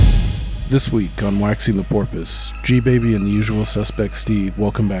This week on Waxing the Porpoise, G-Baby and the usual suspect Steve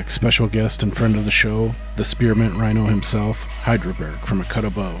welcome back special guest and friend of the show, the spearmint rhino himself, Hydraberg from A Cut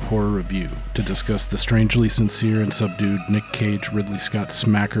Above Horror Review, to discuss the strangely sincere and subdued Nick Cage Ridley Scott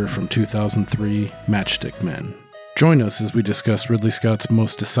smacker from 2003, Matchstick Men. Join us as we discuss Ridley Scott's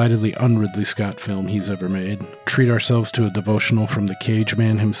most decidedly un-Ridley Scott film he's ever made, treat ourselves to a devotional from the Cage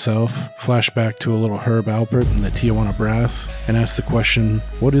Man himself, flashback to a little Herb Alpert and the Tijuana Brass, and ask the question,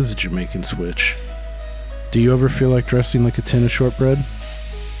 what is a Jamaican switch? Do you ever feel like dressing like a tin of shortbread?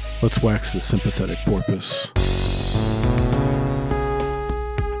 Let's wax this sympathetic porpoise.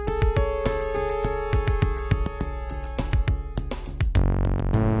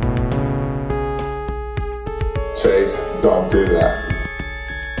 Chase, don't do that.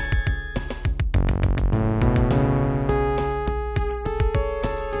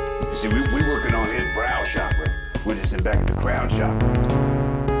 You see, we working on his brow chakra. We're just in back at the crown chakra.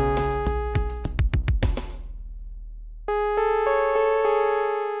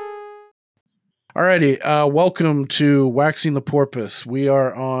 Alrighty, welcome to Waxing the Porpoise. We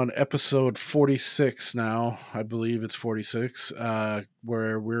are on episode 46 now. I believe it's 46,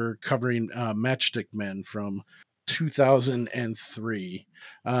 where we're covering Matchstick Men from 2003.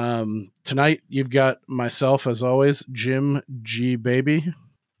 Tonight, you've got myself, as always, Jim G. Baby.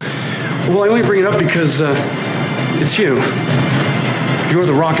 Well, I only bring it up because it's you. You're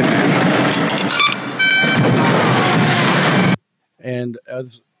the Rocket Man. And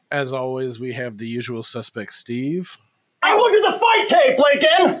as always, we have the usual suspect, Steve. I looked at the fight tape,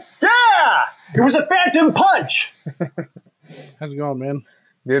 Lincoln! Yeah! It was a phantom punch! How's it going, man?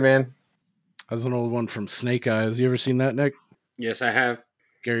 Good, man. That's an old one from Snake Eyes. You ever seen that, Nick? Yes, I have.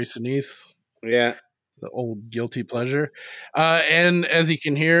 Gary Sinise? Yeah. The old guilty pleasure. And as you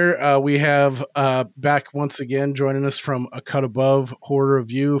can hear, we have back once again joining us from A Cut Above Horror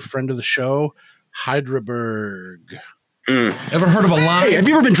Review, friend of the show, Hydraberg. Ever heard of a lie? Hey, have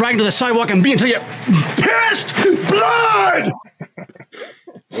you ever been dragged to the sidewalk and beat until you pissed blood?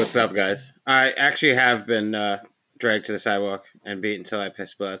 What's up, guys? I actually have been dragged to the sidewalk and beat until I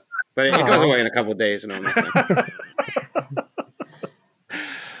pissed blood. But it goes away in a couple of days. And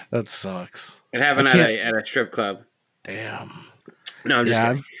That sucks. It happened at a strip club. Damn. No, I'm just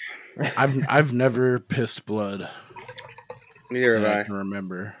kidding. I've never pissed blood. Neither have I can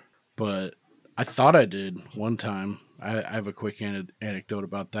remember, but I thought I did one time. I have a quick anecdote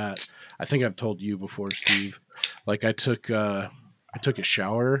about that. I think I've told you before, Steve. Like I took a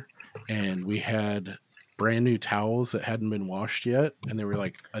shower and we had brand new towels that hadn't been washed yet, and they were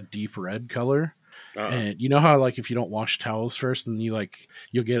like a deep red color. And you know how like if you don't wash towels first, and you'll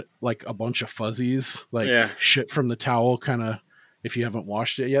get like a bunch of fuzzies, shit from the towel, kind of if you haven't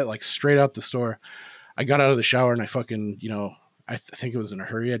washed it yet, like straight out the store. I got out of the shower and I fucking I think it was in a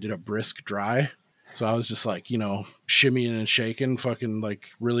hurry. I did a brisk dry, so I was just like shimmying and shaking, fucking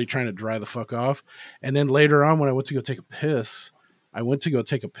like really trying to dry the fuck off. And then later on when I went to go take a piss,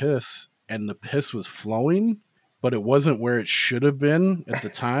 and the piss was flowing, but it wasn't where it should have been at the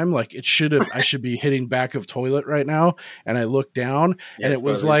time. Like I should be hitting back of toilet right now. And I looked down and it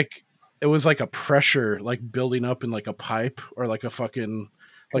was like a pressure, like building up in like a pipe or like a fucking,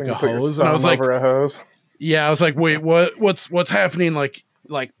 like a hose. And I was like, over a hose. Yeah. I was like, wait, what's happening? Like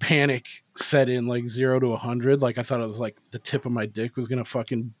panic set in, like 0 to 100. Like I thought it was like the tip of my dick was going to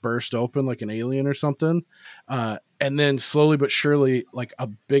fucking burst open like an alien or something. And then slowly but surely, like a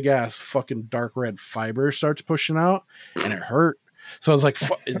big ass fucking dark red fiber starts pushing out, and it hurt. So I was like,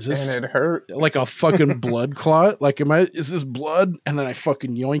 is this and it hurt like a fucking blood clot? Like, is this blood? And then I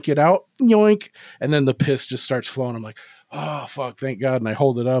fucking yoink it out, yoink. And then the piss just starts flowing. I'm like, oh fuck, thank God. And I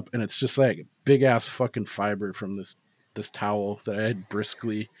hold it up and it's just like big ass fucking fiber from this towel that I had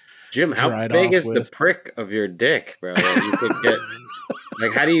briskly Jim, how big is the prick of your dick, bro? That you could get,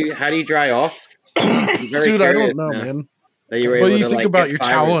 like, how do you dry off? Dude, I don't know, man. Well, you think about your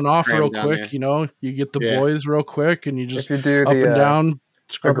toweling off real quick, you get the boys real quick and you just if you do up and down,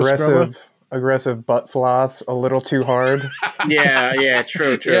 aggressive butt floss a little too hard. Yeah,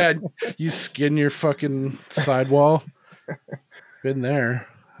 true. Yeah, you skin your fucking sidewall. Been there.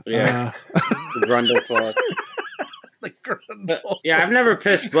 Yeah. The grundle floss. The grundle. Yeah, I've never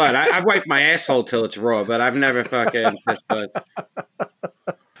pissed blood. I've wiped my asshole till it's raw, but I've never fucking pissed blood.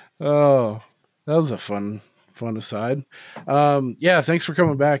 Oh, that was a fun aside. Thanks for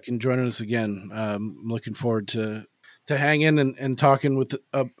coming back and joining us again. I'm looking forward to hanging and talking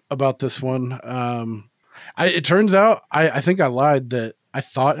about this one. It turns out I think I lied that I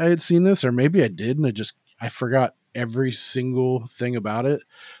thought I had seen this, or maybe I did, and I forgot every single thing about it.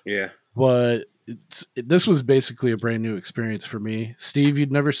 Yeah. But this was basically a brand new experience for me. Steve,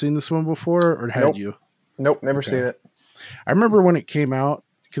 you'd never seen this one before, or had Nope. you? Nope, never Okay. seen it. I remember when it came out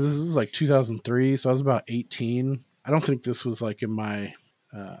because this was like 2003, so I was about 18. I don't think this was like in my.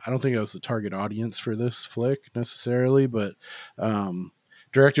 I don't think I was the target audience for this flick necessarily, but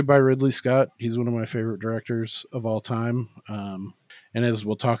directed by Ridley Scott. He's one of my favorite directors of all time. And as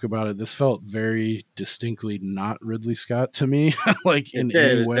we'll talk about it, this felt very distinctly not Ridley Scott to me, like in It did. It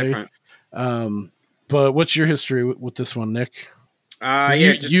any was way. different. But what's your history with this one, Nick? Yeah,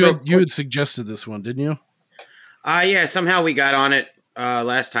 just you real had, you quick. had suggested this one, didn't you? Yeah, somehow we got on it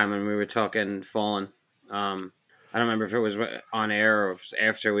last time when we were talking Fallen. I don't remember if it was on air or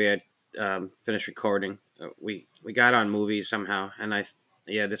after we had finished recording. We got on movies somehow, and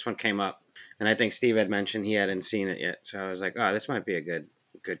this one came up, and I think Steve had mentioned he hadn't seen it yet, so I was like, oh, this might be a good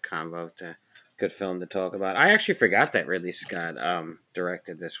combo good film to talk about. I actually forgot that Ridley Scott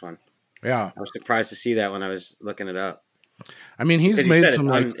directed this one. Yeah, I was surprised to see that when I was looking it up. I mean he's 'Cause you made said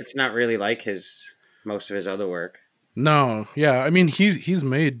some it's not really like most of his other work. No, yeah, I mean he's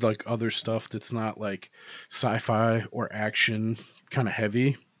made like other stuff that's not like sci-fi or action kind of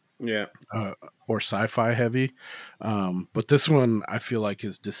heavy. Yeah. Or sci-fi heavy, but this one I feel like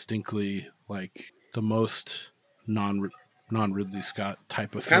is distinctly like the most non Ridley Scott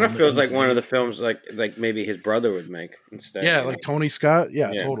type of Kind film. of that feels he's like one of made. the films like maybe his brother would make instead. Yeah, you know? like Tony Scott.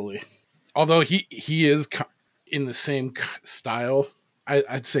 Yeah, Yeah. totally. Although he is in the same style.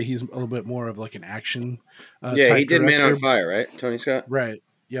 I'd say he's a little bit more of like an action. Yeah, Type he did Man on director. Fire, right? Tony Scott. Right.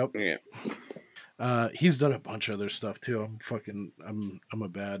 Yep. Yeah. He's done a bunch of other stuff too. I'm a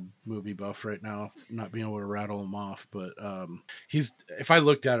bad movie buff right now, not being able to rattle them off. But if I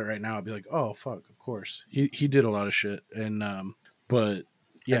looked at it right now, I'd be like, oh fuck, of course. He did a lot of shit, and but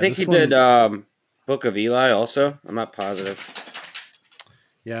yeah, I think this he one, did Book of Eli also. I'm not positive.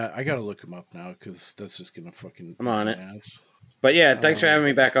 yeah, I gotta look him up now because that's just gonna fucking I'm on my it. ass. But yeah, thanks for having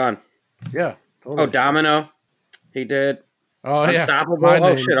me back on. Yeah. Oh, Totally. Domino. He did. Oh yeah. Unstoppable.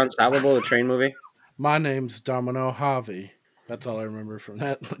 Unstoppable, the train movie. My name's Domino Javi. That's all I remember from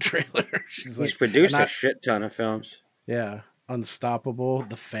that in the trailer. She's He's like, produced and a shit ton of films. yeah, Unstoppable,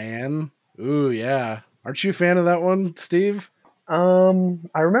 The Fan. Ooh, yeah. Aren't you a fan of that one, Steve?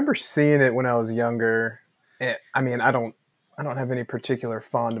 I remember seeing it when I was younger. I mean, I don't have any particular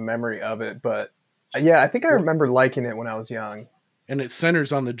fond memory of it, but yeah, I think I remember liking it when I was young. And it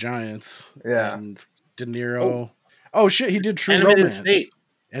centers on the Giants. Yeah. And De Niro. Oh shit, he did True Enemy of the Romance. State.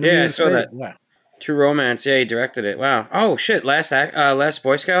 Enemy Yeah, of I the saw State, that. Yeah. True Romance. Yeah, he directed it. Wow. Oh shit. Last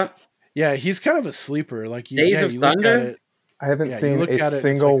Boy Scout. Yeah, he's kind of a sleeper. Like Days of you look at Thunder? it- I haven't Yeah, you seen look a at it, it's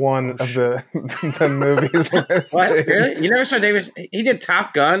single like, one oh, of the the movies listed. What? Really? You never saw Davis? He did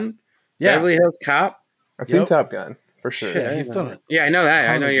Top Gun. Yeah. Beverly Hills Cop. I've seen Yep. Top Gun for sure. Shit, I he's didn't done know it. that. Yeah, I know that.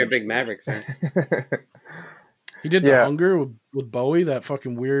 I Ton know of you're a good big Maverick fan. He did The Yeah. Hunger with Bowie, that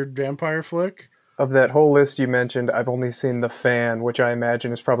fucking weird vampire flick. Of that whole list you mentioned, I've only seen The Fan, which I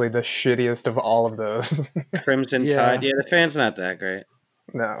imagine is probably the shittiest of all of those. Crimson Yeah. Tide. Yeah, the fan's not that great.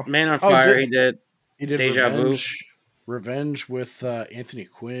 No. Man on Fire. did- He did. He did Deja Vu. Revenge with Anthony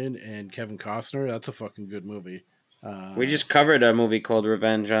Quinn and Kevin Costner. That's a fucking good movie. We just covered a movie called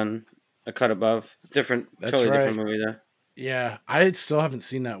Revenge on A Cut Above. Different, That's totally different right. movie though. Yeah, I still haven't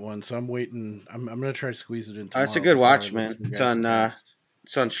seen that one, so I'm waiting. I'm gonna try to squeeze it in. Oh, it's a tomorrow good before I watch, listen man. to you It's guys' on cast.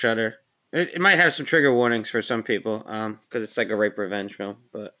 It's on Shudder. It might have some trigger warnings for some people, because it's like a rape revenge film.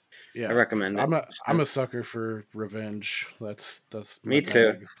 But Yeah, I recommend it. I'm a sucker for revenge. That's my Me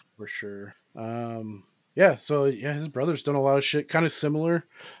too. bag for sure. Yeah, so yeah, his brother's done a lot of shit, kind of similar.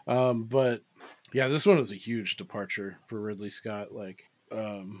 But yeah, this one is a huge departure for Ridley Scott. Like,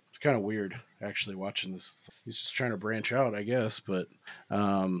 it's kind of weird actually watching this. He's just trying to branch out, I guess. But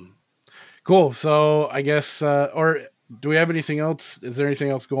cool. So I guess, or do we have anything else? Is there anything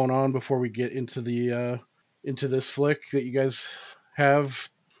else going on before we get into the into this flick that you guys have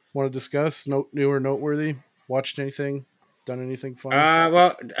want to discuss? New or noteworthy? Watched anything? Done anything fun?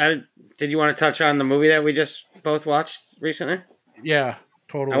 Well, did you want to touch on the movie that we just both watched recently? Yeah,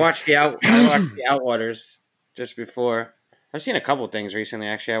 totally. I watched the Outwaters just before. I've seen a couple things recently.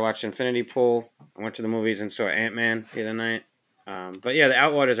 Actually, I watched Infinity Pool. I went to the movies and saw Ant-Man the other night. But yeah, the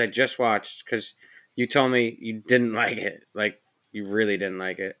Outwaters I just watched because you told me you didn't like it. Like you really didn't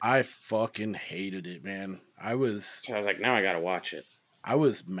like it. I fucking hated it, man. So I was like, now I gotta watch it. I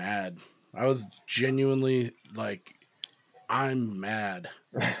was mad. I was genuinely like, I'm mad.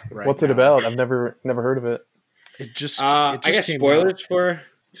 Right What's it now. about? I've never heard of it. It just. I guess came spoilers out. for.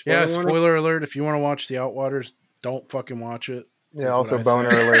 Yeah, warning? spoiler alert. If you want to watch the Outwaters, don't fucking watch it. Yeah, is also what I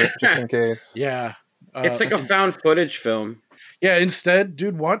boner say. alert, just in case. Yeah. It's like a found footage film. Yeah, instead,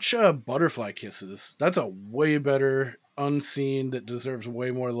 dude, watch Butterfly Kisses. That's a way better unseen that deserves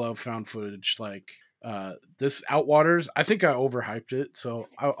way more love found footage. Like this Outwaters, I think I overhyped it, so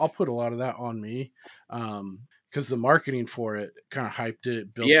I'll put a lot of that on me. Because the marketing for it kind of hyped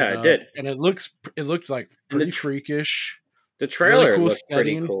it, built it Yeah, it up, did. and it looked like And pretty freakish, the really trailer cool looked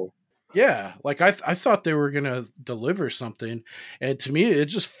pretty setting. cool. Yeah, like I thought they were gonna deliver something, and to me, it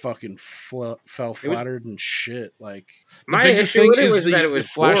just fucking fell It was flattered and shit. Like the my biggest issue thing with it is was that it the was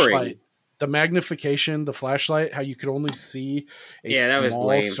flashlight, boring. the magnification, the flashlight. How you could only see a Yeah, that was small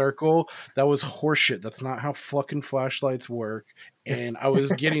lame. circle. That was horseshit. That's not how fucking flashlights work. And I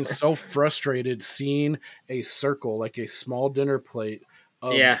was getting so frustrated seeing a circle, like a small dinner plate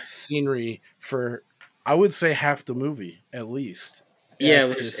of Yeah, scenery for, I would say, half the movie at least. yeah,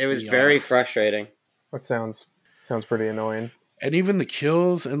 That it pissed was me very off. frustrating. That sounds pretty annoying. And even the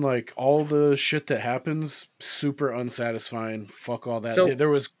kills and like all the shit that happens, super unsatisfying. Fuck all that. So There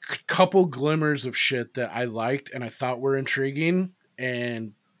was couple glimmers of shit that I liked and I thought were intriguing,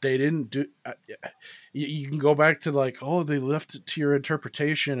 and they didn't do. You can go back to like, oh, they left it to your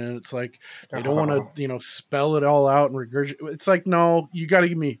interpretation, and it's like they don't want Oh, to, spell it all out and regurgitate. It's like, no, you got to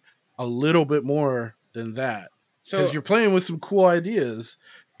give me a little bit more than that, because so you're playing with some cool ideas,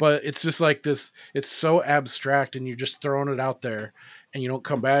 but it's just like this. It's so abstract, and you're just throwing it out there, and you don't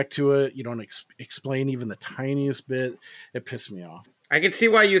come back to it. You don't explain even the tiniest bit. It pissed me off. I can see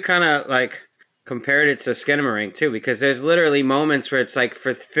why you kind of like compared it to Skinamarink too, because there's literally moments where it's like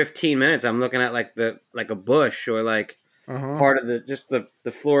for 15 minutes I'm looking at like a bush or like Uh-huh. part of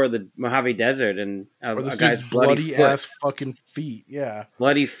the floor of the Mojave Desert and Or a this guy's dude's bloody bloody foot, ass fucking feet. Yeah.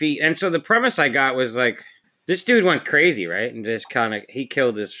 bloody feet. And so the premise I got was like this dude went crazy, right? And just kind of he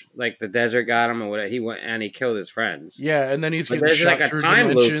killed his like the desert got him or whatever. He went and he killed his friends. Yeah, and then he's But getting there's like shot a through time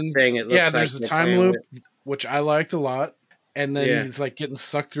loop dimensions. thing. It Yeah, looks like there's a they're time playing loop, with. which I liked a lot. And then Yeah, he's like getting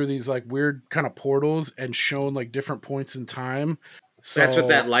sucked through these like weird kind of portals and shown like different points in time. that's what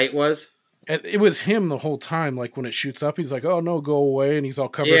that So light was. it was him the whole time. Like when it shoots up, he's like, "Oh no, go away!" And he's all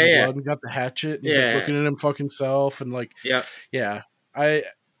covered Yeah, in yeah, blood and got the hatchet. And he's like yeah, looking at him fucking self and like, yeah. yeah, I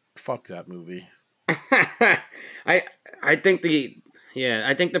fuck that movie. I I think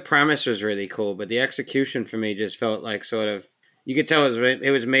I think the premise was really cool, but the execution for me just felt like sort of you could tell it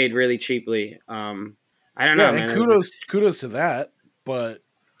was made really cheaply. I don't Yeah, know, and man. kudos to that, but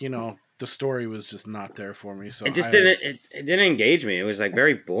the story was just not there for me. So It just I it didn't engage me. It was like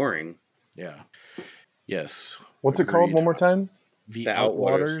very boring. yeah, yes, what's it called? agreed. One more time. The The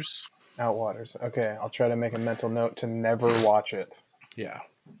Outwaters. Outwaters. Outwaters. Okay, I'll try to make a mental note to never watch it. Yeah,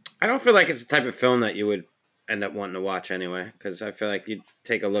 I don't feel like it's the type of film that you would end up wanting to watch anyway, because I feel like you'd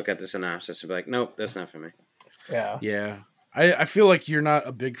take a look at the synopsis and be like, nope, that's not for me. Yeah. yeah. I feel like you're not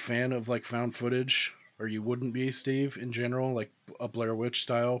a big fan of like found footage, or you wouldn't be, Steve, in general, like a Blair Witch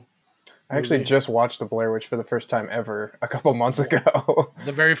style. I actually movie. just watched The Blair Witch for the first time ever a couple months ago.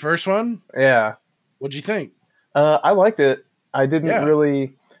 The very first one. Yeah. What'd you think? I liked it. I didn't Yeah.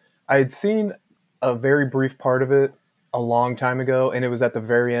 really. I had seen a very brief part of it a long time ago, and it was at the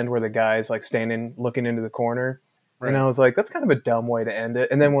very end where the guy's like standing looking into the corner. And I was like, that's kind of a dumb way to end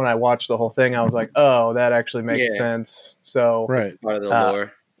it. And then when I watched the whole thing, I was like, oh, that actually makes Yeah. sense. So, Right. Part of the Uh,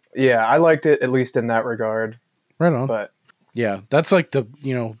 lore. yeah, I liked it, at least in that regard. Right on. But Yeah, that's like the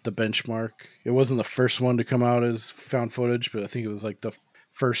the benchmark. It wasn't the first one to come out as found footage, but I think it was like the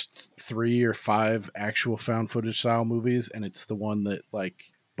first 3 or 5 actual found footage style movies, and it's the one that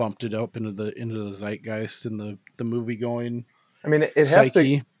like bumped it up into the zeitgeist and the movie going I mean, it has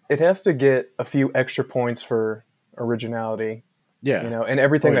psyche. it has to get a few extra points for originality, Yeah, and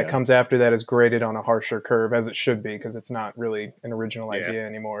everything Oh, that yeah. comes after that is graded on a harsher curve, as it should be, because it's not really an original Yeah. idea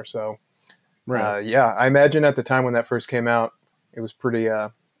anymore. So, right. yeah, I imagine at the time when that first came out, it was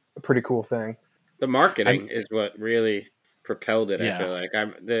a pretty cool thing. The marketing is what really propelled it. Yeah. I feel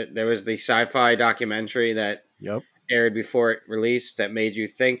like there was the sci-fi documentary that Yep. aired before it released that made you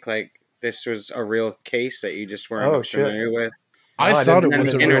think like this was a real case that you just weren't Oh, shit. familiar with. I I thought didn't- it was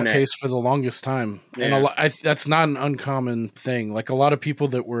a And the real internet. case for the longest time, and Yeah. that's not an uncommon thing. Like a lot of people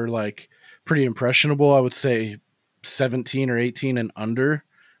that were like pretty impressionable, I would say 17 or 18 and under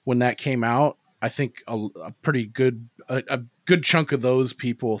when that came out. I think a pretty good a good chunk of those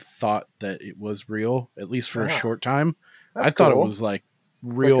people thought that it was real, at least for a Ah, short time. That's I thought cool. it was like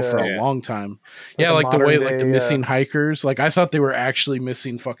real like for a Yeah. long time. like Yeah, a like the way modern like the day, missing hikers. Like I thought they were actually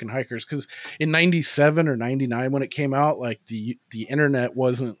missing fucking hikers, because in '97 or '99 when it came out, like the internet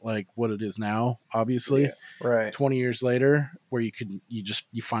wasn't like what it is now. Obviously, Yeah. Right. 20 years later, where you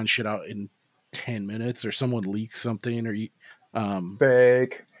find shit out in 10 minutes, or someone leaks something, or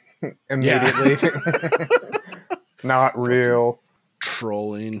Fake. immediately. Not real.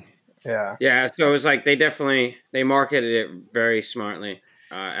 Trolling. Yeah. Yeah, so it was like they marketed it very smartly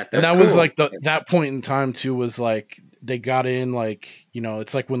at And that that time. was like that point in time too, was like they got in, like,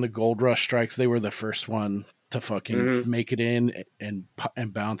 it's like when the gold rush strikes, they were the first one to fucking make it in and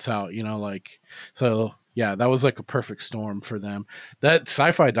bounce out, like, so yeah, that was like a perfect storm for them. That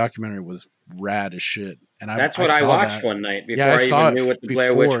sci-fi documentary was rad as shit. And That's I what I saw watched that. one night Yeah, before I I saw even it knew what the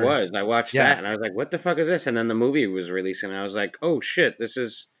Blair Witch before. was. I watched Yeah. that and I was like, what the fuck is this? And then the movie was releasing and I was like, oh shit, this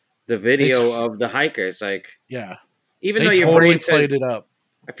is the They video t- of the hikers. Like, yeah, even they though your totally brain says, played it up.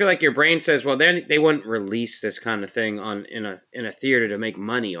 I feel like your brain says, well, then they wouldn't release this kind of thing in a theater to make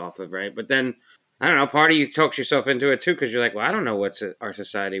money off of, right? But then I don't know, part of you talks yourself into it too because you're like, well, I don't know what our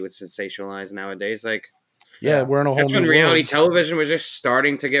society would sensationalize nowadays. Like, Yeah, we're in a whole that's new when reality world. television was just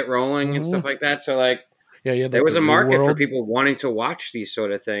starting to get rolling and stuff like that. So like, Yeah, there like was the a real market for world. people wanting to watch these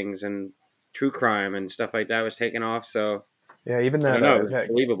sort of things, and true crime and stuff like that was taking off. So Yeah, even I that don't know, it was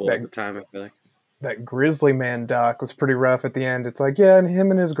believable at that the time. I feel like. that Grizzly Man doc was pretty rough at the end. It's like, yeah, and him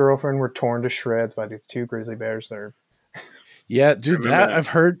and his girlfriend were torn to shreds by these two grizzly bears. Yeah, I dude, remember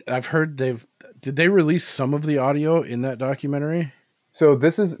that. I've heard did they release some of the audio in that documentary? So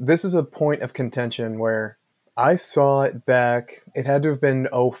this is a point of contention where I saw it back. It had to have been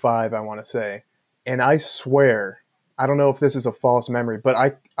 '05, I want to say, and I swear, I don't know if this is a false memory,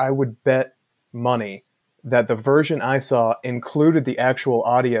 but I would bet money that the version I saw included the actual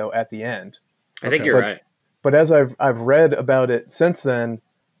audio at the end. I think Okay. you're right. But as I've read about it since then,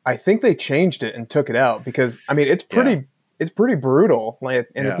 I think they changed it and took it out because I mean it's pretty brutal, like,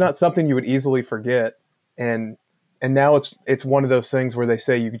 and it's Yeah. not something you would easily forget. And now it's one of those things where they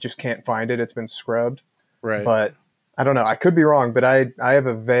say you just can't find it; it's been scrubbed. Right. But I don't know. I could be wrong, but I have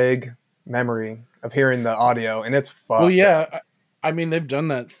a vague memory of hearing the audio, and it's fucked. Well, up. yeah, I mean they've done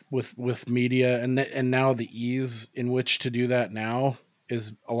that with media, and now the ease in which to do that now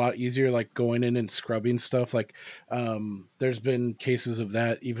is a lot easier, like going in and scrubbing stuff. Like there's been cases of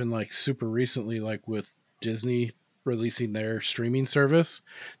that even like super recently, like with Disney releasing their streaming service.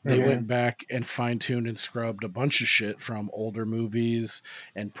 They went back and fine-tuned and scrubbed a bunch of shit from older movies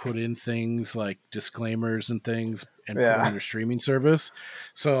and put in things like disclaimers and things and put on their streaming service.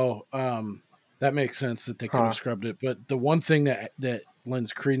 So that makes sense that they could have scrubbed it. But the one thing that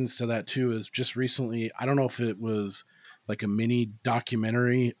lends credence to that too is just recently, I don't know if it was like a mini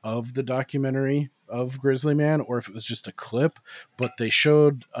documentary of the documentary of Grizzly Man or if it was just a clip, but they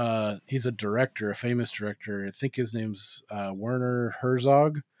showed he's a director, a famous director. I think his name's Werner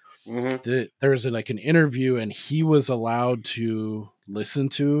Herzog. There was like an interview and he was allowed to listen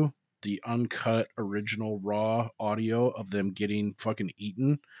to the uncut original raw audio of them getting fucking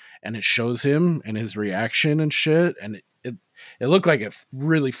eaten, and it shows him and his reaction and shit, and it looked like it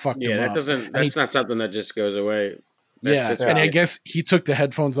really fucked him up. That's not something that just goes away. And I guess he took the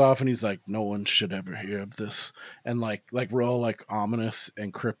headphones off and he's like, no one should ever hear of this, and like real like ominous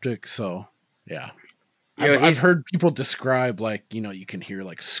and cryptic. So yeah, I've heard people describe like, you can hear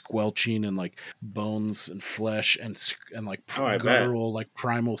like squelching and like bones and flesh and like guttural like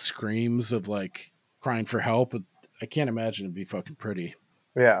primal screams of like crying for help. But I can't imagine it'd be fucking pretty.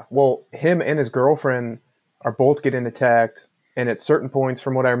 Yeah. Well, him and his girlfriend are both getting attacked, and at certain points,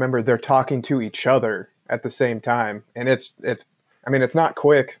 from what I remember, they're talking to each other at the same time, and it's. I mean, it's not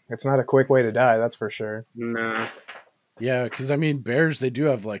quick. It's not a quick way to die. That's for sure. Nah. Yeah, because I mean, bears, they do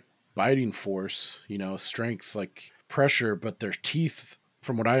have like biting force, strength, like pressure, but their teeth,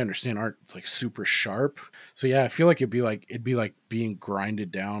 from what I understand, aren't like super sharp. So yeah, I feel like it'd be like being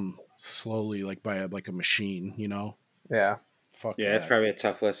grinded down slowly, like by like a machine, Yeah. Fuck Yeah, that. it's probably a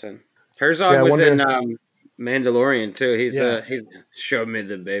tough listen. Herzog was in Mandalorian too. He's show me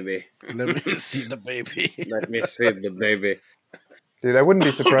the baby. Let me see the baby. Let me see the baby. Dude, I wouldn't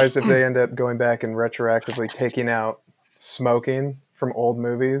be surprised if they end up going back and retroactively taking out smoking from old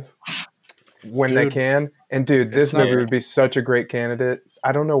movies when they can. And dude, this movie would be such a great candidate.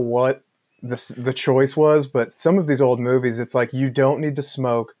 I don't know what the choice was, but some of these old movies, it's like you don't need to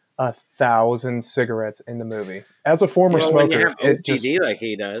smoke 1,000 cigarettes in the movie. As a former smoker, when you have OCD like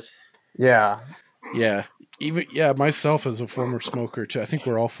he does. Yeah. Myself as a former smoker too. I think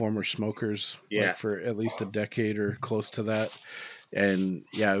we're all former smokers, like for at least a decade or close to that. And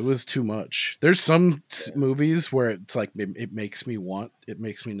yeah, it was too much. There's some movies where it's like it makes me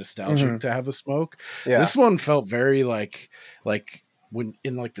nostalgic to have a smoke. Yeah. This one felt very like when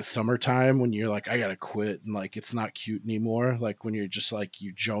in like the summertime when you're like, I gotta quit, and like it's not cute anymore. Like when you're just like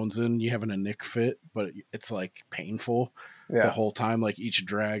you jonesing, you having a nick fit, but it's like painful the whole time. Like each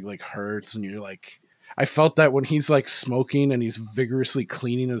drag like hurts, and you're like, I felt that when he's like smoking and he's vigorously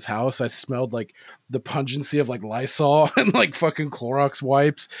cleaning his house, I smelled like the pungency of like Lysol and like fucking Clorox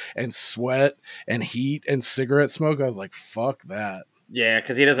wipes and sweat and heat and cigarette smoke. I was like, fuck that. Yeah,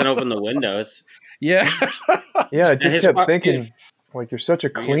 because he doesn't open the windows. Yeah. Yeah, I And just his kept fu- thinking, like, you're such a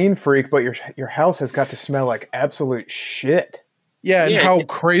clean freak, but your house has got to smell like absolute shit. Yeah, and Yeah. how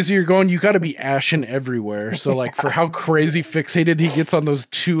crazy you're going, you got to be ashen everywhere. So, like, for how crazy fixated he gets on those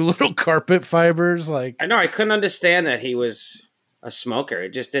 2 little carpet fibers, like, I know I couldn't understand that he was a smoker. It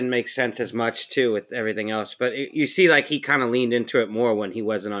just didn't make sense as much too with everything else. But you see, like he kind of leaned into it more when he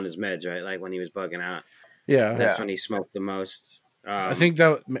wasn't on his meds, right? Like when he was bugging out. yeah. That's when he smoked the most. I think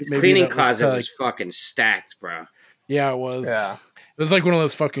that His maybe cleaning that was closet to, was fucking stacked, bro. yeah, it was. Yeah. It was like one of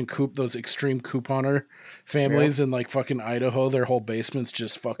those fucking those extreme couponer families in like fucking Idaho. Their whole basement's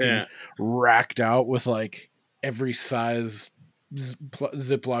just fucking Yeah. racked out with like every size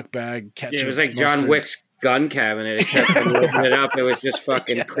Ziploc bag ketchup. Yeah, it was like John Wick's gun cabinet, except when you opened it up, it was just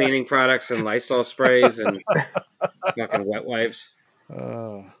fucking cleaning products and Lysol sprays and fucking wet wipes.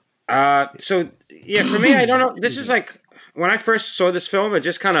 So yeah, for me, I don't know. This is like when I first saw this film, it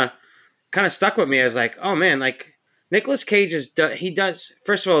just kind of stuck with me as like, oh man, like Nicolas Cage he does.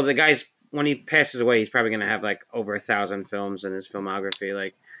 First of all, the guy's when he passes away, he's probably going to have like over 1,000 films in his filmography.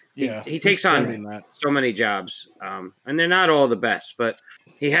 Like he takes on so many jobs, and they're not all the best, but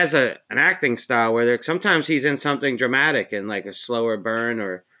he has an acting style where sometimes he's in something dramatic and like a slower burn,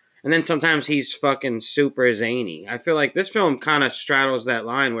 and then sometimes he's fucking super zany. I feel like this film kind of straddles that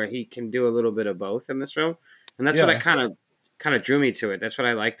line where he can do a little bit of both in this film, and that's what I kind of drew me to it. That's what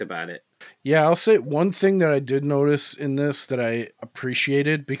I liked about it. Yeah, I'll say one thing that I did notice in this that I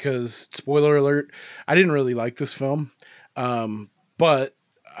appreciated, because spoiler alert, I didn't really like this film, but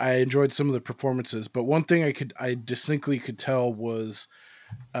I enjoyed some of the performances. But one thing I distinctly could tell was,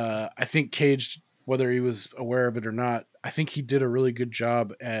 I think Cage, whether he was aware of it or not, I think he did a really good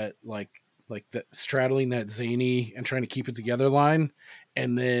job at like that straddling that zany and trying to keep it together line.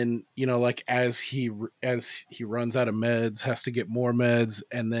 And then, like as he runs out of meds, has to get more meds,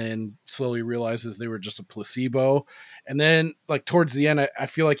 and then slowly realizes they were just a placebo. And then like towards the end, I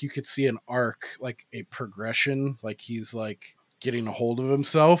feel like you could see an arc, like a progression, like he's like getting a hold of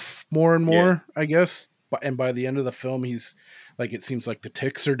himself more and more, I guess. And by the end of the film, he's like, it seems like the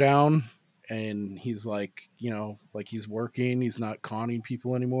tics are down and he's like, like he's working, he's not conning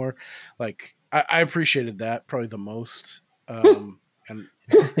people anymore. Like I appreciated that probably the most. And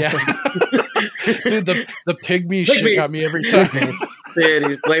yeah, dude, the pygmy shit got me every time. Dude,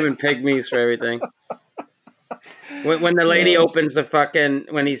 he's blaming pygmies for everything. When the lady opens the fucking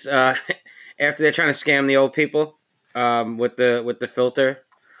when he's after they're trying to scam the old people with the filter,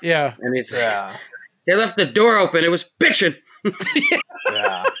 and he's they left the door open. It was bitching.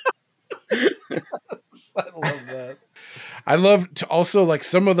 Yeah. I love that. I love to also like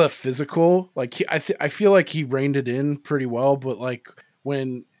some of the physical, like I feel like he reined it in pretty well, but like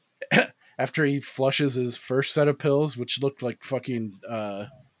when after he flushes his first set of pills, which looked like fucking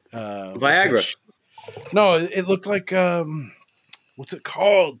Viagra. No, it looked like what's it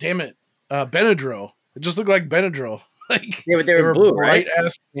called? Damn it, Benadryl. It just looked like Benadryl. Like yeah, but they were blue, bright right?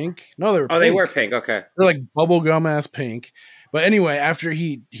 ass pink. No, they were. Oh, pink. they were pink. Okay, they're like bubblegum ass pink. But anyway, after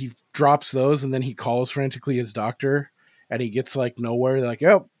he drops those, and then he calls frantically his doctor, and he gets like nowhere. They're like,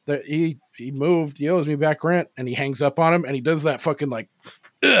 oh, he moved. He owes me back rent, and he hangs up on him, and he does that fucking like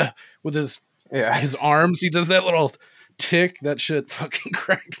with his arms. He does that little tick. That shit fucking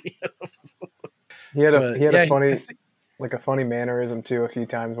cracked me up. He had a funny, like a funny mannerism too. A few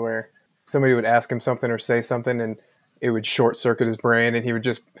times where somebody would ask him something or say something, and it would short circuit his brain, and he would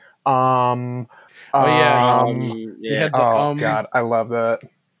just God, I love that.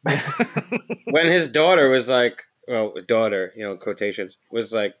 When his daughter was like, well, daughter, quotations,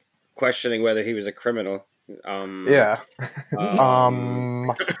 was like questioning whether he was a criminal. Yeah,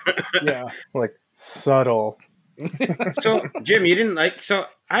 like subtle. So, Jim, you didn't like? So,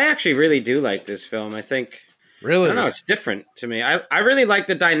 I actually really do like this film. I think, really, I don't know, it's different to me. I really like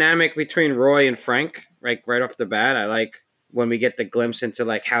the dynamic between Roy and Frank. Like right off the bat, I like when we get the glimpse into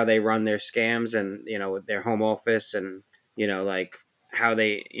like how they run their scams and with their home office and like how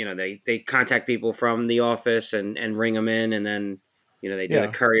they they contact people from the office and ring them in, and then they do the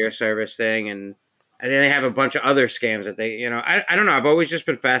courier service thing, and then they have a bunch of other scams that they I don't know, I've always just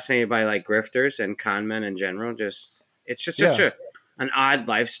been fascinated by like grifters and con men in general. Just it's just such an odd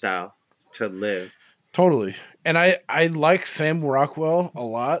lifestyle to live. Totally. And I like Sam Rockwell a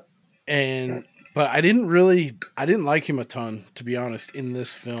lot, but I didn't like him a ton, to be honest, in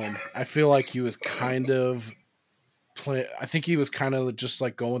this film. I feel like he was kind of I think he was kind of just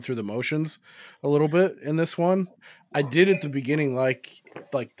like going through the motions a little bit in this one. I did at the beginning like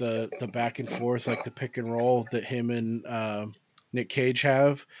the back and forth, like the pick and roll that him and Nick Cage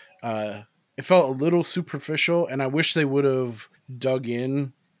have. It felt a little superficial, and I wish they would have dug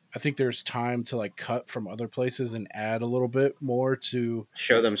in. I think there's time to like cut from other places and add a little bit more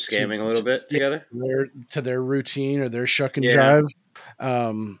Show them scamming a little bit together. to their routine or their shuck and Yeah.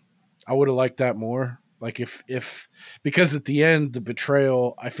 jive. I would have liked that more. Like if because at the end the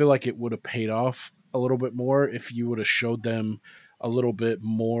betrayal, I feel like it would have paid off a little bit more if you would have showed them a little bit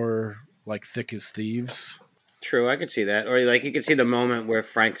more like thick as thieves. True, I could see that. Or like you could see the moment where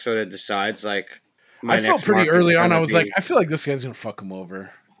Frank sort of decides like my I felt next pretty mark is early on. I gonna was like, be. I feel like this guy's gonna fuck him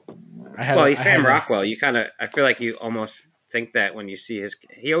over. Well, he's Sam Rockwell. You kind of, I feel like you almost think that when you see his.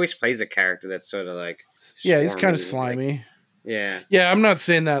 He always plays a character that's sort of like. Yeah, he's kind of swarmy, like, slimy. yeah. Yeah, I'm not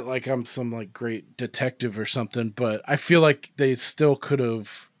saying that like I'm some like great detective or something, but I feel like they still could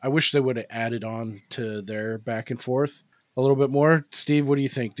have. I wish they would have added on to their back and forth a little bit more. Steve, what do you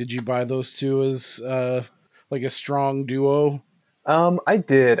think? Did you buy those two as like a strong duo? I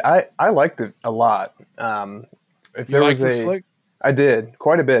did. I liked it a lot. If You there like was this a, flick? I did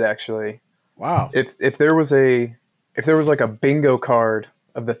quite a bit actually. Wow. If there was like a bingo card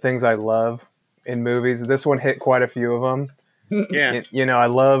of the things I love in movies, this one hit quite a few of them. Yeah. You know, I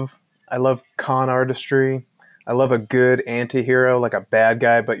love con artistry. I love a good anti-hero, like a bad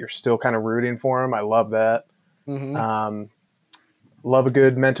guy, but you're still kind of rooting for him. I love that. Mm-hmm. Love a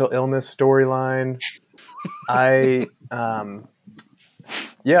good mental illness storyline.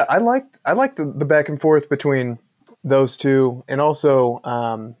 Yeah, I liked the back and forth between those two, and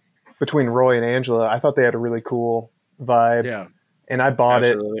also between Roy and Angela. I thought they had a really cool vibe, Yeah. and I bought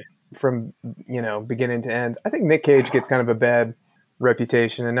Absolutely. it from beginning to end. I think Nick Cage gets kind of a bad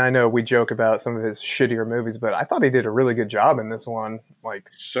reputation, and I know we joke about some of his shittier movies, but I thought he did a really good job in this one. Like,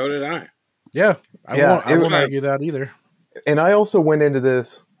 So did I. Yeah. Yeah, I it was- won't argue that either. and I also went into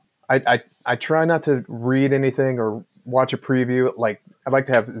this. I try not to read anything or watch a preview. Like, I'd like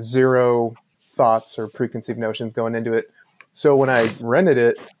to have zero thoughts or preconceived notions going into it. So when I rented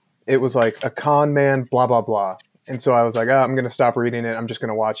it, it was like a con man, blah blah blah, and so I was like, oh, I'm going to stop reading it. I'm just going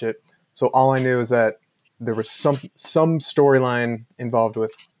to watch it. So all I knew is that there was some storyline involved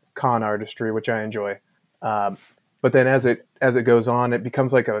with con artistry, which I enjoy. But then as it goes on, it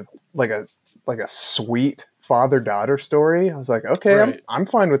becomes like a sweet father-daughter story. I was like, okay, Right. I'm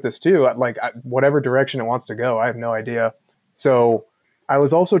fine with this too. Whatever direction it wants to go, I have no idea. So I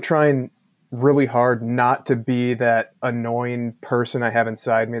was also trying really hard not to be that annoying person I have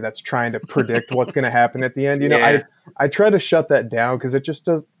inside me that's trying to predict what's going to happen at the end. You know, Yeah. I try to shut that down because it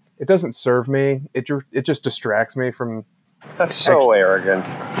doesn't serve me. It just distracts me from. That's so arrogant.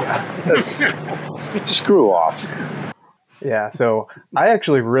 That's screw off. Yeah, so I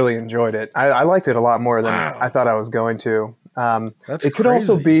actually really enjoyed it. I liked it a lot more than Wow. I thought I was going to. That's it could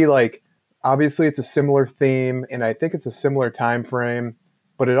also crazy. be like, obviously it's a similar theme, and I think it's a similar time frame,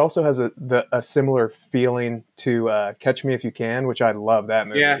 but it also has a similar feeling to Catch Me If You Can, which I love that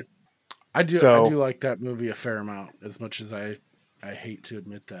movie. Yeah. I do So- like that movie a fair amount, as much as I hate to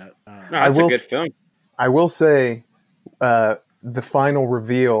admit that. No, that's will a good s- film. I will say, the final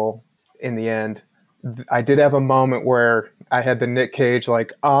reveal in the end, I did have a moment where I had the Nick Cage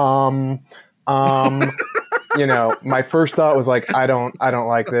like, you know, my first thought was like, I don't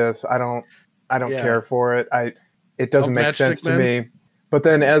like this. I don't Yeah. care for it. It doesn't Of make sense Matchstick to Men? me. But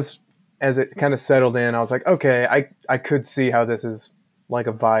then as it kind of settled in, I was like, okay, I could see how this is like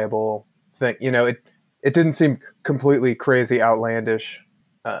a viable thing. You know, it didn't seem completely crazy outlandish.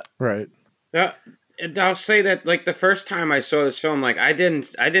 Right. Yeah. And I'll say that like the first time I saw this film, like I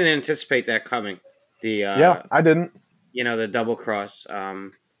didn't anticipate that coming. The Yeah, I didn't. you know, the double cross.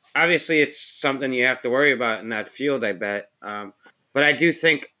 Obviously, it's something you have to worry about in that field, I bet. But I do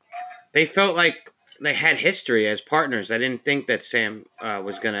think they felt like they had history as partners. I didn't think that Sam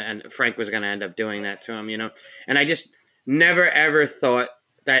was gonna and Frank was gonna end up doing that to him, you know. And I just never ever thought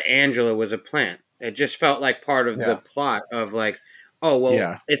that Angela was a plant. It just felt like part of Yeah. the plot of like, oh well,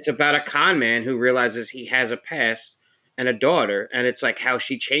 Yeah. it's about a con man who realizes he has a past and a daughter, and it's like how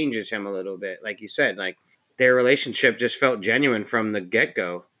she changes him a little bit, like you said, like. Their relationship just felt genuine from the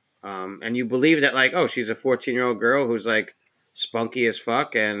get-go. And you believe that, like, oh, she's a 14-year-old girl who's, like, spunky as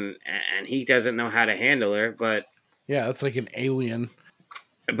fuck, and he doesn't know how to handle her, but Yeah, that's like an alien.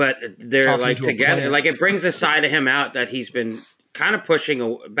 they're, Talking like, to a together. plant. Like, it brings a side of him out that he's been kind of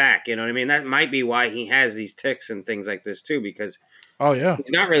pushing back, you know what I mean? That might be why he has these tics and things like this, too, because Oh yeah. he's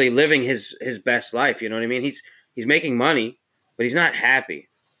not really living his best life, you know what I mean? He's making money, but he's not happy.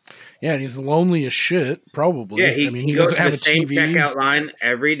 Yeah, and he's lonely as shit, probably. Yeah, I mean, he he goes doesn't to have the a same TV checkout line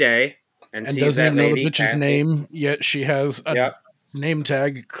every day and and sees doesn't that even know the lady, bitch's Kathy. name, yet she has a Yep. name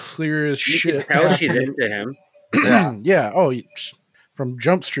tag clear as You can shit. tell she's Kathy. into him. Yeah. Yeah. Oh, from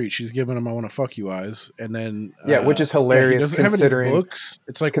Jump Street, she's giving him "I want to fuck you" eyes, and then Yeah, which is yeah, he hilarious doesn't have any considering books.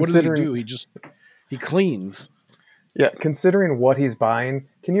 It's like, what does he do? He cleans. yeah, considering what he's buying.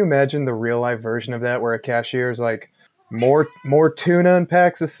 Can you imagine the real life version of that where a cashier is like, more tuna and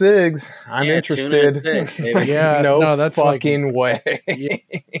packs of cigs. I'm Yeah, tuna and interested. figs, baby. Like, Yeah, no, no, that's like- fucking way. Yeah,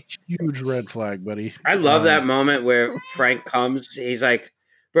 huge red flag, buddy. I love that moment where Frank comes. He's like,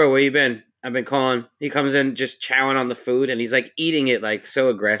 "Bro, where you been? I've been calling." He comes in just chowing on the food, and he's like eating it like so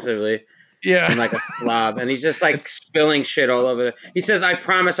aggressively Yeah, and like a slob, and he's just like spilling shit all over. He says, "I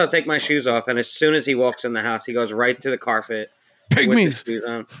promise I'll take my shoes off." And as soon as he walks in the house, he goes right to the carpet with the pygmies. shoes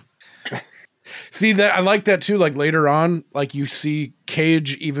on. See that? I like that too. Like later on, like you see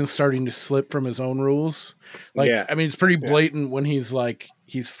Cage even starting to slip from his own rules. Like, Yeah. I mean, it's pretty blatant when he's like,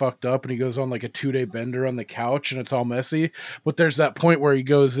 he's fucked up and he goes on like a 2-day bender on the couch and it's all messy. But there's that point where he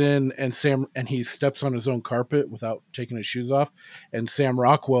goes in and he steps on his own carpet without taking his shoes off. And Sam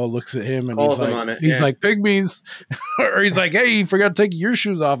Rockwell looks at him and Calls he's him like, on it, yeah. pygmies. Or he's like, hey, you forgot to take your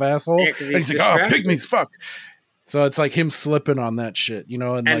shoes off, asshole. Yeah, 'cause And he's he's like, oh, distracted. pygmies, fuck. So it's like him slipping on that shit, you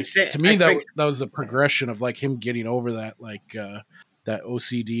know, and like to me that was the progression of like him getting over that like that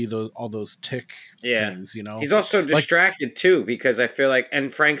OCD, all those tick things, you know. He's also distracted too because I feel like,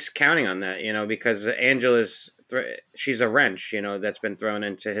 and Frank's counting on that, you know, because Angela's she's a wrench, you know, that's been thrown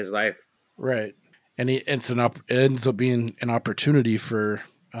into his life, right? And it ends up being an opportunity for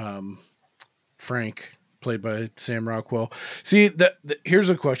Frank, played by Sam Rockwell. See, here's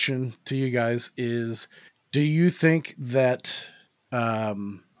a question to you guys: is do you think that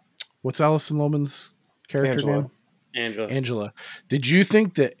what's Alison Lohman's character name? Angela. Did you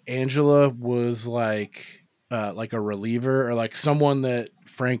think that Angela was like a reliever or like someone that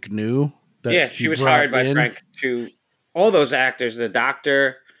Frank knew? Yeah, she was hired by Frank to all those actors, the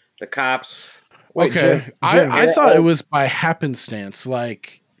doctor, the cops. Wait, okay, Jim, I thought it was by happenstance,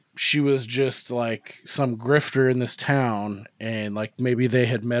 like she was just like some grifter in this town and like maybe they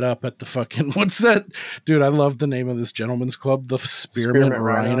had met up at the fucking what's that, dude? I love the name of this gentleman's club, the Spearmint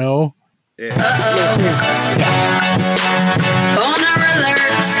Rhino. Yeah.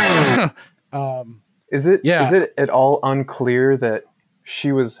 Is it at all unclear that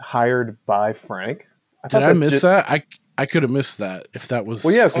she was hired by Frank? Did I miss that? I could have missed that if that was.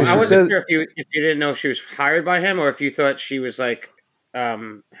 Well, yeah, I wasn't sure if you didn't know she was hired by him or if you thought she was like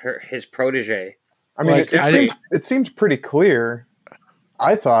his protege. I mean, it seems pretty clear.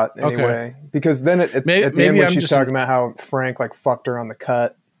 I thought anyway, because then at the end when she's talking about how Frank like fucked her on the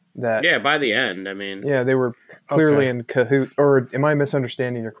cut. By the end, I mean, yeah, they were clearly in cahoots. Or am I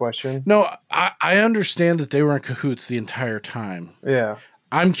misunderstanding your question? No, I understand that they were in cahoots the entire time. Yeah,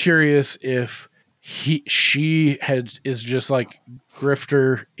 I'm curious if she is just like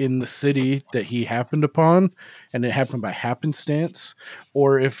grifter in the city that he happened upon, and it happened by happenstance,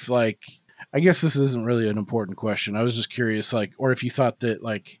 or if like I guess this isn't really an important question. I was just curious, like, or if you thought that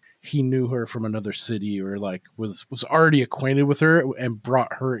like he knew her from another city or like was already acquainted with her and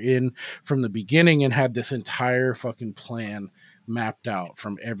brought her in from the beginning and had this entire fucking plan mapped out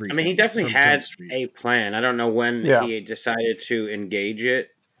from everything. I mean, he definitely had a plan. I don't know when he decided to engage it.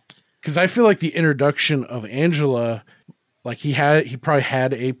 Because I feel like the introduction of Angela, like he probably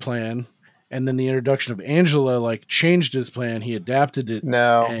had a plan, and then the introduction of Angela like changed his plan. He adapted it.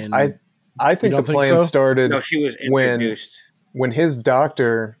 No, I think the plan started. No, she was introduced when his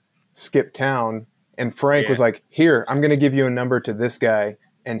doctor skipped town, and Frank was like, "Here, I'm going to give you a number to this guy,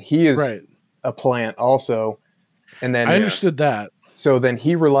 and he is a plant also." And then I understood that. So then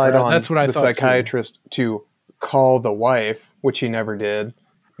he relied on the psychiatrist to call the wife, which he never did.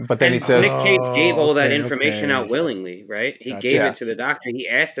 But then he says, Nick Cage gave all that information out willingly, right? He gave it to the doctor. He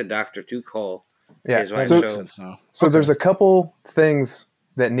asked the doctor to call his wife. So there's a couple things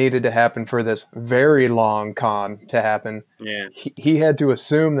that needed to happen for this very long con to happen. Yeah. He had to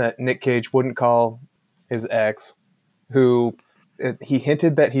assume that Nick Cage wouldn't call his ex, who he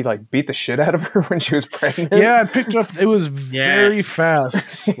hinted that he like beat the shit out of her when she was pregnant. Yeah, I picked up. It was very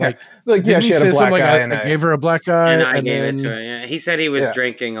fast. Like she had a black eye, and I gave her a black eye, and I gave it to her. Yeah, he said he was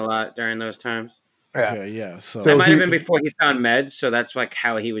drinking a lot during those times. Yeah. So it might have been before he found meds. So that's like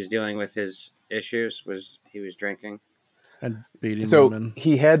how he was dealing with his issues. Was he was drinking and beating So women.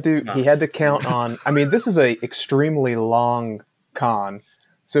 he had to count on. I mean, this is a extremely long con.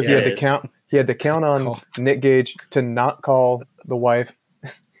 So he had to count on Nick Cage to not call the wife.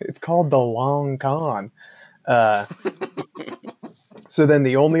 It's called the long con. So then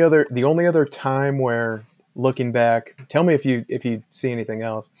the only other time where looking back, tell me if you see anything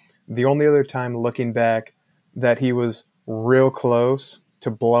else. The only other time looking back that he was real close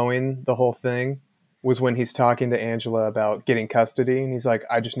to blowing the whole thing was when he's talking to Angela about getting custody, and he's like,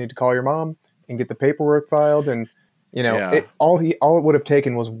 "I just need to call your mom and get the paperwork filed." And Yeah. all it would have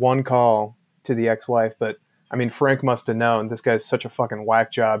taken was one call to the ex-wife. But I mean, Frank must have known this guy's such a fucking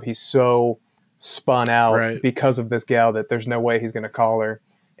whack job. He's so spun out Right. because of this gal that there's no way he's going to call her.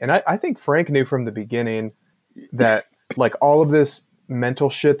 And I think Frank knew from the beginning that like all of this mental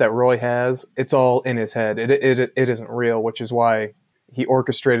shit that Roy has, it's all in his head. It isn't real, which is why he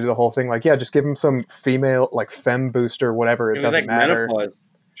orchestrated the whole thing. Like, yeah, just give him some female, like femme booster, whatever. It It was doesn't like matter. menopause.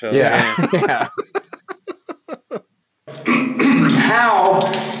 So, Yeah. Yeah. How,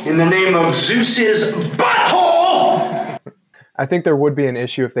 in the name of Zeus's butthole? I think there would be an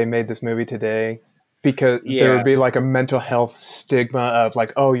issue if they made this movie today, because there Yeah. would be like a mental health stigma of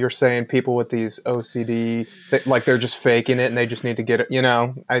like, oh, you're saying people with these OCD, like they're just faking it and they just need to get it.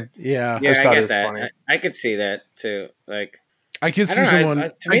 Yeah. I Yeah, just I thought it get was that. funny. I could see that too. Like, I could I see don't know, someone.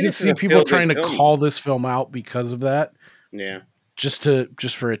 to I me, could this is see a people feel-good trying to film. call this film out because of that, yeah. just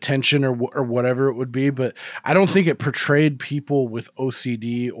for attention or whatever it would be. But I don't think it portrayed people with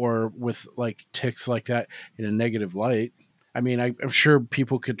OCD or with like tics like that in a negative light. I mean, I'm sure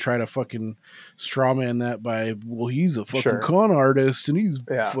people could try to fucking strawman that by, well, he's a fucking Sure. con artist and he's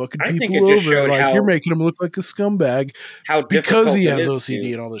Yeah. fucking I think people it just over. showed Like, how- you're making him look like a scumbag How because difficult he it has is OCD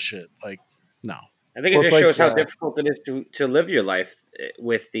to- and all this shit. Like, no. I think Well, it it's just like, shows how difficult it is to live your life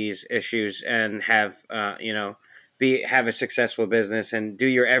with these issues and have have a successful business and do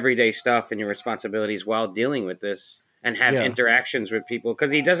your everyday stuff and your responsibilities while dealing with this and have Yeah. interactions with people,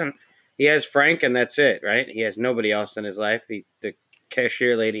 because he has Frank and that's it, right? He has nobody else in his life. The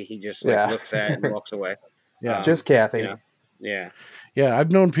cashier lady he just like Yeah. looks at and walks away. Yeah. Just Kathy. Yeah. Yeah,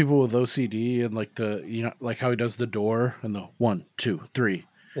 I've known people with OCD and like like how he does the door and the 1, 2, 3.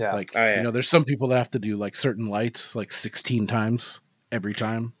 Yeah. Like, Oh, yeah. there's some people that have to do like certain lights like 16 times every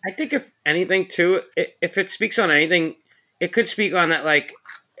time. I think if anything too, if it speaks on anything, it could speak on that, like,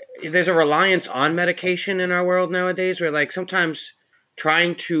 there's a reliance on medication in our world nowadays where like sometimes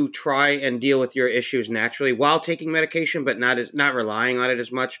trying and deal with your issues naturally while taking medication, but not relying on it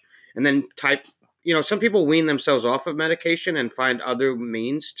as much. And then some people wean themselves off of medication and find other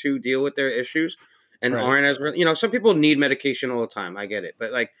means to deal with their issues and Right. aren't as, some people need medication all the time. I get it.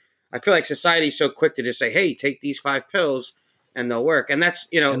 But like, I feel like society's so quick to just say, hey, take these 5 pills and they'll work. And that's,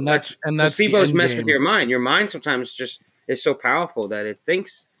 And that's the placebos end mess game. with your mind. Your mind sometimes just is so powerful that it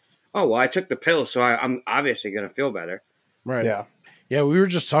thinks, oh, well, I took the pill, so I'm obviously going to feel better. Right. Yeah. Yeah, we were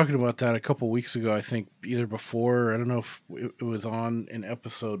just talking about that a couple weeks ago, I think, either before, or I don't know if it was on an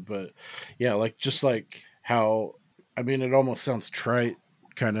episode, but yeah, like just like how, I mean, it almost sounds trite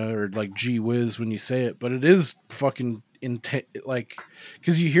kind of, or like gee whiz when you say it, but it is fucking like,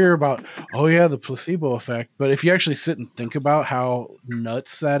 because you hear about, oh yeah, the placebo effect, but if you actually sit and think about how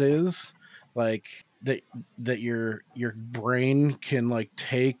nuts that is, like that your brain can like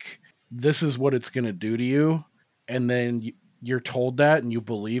take, this is what it's going to do to you, and then you're told that and you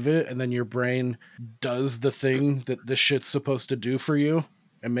believe it, and then your brain does the thing that this shit's supposed to do for you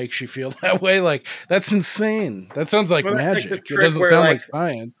and makes you feel that way. Like, that's insane. That sounds like Well, that's like magic. the It trick doesn't where, sound like, like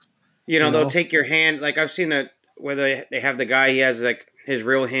science. They'll take your hand. Like, I've seen where they have the guy, he has like his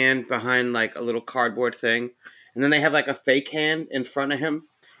real hand behind like a little cardboard thing, and then they have like a fake hand in front of him,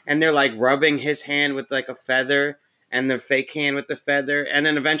 and they're like rubbing his hand with like a feather and the fake hand with the feather, and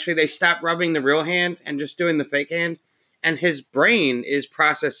then eventually they stop rubbing the real hand and just doing the fake hand, and his brain is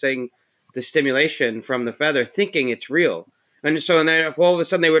processing the stimulation from the feather, thinking it's real. And then if all of a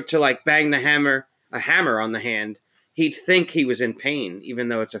sudden they were to like bang a hammer on the hand, he'd think he was in pain, even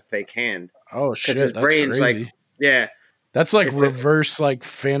though it's a fake hand. Oh shit, His that's brain's crazy. like, yeah, That's like it's reverse like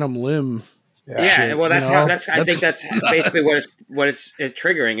phantom limb. yeah. shit, Well, that's you know? I think that's nuts. basically what it's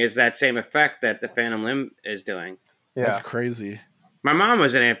triggering is that same effect that the phantom limb is doing. Yeah. That's crazy. My mom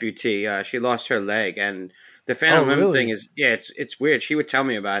was an amputee. She lost her leg, and the phantom limb really? thing is, it's weird. She would tell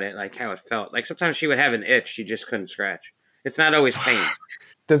me about it, like how it felt. Like sometimes she would have an itch, she just couldn't scratch. It's not always pain.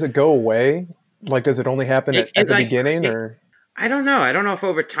 Does it go away? Like, does it only happen at the beginning, or? I don't know. I don't know if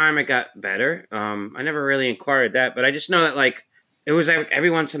over time it got better. I never really inquired that, but I just know that like it was like every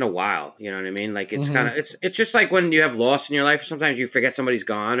once in a while. You know what I mean? Like it's kind of it's just like when you have loss in your life. Sometimes you forget somebody's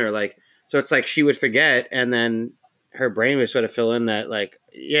gone, or like so. It's like she would forget, and then her brain would sort of fill in that like,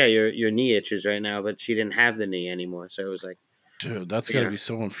 yeah, your knee itches right now, but she didn't have the knee anymore, so it was like, Dude, that's gotta be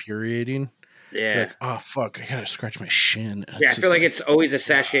so infuriating. Be Yeah. like, oh fuck, I gotta scratch my shin. And Yeah, it's I feel just like it's always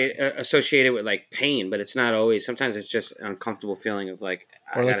associated with like pain, but it's not always. Sometimes it's just an uncomfortable feeling of like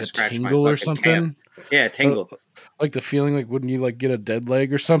I or like gotta a scratch my tingle or fucking calf. something. Yeah, Or, tingle. like the feeling like when you like get a dead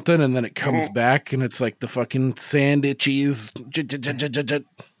leg or something, and then it comes Mhm. back, and it's like the fucking sand itchies.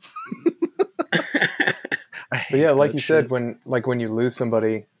 I But yeah, hate like that you said, shit. when you lose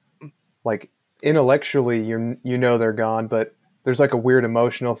somebody, like intellectually you know they're gone, but there's like a weird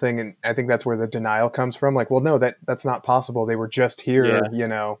emotional thing, and I think that's where the denial comes from. Like, well, no, that's not possible. They were just Yeah, here, you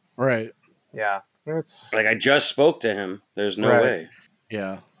know. Right. Yeah, it's like I just spoke to him. There's no right. way.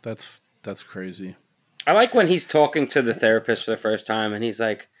 Yeah, that's crazy. I like when he's talking to the therapist for the first time, and he's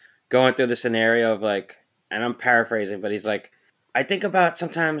like going through the scenario of like, and I'm paraphrasing, but he's like, I think about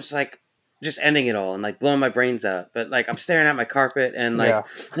sometimes like just ending it all and like blowing my brains out, but like I'm staring at my carpet, and like Yeah,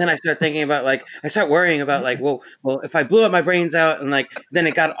 then I start thinking about like I start worrying about like, well, if I blew up my brains out and like then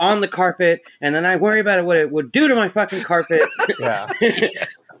it got on the carpet, and then I worry about it what it would do to my fucking carpet. yeah.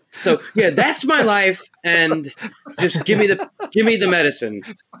 So yeah, that's my life, and just give me the medicine.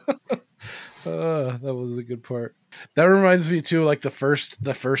 That was a good part. That reminds me too, like the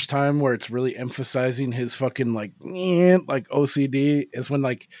first time where it's really emphasizing his fucking like OCD is when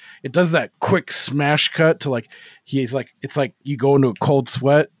like it does that quick smash cut to like he's like it's like you go into a cold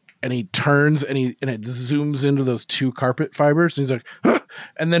sweat and he turns and it zooms into those two carpet fibers and he's like "Huh!"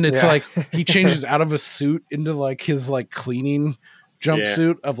 And then it's Yeah. like he changes out of a suit into like his like cleaning Yeah.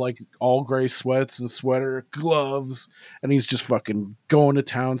 jumpsuit of like all gray sweats and sweater gloves and he's just fucking going to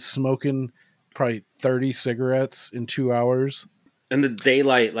town smoking probably 30 cigarettes in 2 hours. And the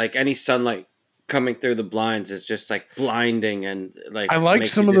daylight, like any sunlight coming through the blinds, is just like blinding and I like liked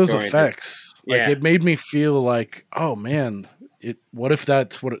makes you some of those disoriented. effects. Like Yeah, it made me feel like, oh man, what if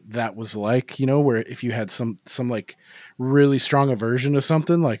that's what that was like, where if you had some like really strong aversion to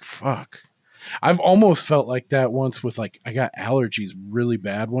something, like fuck. I've almost felt like that once with like I got allergies really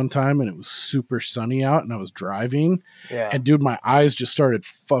bad one time and it was super sunny out and I was driving Yeah. and dude my eyes just started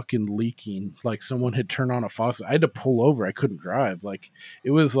fucking leaking like someone had turned on a faucet. I had to pull over. I couldn't drive. Like it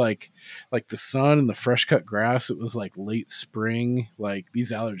was like the sun and the fresh cut grass. It was like late spring. Like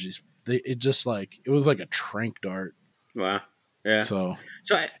these allergies it just like it was like a trank dart. wow, yeah. So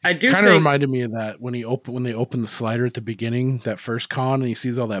So I do kind of think, reminded me of that when they open the slider at the beginning, that first con, and he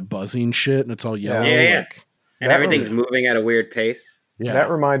sees all that buzzing shit, and it's all yellow. Yeah. Yeah. Like, and That everything's moving at a weird pace. yeah, That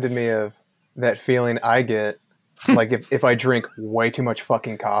reminded me of that feeling I get like if I drink way too much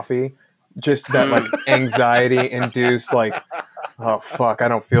fucking coffee, just that like anxiety induced like, oh fuck, I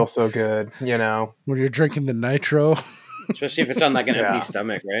don't feel so good, you know. when you're drinking the nitro. Especially if it's on like an empty Yeah.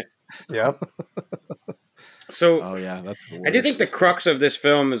 stomach, right? Yep. So Oh yeah, that's the worst. I do think the crux of this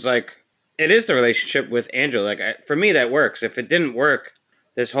film is like it is the relationship with Angela. Like for me, that works. If it didn't work,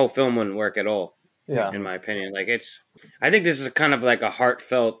 this whole film wouldn't work at all. Yeah. In my opinion, like I think this is kind of like a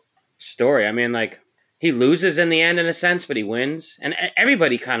heartfelt story. I mean, like he loses in the end in a sense, but he wins, and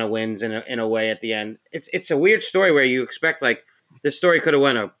everybody kind of wins in a way at the end. It's a weird story where you expect like this story could have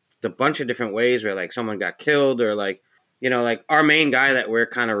went a bunch of different ways, where like someone got killed or like. Like our main guy that we're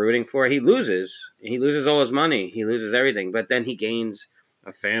kind of rooting for, he loses. He loses all his money. He loses everything. But then he gains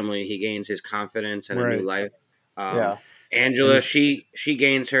a family. He gains his confidence and a new Right. life. Yeah. Angela, she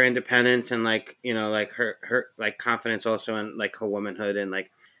gains her independence and like like her like confidence also in like her womanhood and like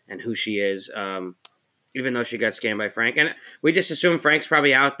and who she is. Even though she got scammed by Frank, and we just assume Frank's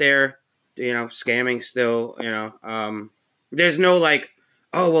probably out there, scamming still. There's no like.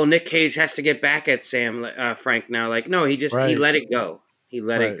 Oh well, Nick Cage has to get back at Frank now. Like, no, he Right. let it go. He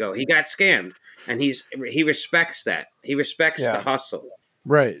let Right. it go. He got scammed, and he respects that. He respects the Yeah. hustle.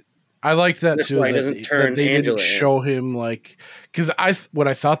 Right. I liked that That's too. why he That, doesn't that turn they Angela didn't in. show him like because what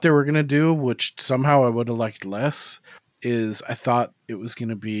I thought they were gonna do, which somehow I would have liked less, is I thought it was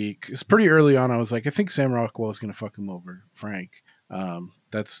gonna be because pretty early on I was like, I think Sam Rockwell is gonna fuck him over, Frank.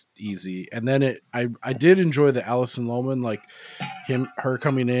 That's easy. And then I did enjoy the Allison Lohman, like her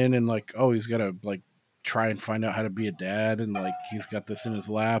coming in and like, oh, he's gotta like try and find out how to be a dad and like he's got this in his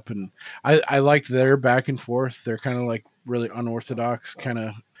lap and I liked their back and forth. They're kind of like really unorthodox, kind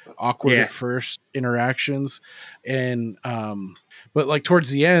of awkward Yeah. at first interactions. And but like towards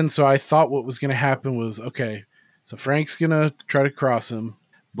the end, so I thought what was gonna happen was okay, so Frank's gonna try to cross him,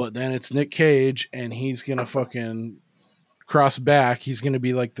 but then it's Nick Cage and he's gonna fucking cross back. He's going to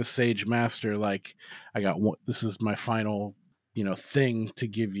be like the sage master. Like I got one, this is my final, thing to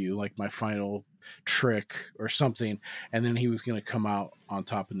give you, like my final trick or something. And then he was going to come out on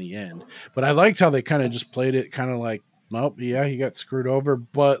top in the end. But I liked how they kind of just played it kind of like, well, yeah, he got screwed over.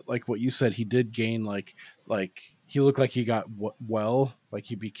 But like what you said, he did gain like he looked like he got well, like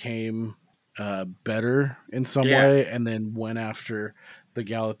he became better in some Yeah. way, and then went after the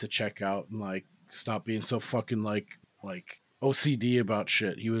gal at the checkout and like stopped being so fucking like OCD about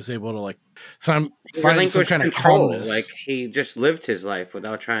shit. He was able to like He find some relinquished kind of control. Like calmness. he just lived his life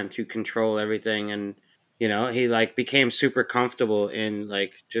without trying to control everything, and he like became super comfortable in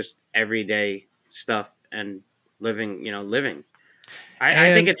like just everyday stuff and living.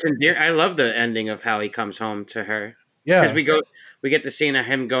 I think And it's endearing. I love the ending of how he comes home to her because yeah, we get the scene of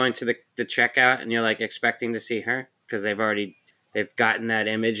him going to the checkout, and you're like expecting to see her because they've gotten that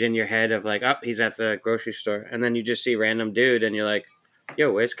image in your head of like, oh, he's at the grocery store, and then you just see random dude, and you're like,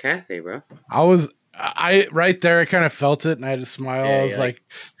 yo, where's Kathy, bro? I right there, I kind of felt it, and I had a smile. I Yeah, was you're like, like,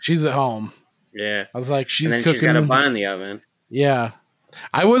 she's at home. yeah, I was like, and she's then she's got a cooking. bun in the oven. Yeah,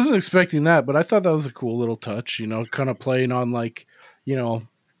 I wasn't expecting that, but I thought that was a cool little touch. Kind of playing on like, you know,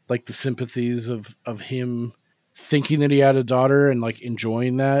 like the sympathies of him thinking that he had a daughter and like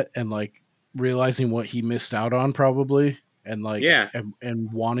enjoying that and like realizing what he missed out on probably and like Yeah,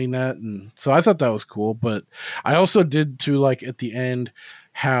 and wanting that. And so I thought that was cool, but I also did too, like at the end,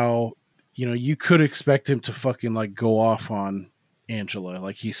 how you could expect him to fucking like go off on Angela,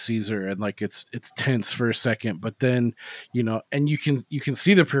 like he sees her and like it's tense for a second, but then and you can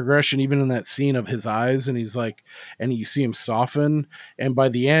see the progression even in that scene of his eyes, and he's like, and you see him soften, and by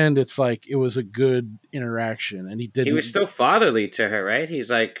the end it's like it was a good interaction, and he he was didn't. still fatherly to her, right? He's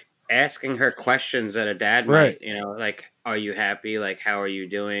like asking her questions that a dad Right. might, like, are you happy? Like, how are you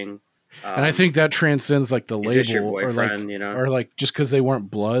doing? And I think that transcends like the Is this your label, or like, boyfriend? just because they weren't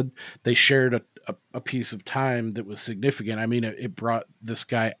blood, they shared a piece of time that was significant. I mean, it brought this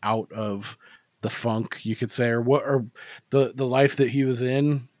guy out of the funk, you could say, or the life that he was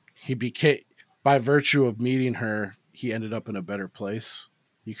in. He became, by virtue of meeting her, he ended up in a better place,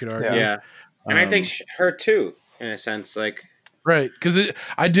 you could Yeah. argue. Yeah, and I think Um, her too, in a sense. Like, right, because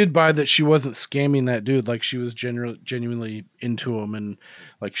I did buy that she wasn't scamming that dude. Like she was genuinely into him, and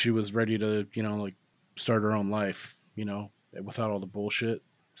like she was ready to like start her own life, without all the bullshit.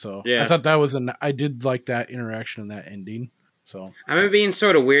 So I yeah, thought I did like that interaction and that ending. So I remember being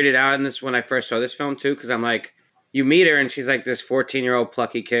sort of weirded out in this when I first saw this film too, because I'm like, you meet her and she's like this 14-year-old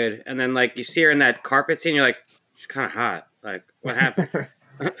plucky kid, and then like you see her in that carpet scene, you're like, she's kind of hot. Like, what happened?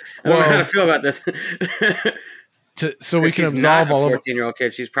 I don't know how to well, feel about this. so we can She's not absolve a all of 14-year-old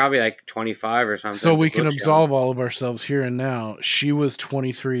kid. She's probably like 25 or so something. we Just can looks young. absolve all of ourselves here and now. She was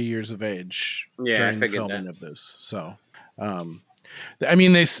 23 years of age Yeah, I during the figured that. filming of this. So um I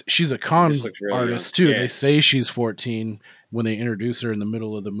mean, she's a She just con looks real young. artist too. Yeah, They say she's 14 when they introduce her in the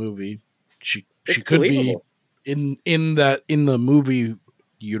middle of the movie. She it's could be believable. in the movie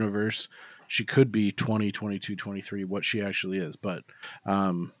universe. She could be 20, 22, 23, what she actually is. But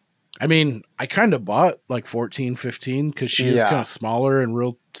I mean, I kind of bought like 14, 15 because she is kind Yeah. of smaller and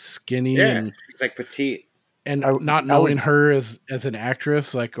real skinny, Yeah, she's like petite. and I not I knowing would her as an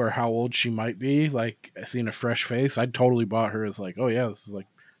actress, like, or how old she might be, like seeing a fresh face, I totally bought her as like, oh yeah, this is like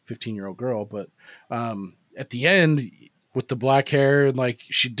 15-year-old girl. But at the end with the black hair, and like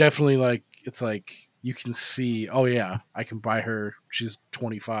she definitely, like, it's like you can see, oh yeah, I can buy her, she's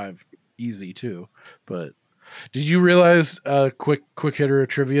 25 easy too. But did you realize, quick hitter of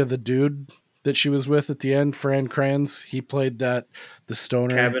trivia, the dude that she was with at the end, Fran Kranz, he played the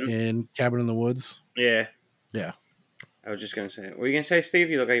stoner Cabin. in Cabin in the Woods. Yeah, Yeah. I was just gonna say. What were you gonna say, Steve?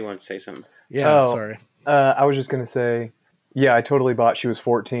 You look like you want to say something. Yeah, oh sorry. I was just gonna say, yeah, I totally bought she was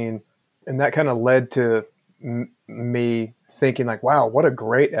 14, and that kind of led to me thinking like, wow, what a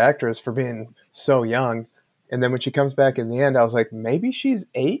great actress for being so young. And then when she comes back in the end, I was like, maybe she's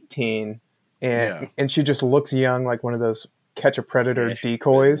 18, Yeah. and she just looks young, like one of those catch a predator Yeah,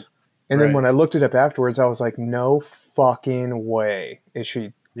 decoys. And then Right. when I looked it up afterwards, I was like, no fucking way is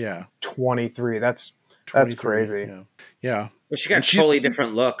she Yeah. 23. That's 23. crazy. Yeah. Yeah. Well, she got And a she, totally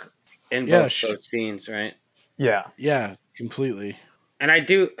different look in yeah, both those scenes, right? Yeah. yeah, completely. And I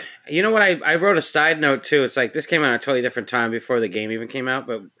do. You know what? I wrote a side note too. It's like this came out at a totally different time before the game even came out.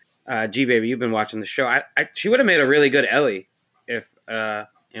 But G baby, you've been watching the show. She would have made a really good Ellie if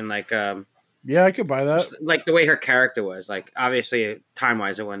in like Yeah, I could buy that. just like the way her character was. Like obviously time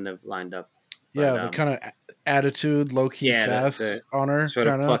wise, it wouldn't have lined up. Yeah, But, the kind of attitude, low key yeah, sass the on her, sort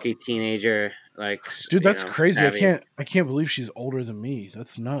of kind of. plucky teenager, like Dude, that's crazy. savvy. I can't believe she's older than me.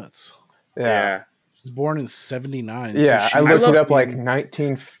 That's nuts. Yeah. Yeah. She's born in 79. Yeah, so I looked it up like fucking-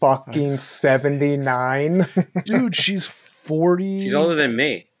 19 fucking That's- 79. Dude, she's 40. She's older than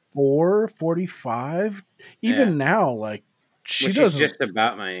me. 45. Even Yeah. now, like, she She's doesn't. just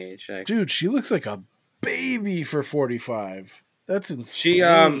about my age. Like, Dude, she looks like a baby for 45. That's insane.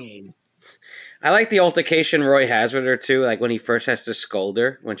 She, I like the altercation Roy has with her too. Like when he first has to scold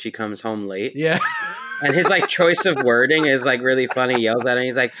her when she comes home late. Yeah. And his like choice of wording is like really funny. He yells at her. And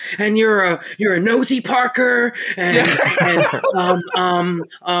he's like, "And you're a nosy Parker." And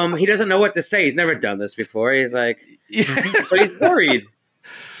he doesn't know what to say. He's never done this before. He's like, but he's worried.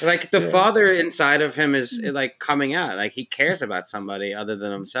 Like the father inside of him is like coming out. Like he cares about somebody other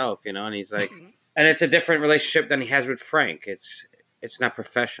than himself, you know. And he's like, and it's a different relationship than he has with Frank. It's not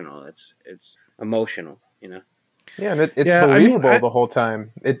professional. It's emotional, you know. Yeah, and it's believable the whole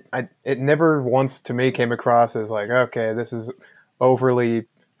time. It never once to me came across as like, okay, this is overly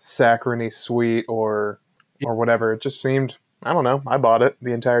saccharine sweet or whatever. It just seemed, I don't know, I bought it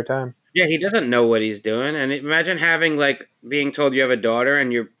the entire time. Yeah, he doesn't know what he's doing. And imagine having like being told you have a daughter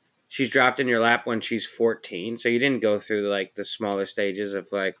and she's dropped in your lap when she's 14. So you didn't go through like the smaller stages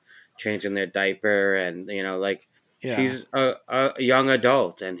of like changing their diaper and, you know, like she's a young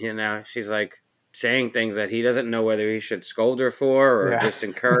adult and now she's like saying things that he doesn't know whether he should scold her for or just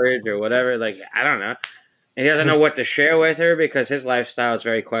encourage or whatever. Like, I don't know. And he doesn't know what to share with her because his lifestyle is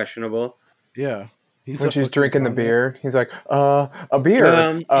very questionable. Yeah. When she's drinking the beer, he's like, a beer.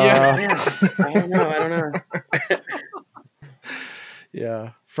 I don't know. Yeah.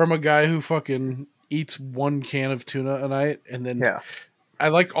 From a guy who fucking eats one can of tuna a night and then I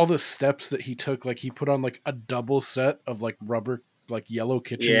like all the steps that he took. Like he put on like a double set of like rubber, like yellow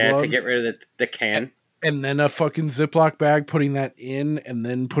kitchen gloves. To get rid of the can. And then a fucking Ziploc bag, putting that in and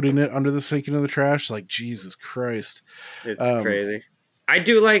then putting it under the sink into the trash. Like, Jesus Christ. It's crazy. I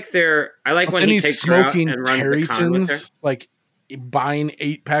do like I like when he takes her out and runs the con with her. Like buying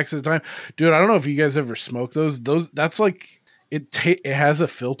 8 packs at a time. Dude, I don't know if you guys ever smoke those. That's like, it has a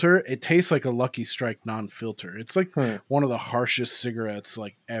filter. It tastes like a Lucky Strike non-filter. It's like one of the harshest cigarettes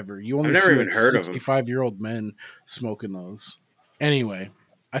like ever. You only see like 65-year-old men smoking those. Anyway,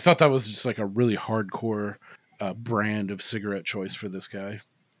 I thought that was just like a really hardcore brand of cigarette choice for this guy.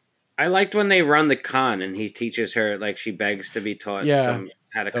 I liked when they run the con and he teaches her, like she begs to be taught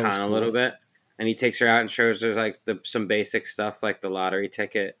how to con a little bit. And he takes her out and shows her like some basic stuff like the lottery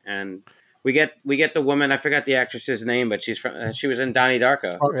ticket. And we get the woman, I forgot the actress's name, but she was in Donnie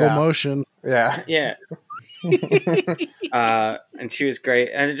Darko. Darko Motion. Yeah. Yeah. And she was great.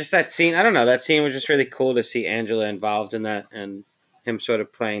 And just that scene, I don't know, that scene was just really cool to see Angela involved in that and him sort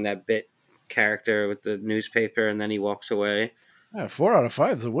of playing that bit character with the newspaper and then he walks away. Yeah, 4 out of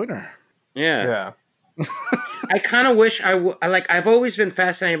 5 is a winner. Yeah. I kind of wish I've always been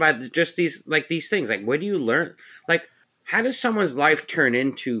fascinated by just these things. Like, where do you learn? Like, how does someone's life turn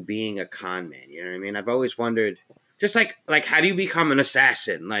into being a con man? You know what I mean? I've always wondered, just like how do you become an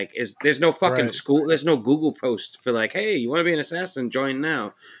assassin? Like, there's no fucking school, there's no Google posts for like, hey, you want to be an assassin? Join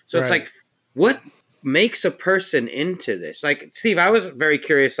now. So it's like, what makes a person into this? Like, Steve, I was very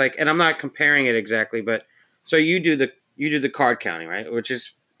curious. Like, and I'm not comparing it exactly, but so you do the card counting, right? Which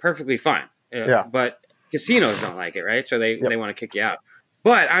is perfectly fine. But casinos don't like it, right? So they want to kick you out.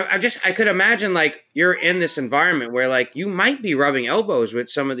 But I could imagine like you're in this environment where like you might be rubbing elbows with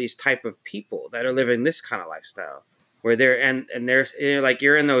some of these type of people that are living this kind of lifestyle where they're and there's like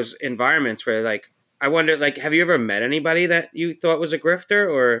you're in those environments where like I wonder like have you ever met anybody that you thought was a grifter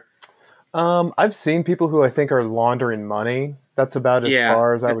or? I've seen people who I think are laundering money. That's about as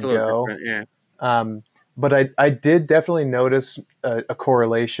far as I would go. But I did definitely notice a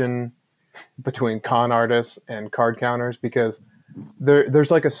correlation between con artists and card counters because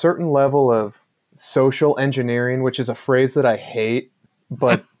there's like a certain level of social engineering, which is a phrase that I hate,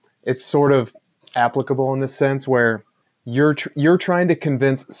 but it's sort of applicable in this sense where you're trying to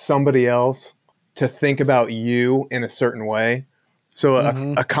convince somebody else to think about you in a certain way. So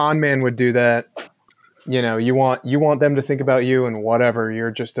a con man would do that. You know, you want them to think about you and whatever.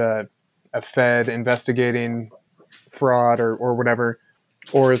 You're just a Fed investigating fraud or whatever.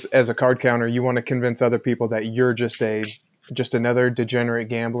 Or as a card counter, you want to convince other people that you're just another degenerate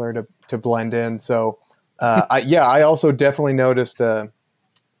gambler to blend in. So, I also definitely noticed a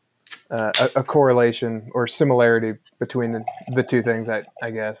correlation or similarity between the two things.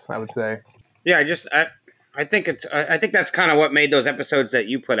 I guess I would say. Yeah, I think that's kind of what made those episodes that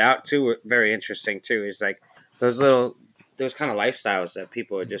you put out too very interesting too. Is like those kind of lifestyles that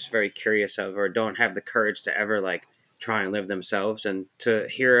people are just very curious of or don't have the courage to ever like try and live themselves, and to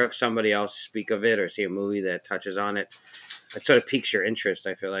hear of somebody else speak of it or see a movie that touches on it, it sort of piques your interest.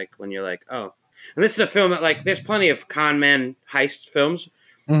 I feel like when you're like, oh, and this is a film that like there's plenty of con man heist films,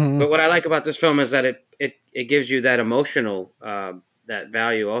 but what I like about this film is that it gives you that emotional that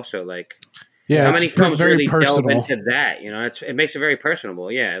value also. Like, how many films really delve into that? You know, it makes it very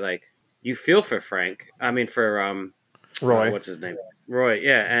personable. Yeah, like you feel for Frank. I mean, for Roy. What's his name? Roy.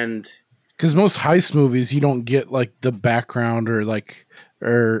 Yeah, and because most heist movies you don't get like the background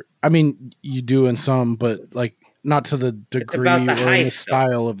or I mean you do in some, but like not to the It's about degree the or in the heist, though.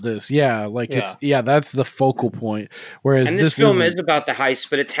 style of this. Yeah, like Yeah. that's the focal point. Whereas And this this film isn't. is about the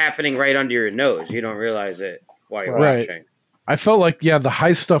heist, but it's happening right under your nose. You don't realize it while you're Right. Right. watching. I felt like the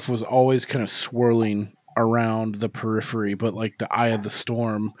heist stuff was always kind of swirling around the periphery, but like the eye of the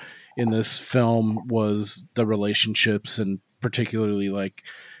storm in this film was the relationships, and particularly like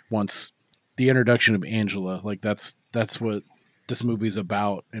once the introduction of Angela, like that's what this movie's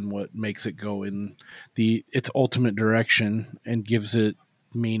about and what makes it go in its ultimate direction and gives it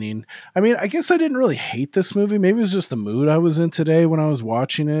meaning. I mean, I guess I didn't really hate this movie. Maybe it was just the mood I was in today when I was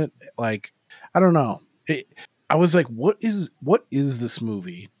watching it. Like, I don't know. I was like, what is this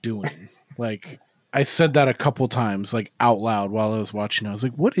movie doing? Like, I said that a couple times, like out loud while I was watching. I was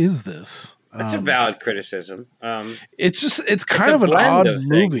like, what is this? That's a valid criticism. It's kind It's a of an blend odd of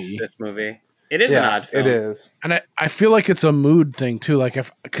things, movie. this movie. It is an Yeah, odd film. it is. And I feel like it's a mood thing too. Like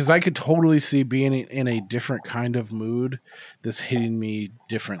because I could totally see being in a different kind of mood, this hitting me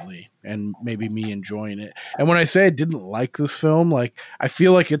differently and maybe me enjoying it. And when I say I didn't like this film, like I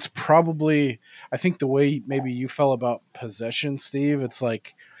feel like it's probably, I think the way maybe you felt about Possession, Steve, it's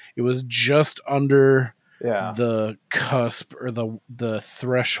like it was just under Yeah. the cusp or the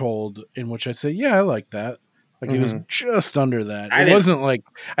threshold in which I'd say, yeah, I like that. Like it was just under that. It wasn't like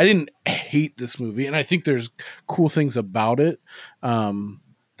I didn't hate this movie, and I think there's cool things about it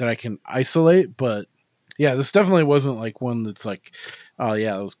that I can isolate. But yeah, this definitely wasn't like one that's like, oh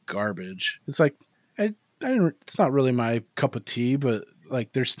yeah, it was garbage. It's like I didn't. It's not really my cup of tea, but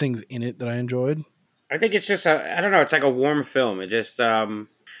like there's things in it that I enjoyed. I think it's just I don't know. It's like a warm film. It just I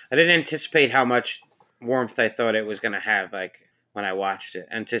didn't anticipate how much warmth I thought it was going to have. Like when I watched it,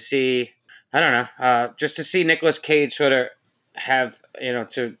 and to see, I don't know, just to see Nicolas Cage sort of have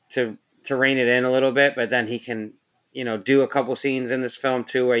to rein it in a little bit, but then he can do a couple scenes in this film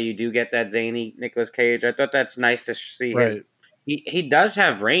too where you do get that zany Nicolas Cage. I thought that's nice to see. Right. He does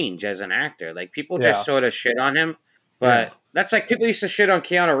have range as an actor. Like people Yeah. just sort of shit on him, but that's like people used to shit on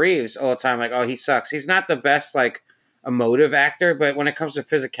Keanu Reeves all the time. Like, oh, he sucks. He's not the best like emotive actor, but when it comes to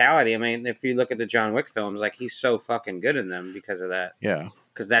physicality, I mean, if you look at the John Wick films, like he's so fucking good in them because of that. Yeah.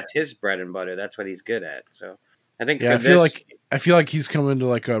 Because that's his bread and butter. That's what he's good at. So I think Yeah, for this, I feel like he's come into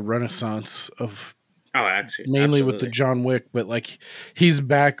like a renaissance of actually, mainly with absolutely. the John Wick, but like he's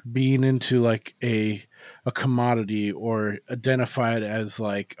back being into like a commodity or identified as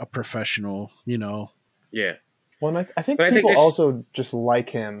like a professional, Yeah. Well, and I think But I think people this- also just like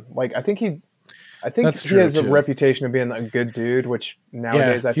him. Like, I think That's he true, has a too. reputation of being a good dude, which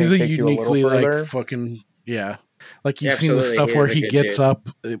nowadays I think he's a takes you a little uniquely further. like fucking like you've Yeah, seen the absolutely, stuff he where is a he good gets dude. up,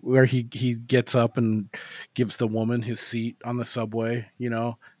 where he gets up and gives the woman his seat on the subway.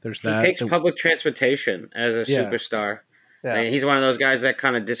 There's He that. takes public transportation as a Yeah. superstar. Yeah. And he's one of those guys that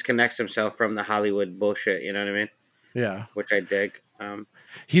kind of disconnects himself from the Hollywood bullshit. You know what I mean? Yeah. Which I dig.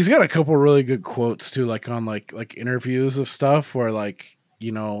 He's got a couple really good quotes too, like on like interviews of stuff where like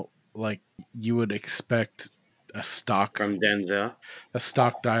like you would expect a stock From Denzel.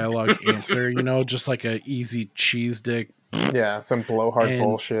 dialogue answer, just like a easy cheese dick. Yeah, some blowhard And-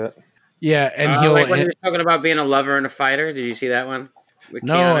 bullshit. Yeah, and he'll Like when he was talking about being a lover and a fighter. Did you see that one? With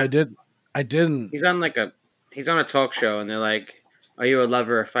no, Keanu? I didn't. He's on a talk show, and they're like, "Are you a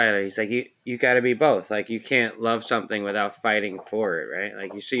lover or a fighter?" He's like, "You got to be both. Like, you can't love something without fighting for it, right?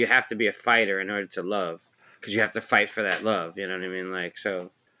 Like, you have to be a fighter in order to love, because you have to fight for that love. You know what I mean? Like,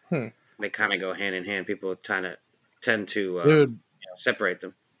 so they kind of go hand in hand. People tend to Dude, separate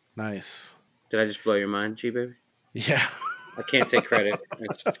them. nice. Did I just blow your mind, G baby? Yeah. I can't take credit.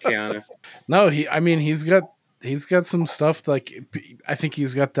 It's Keanu. No, he's got some stuff like I think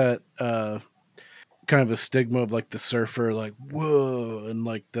he's got that kind of a stigma of like the surfer, like whoa, and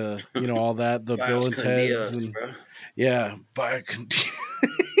like the all that the Bill and Ted's and bro. yeah,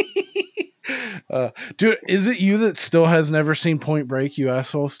 dude, is it you that still has never seen Point Break, you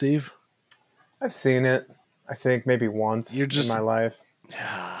asshole, Steve? I've seen it. I think maybe once You're just- in my life.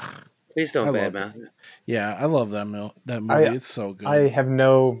 Please don't I love badmouth it. Yeah, I love that movie. It's so good. I have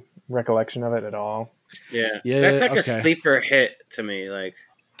no recollection of it at all. Yeah. Yeah, That's like okay. a sleeper hit to me. Like,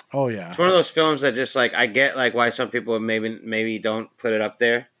 Oh yeah, it's one of those films that just like I get like why some people maybe don't put it up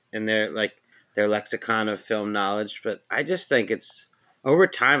there in their lexicon of film knowledge, but I just think it's over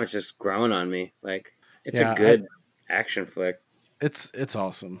time it's just grown on me. Like it's Yeah, a good action flick. it's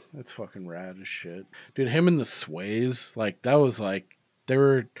awesome. It's fucking rad as shit, dude. Him and the Sways, like that was like they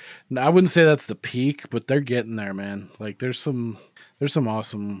were. I wouldn't say that's the peak, but they're getting there, man. Like there's some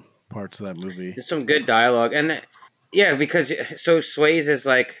awesome parts of that movie. There's some good dialogue, and yeah, because so Swayze is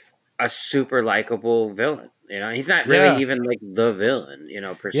like a super likable villain. You know, he's not really Yeah. even like the villain,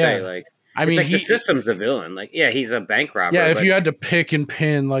 per Yeah. se. Like, I it's mean, like the system's the villain. Like, yeah, he's a bank robber. yeah, if but you had to pick and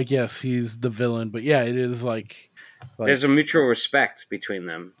pin, like, yes, he's the villain, but yeah, it is like there's a mutual respect between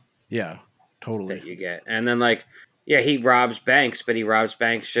them yeah, totally. that you get. And then like, yeah, he robs banks, but he robs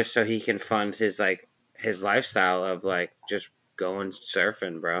banks just so he can fund his lifestyle of like just going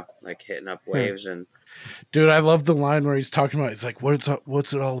surfing, bro, like hitting up waves. And Dude, I love the line where he's talking about, he's like, what's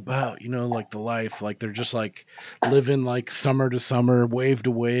it all about? Like the life, like they're just like living like summer to summer, wave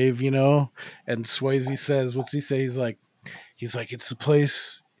to wave, And Swayze says, what's he say? He's like, it's the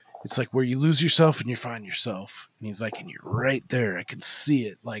place, it's like where you lose yourself and you find yourself. And he's like, and you're right there. I can see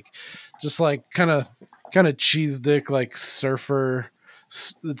it. Like, just like kind of cheese dick, like surfer.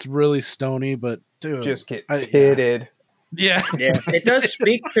 It's really stony, but dude, Just get pitted. Yeah. Yeah, it does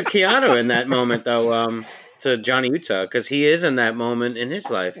speak to Keanu in that moment, though, to Johnny Utah, because he is in that moment in his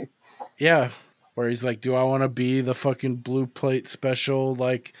life. Yeah, where he's like, do I want to be the fucking blue plate special,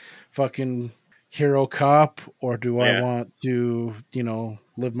 like, fucking hero cop, or do I want to,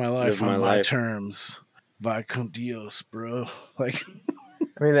 live my life on my terms? Va con Dios, bro. Like,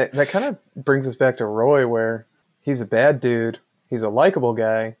 I mean, that kind of brings us back to Roy, where he's a bad dude, he's a likable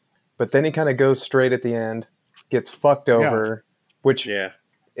guy, but then he kind of goes straight at the end, gets fucked over, which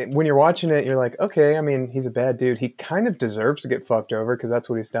when you're watching it, you're like, okay, I mean, he's a bad dude. He kind of deserves to get fucked over because that's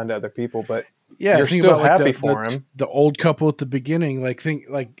what he's done to other people, but you're still happy for him. The old couple at the beginning,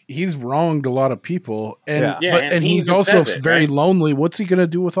 he's wronged a lot of people, and he's also very lonely. What's he gonna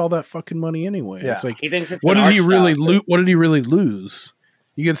do with all that fucking money anyway? Yeah. It's like, he thinks it's what did he really lose? What did he really lose?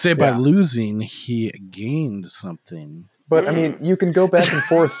 You can say by losing, he gained something. But I mean, you can go back and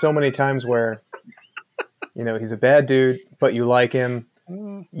forth so many times where, he's a bad dude, but you like him.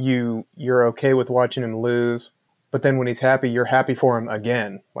 You're okay with watching him lose, but then when he's happy, you're happy for him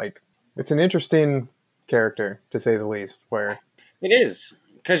again. Like, it's an interesting character, to say the least, where it is,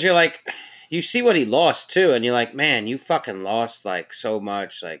 because you're like, you see what he lost too, and you're like, man, you fucking lost like so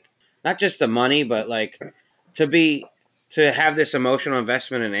much, like not just the money, but like to have this emotional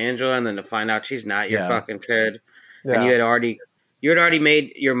investment in Angela, and then to find out she's not your fucking kid, and you had already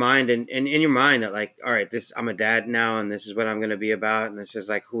made your mind, and in your mind that like, all right, I'm a dad now, and this is what I'm going to be about, and this is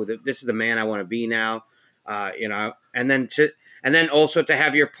like this is the man I want to be now, and then also to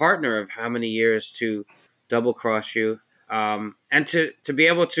have your partner of how many years to double cross you, and to be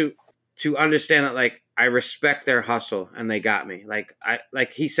able to understand that like I respect their hustle and they got me,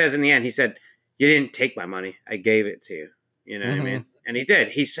 like he says in the end, he said, you didn't take my money, I gave it to you. You know what I mean? And he did.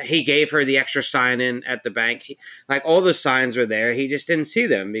 He gave her the extra sign in at the bank. Like all the signs were there. He just didn't see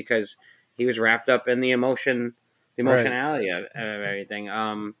them because he was wrapped up in the emotionality of everything.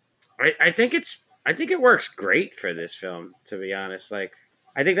 I think it works great for this film, to be honest. Like,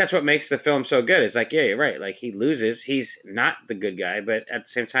 I think that's what makes the film so good. It's like, yeah, you're right. Like, he loses. He's not the good guy, but at the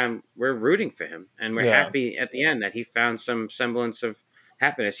same time, we're rooting for him, and we're happy at the end that he found some semblance of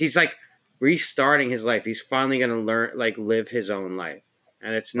happiness. He's like restarting his life. He's finally going to learn, like, live his own life,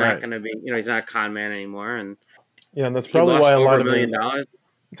 and it's not going to be, he's not a con man anymore. And and that's probably why a lot of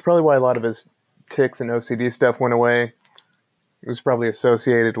it's probably why a lot of his tics and OCD stuff went away. It was probably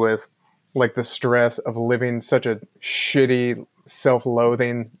associated with like the stress of living such a shitty,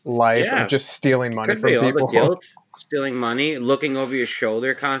 self-loathing life of just stealing money from people. All the guilt, stealing money, looking over your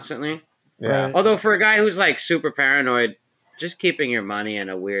shoulder constantly. Yeah. Although for a guy who's like super paranoid, just keeping your money in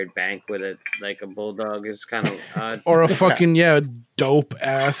a weird bank with a bulldog is kind of odd. Or a fucking dope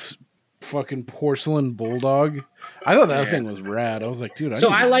ass fucking porcelain bulldog. I thought that thing was rad. I was like, dude.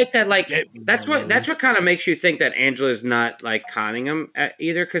 I like that. Like that's what kind of makes you think that Angela's not like conning him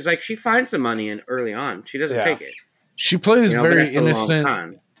either, because like she finds the money in early on. She doesn't take it. She plays very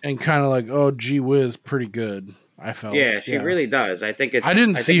innocent and kind of like, oh, gee whiz, pretty good. I felt. Yeah, she really does. I think it's. I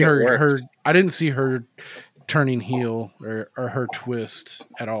didn't see her turning heel or her twist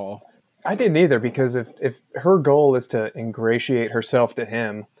at all. I didn't either, because if her goal is to ingratiate herself to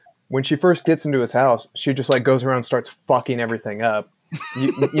him, when she first gets into his house, she just like goes around and starts fucking everything up.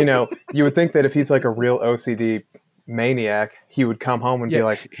 You would think that if he's like a real OCD maniac, he would come home and be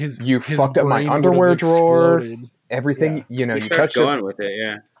like, you fucked up my underwear drawer, everything, you touched going with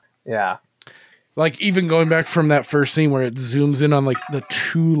it. Yeah. Like, even going back from that first scene where it zooms in on like the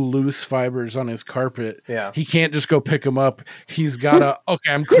two loose fibers on his carpet. Yeah. He can't just go pick them up. He's gotta,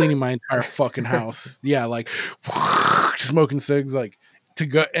 okay, I'm cleaning my entire fucking house. Yeah. Like smoking cigs, like to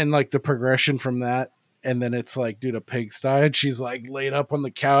go, and like the progression from that. And then it's like, dude, a pigsty. And she's like laid up on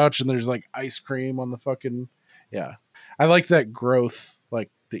the couch and there's like ice cream on the fucking, I like that growth, like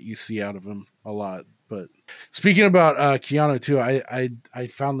that you see out of him a lot. But speaking about Keanu too, I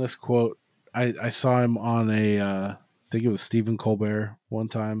found this quote. I saw him on I think it was Stephen Colbert one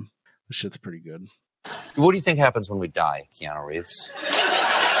time. This shit's pretty good. What do you think happens when we die, Keanu Reeves?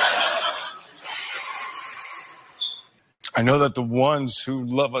 I know that the ones who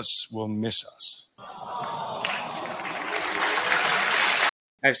love us will miss us.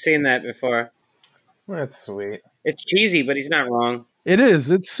 I've seen that before. That's sweet. It's cheesy, but he's not wrong. It is.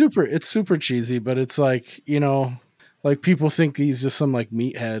 It's super cheesy, but it's like, like people think he's just some like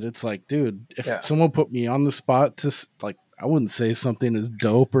meathead. It's like, dude, if someone put me on the spot to like, I wouldn't say something as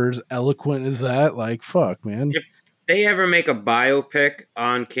dope or as eloquent as that. Like, fuck, man. If they ever make a biopic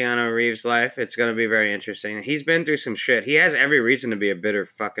on Keanu Reeves' life, it's going to be very interesting. He's been through some shit. He has every reason to be a bitter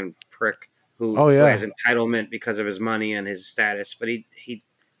fucking prick who has entitlement because of his money and his status, but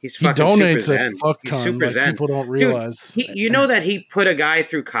he's fucking donates super zen. a fuck ton. He's super like, zen. People don't realize. Dude, you know that he put a guy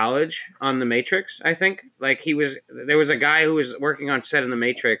through college on The Matrix, I think? Like there was a guy who was working on set in The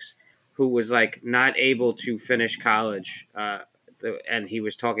Matrix who was like not able to finish college. And he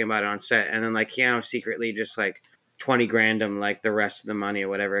was talking about it on set. And then like Keanu secretly just like 20 grand him like the rest of the money or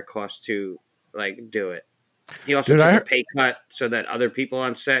whatever it costs to like do it. He also took a pay cut so that other people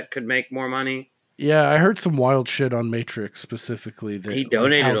on set could make more money. Yeah, I heard some wild shit on Matrix specifically. That he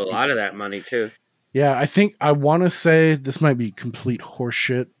donated a lot of that money too. Yeah, I want to say this might be complete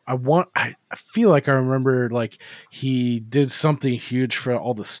horseshit. I feel like I remember like he did something huge for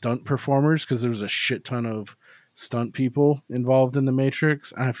all the stunt performers because there was a shit ton of stunt people involved in the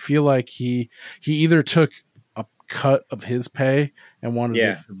Matrix. And I feel like he either took a cut of his pay and wanted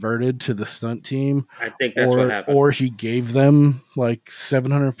it diverted to the stunt team. I think that's what happened. Or he gave them like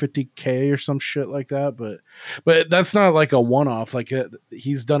 $750K or some shit like that. But that's not like a one-off. Like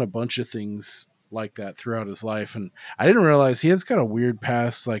he's done a bunch of things like that throughout his life, and I didn't realize he has got a weird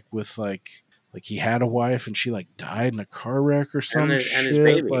past, like with like he had a wife and she like died in a car wreck or something, and his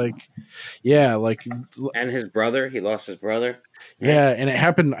baby, and his brother. He lost his brother. Yeah, and it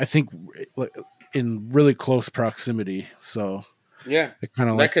happened, I think, like in really close proximity. So yeah, it kind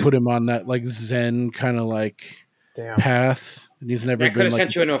of like put him on that like Zen kind of like path, and he's never. That could have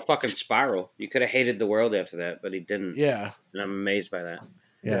sent you into a fucking spiral. You could have hated the world after that, but he didn't. Yeah, and I'm amazed by that.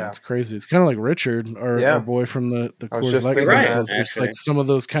 Yeah, it's crazy. It's kind of like Richard, our boy from the Coors Light. Right, it's like some of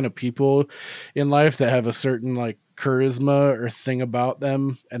those kind of people in life that have a certain like charisma or thing about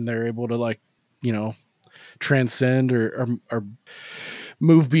them, and they're able to like, transcend or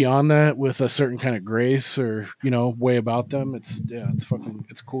move beyond that with a certain kind of grace or way about them. It's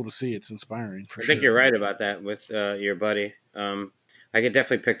cool to see. It's inspiring. I think you're right about that with your buddy. I could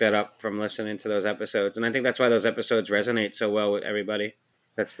definitely pick that up from listening to those episodes, and I think that's why those episodes resonate so well with everybody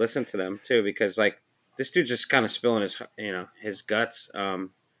that's listened to them too, because like this dude's just kind of spilling his guts.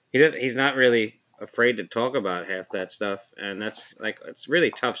 He's not really afraid to talk about half that stuff, and that's like it's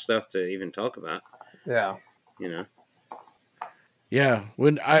really tough stuff to even talk about. Yeah. Yeah,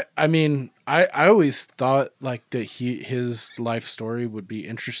 when I always thought like that his life story would be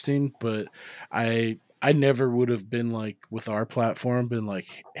interesting, but I never would have been like with our platform been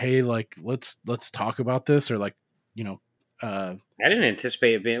like, hey, like let's talk about this, or like I didn't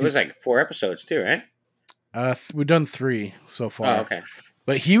anticipate it being. It was like 4 episodes too, right? We've done 3 so far. Oh, okay.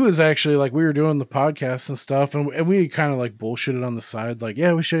 But he was actually like, we were doing the podcast and stuff, and we kind of like bullshitted on the side, like,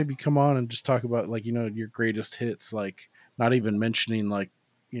 yeah, we should have you come on and just talk about like your greatest hits, like not even mentioning like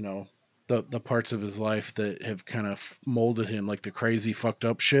the parts of his life that have kind of molded him, like the crazy fucked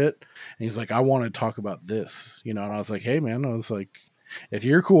up shit. And he's like, I want to talk about this, and I was like, hey man, I was like, if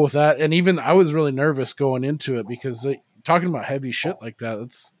you're cool with that. And even I was really nervous going into it because talking about heavy shit like that,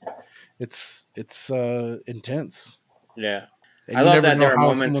 it's intense. Yeah. And I love that there are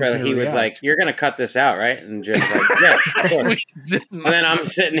moments where he was like, you're going to cut this out, right? And just like, yeah, of course. And then I'm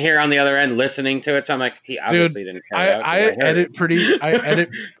sitting here on the other end listening to it. So I'm like, he obviously didn't cut it out.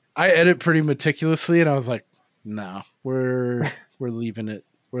 I edit pretty meticulously, and I was like, no, we're leaving it.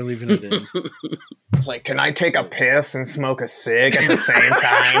 We're leaving it in. I was like, can I take a piss and smoke a cig at the same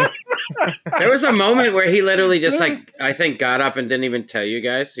time? There was a moment where he literally just like, I think got up and didn't even tell you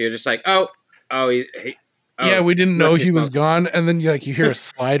guys. You're just like, yeah, we didn't know he was gone, and then you hear a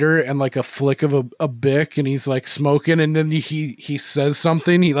slider and like a flick of a bic, and he's like smoking, and then he says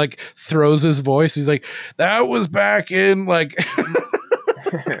something. He like throws his voice. He's like, "That was back in like."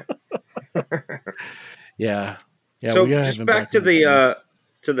 Yeah. So just back to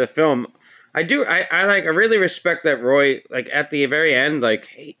the film. I really respect that Roy, like at the very end, like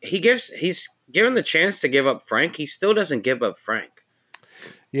he's given the chance to give up Frank. He still doesn't give up Frank.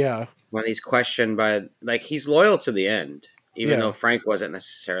 Yeah. When he's questioned by, like, he's loyal to the end. even though Frank wasn't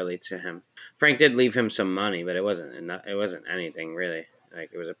necessarily to him. Frank did leave him some money, but it wasn't enough. It wasn't anything really.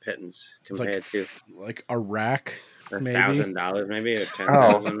 Like it was a pittance It's compared to like a rack, maybe. $1,000, maybe, or Oh,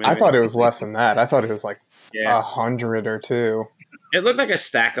 10,000. Maybe. I thought it was less than that. I thought it was like Yeah, 100 or two. it looked like a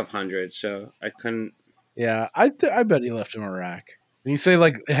stack of hundreds, so I couldn't. Yeah, I bet he left him a rack. And you say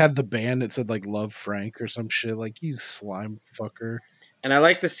like it had the band, it said like "Love Frank" or some shit. Like he's slime fucker. And I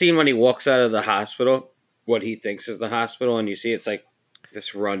like the scene when he walks out of the hospital, what he thinks is the hospital, and you see it's like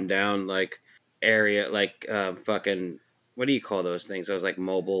this rundown like area, like fucking what do you call those things? Those like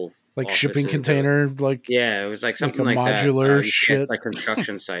mobile Like shipping offices, container, like yeah, it was like something a like that. modular You see it, shit. like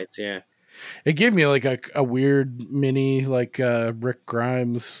construction sites. Yeah, It gave me like a weird mini like Rick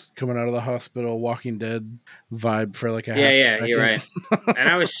Grimes coming out of the hospital, Walking Dead vibe for like a half a second. you're right. And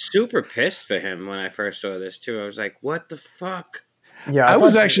I was super pissed for him when I first saw this too. I was like, "What the fuck?" Yeah, I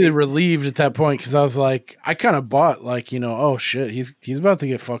was thought- actually relieved at that point because I was like, I kind of bought like, oh shit, he's about to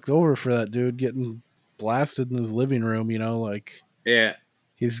get fucked over for that dude getting blasted in his living room, like Yeah,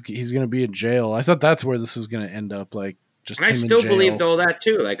 he's gonna be in jail. I thought that's where this was gonna end up, like just. and I him in still jail. believed all that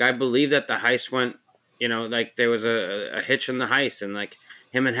too. Like I believe that the heist went, like there was a hitch in the heist, and like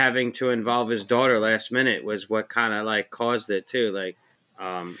him and having to involve his daughter last minute was what kind of like caused it too. Like,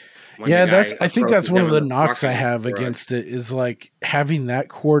 yeah, I think that's one of the knocks I have garage. against it is like having that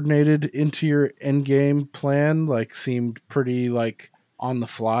coordinated into your end game plan. Like seemed pretty like on the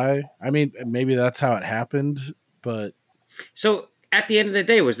fly. I mean, maybe that's how it happened, but So at the end of the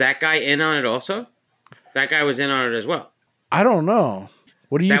day, was that guy in on it also? That guy was in on it as well. I don't know.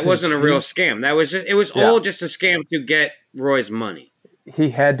 What do you? That think, wasn't Steve? a real scam. That was just. It was all just a scam to get Roy's money.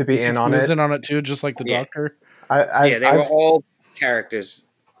 he had to be You think in on he was it. in on it too, just like the doctor. They were all characters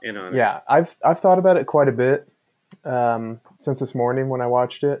in on it. Yeah, I've thought about it quite a bit since this morning when I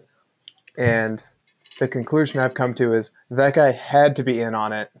watched it, and the conclusion I've come to is that guy had to be in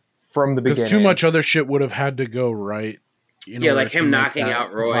on it from the beginning. Because too much other shit would have had to go right. Like him knocking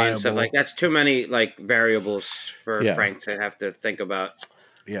out Roy and stuff like that's too many like variables for Frank to have to think about.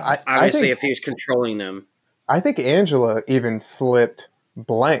 Yeah, obviously, if he's controlling them, I think Angela even slipped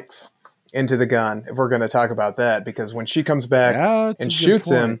blanks into the gun. If we're going to talk about that, because when she comes back and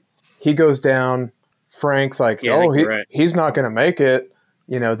shoots him, he goes down. Frank's like, he's not going to make it.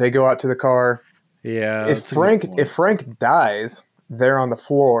 They go out to the car. Yeah, if Frank dies there on the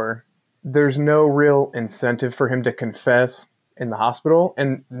floor, there's no real incentive for him to confess in the hospital,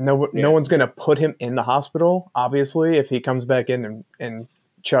 and no one's going to put him in the hospital, obviously, if he comes back in and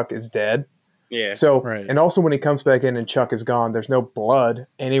Chuck is dead. Yeah. So, and also when he comes back in and Chuck is gone, there's no blood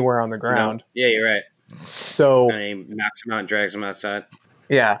anywhere on the ground. No. Yeah, you're right. So and he knocks him out and drags him outside.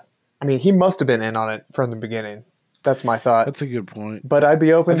 Yeah. I mean, he must have been in on it from the beginning. That's my thought. That's a good point. But I'd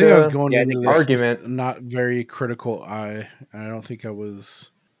be open I think to I was going into this argument. Not very critical eye. I don't think I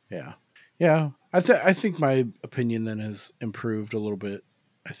was. Yeah. I think my opinion then has improved a little bit.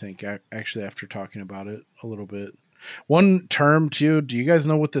 I think actually after talking about it a little bit. One term too. Do you guys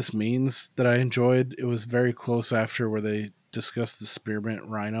know what this means that I enjoyed? It was very close after where they discussed the spearmint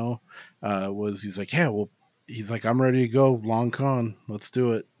rhino. He's like, I'm ready to go. Long con. Let's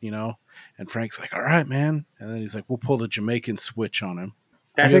do it. And Frank's like, all right, man. And then he's like, we'll pull the Jamaican switch on him.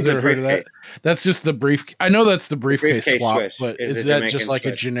 That's the briefcase. That? That's just the brief. I know that's the briefcase swap, switch but is is that Jamaican just like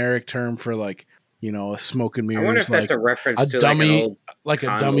switch. a generic term for like, a smoke and mirrors? I wonder if that's like a reference to dummy, like an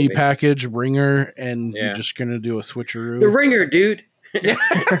old a dummy movie. package ringer, and you're just gonna do a switcheroo. The ringer, dude. It's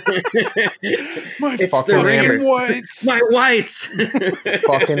the ringer. Whites. My whites.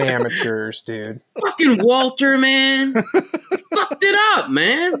 Fucking amateurs, dude. Fucking Walter, man. Fucked it up,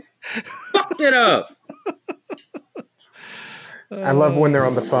 man. Fucked it up. I love when they're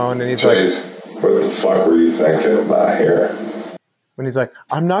on the phone and he's Chase, what the fuck were you thinking about here? when he's like,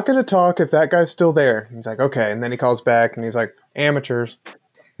 I'm not going to talk if that guy's still there. And he's like, okay. And then he calls back and he's like, amateurs.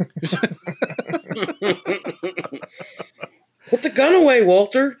 Put the gun away,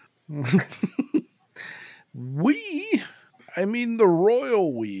 Walter. I mean the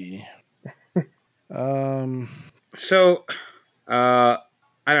royal we. So, I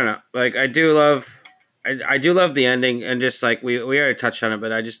don't know. Like, I do love the ending, and just like we already touched on it,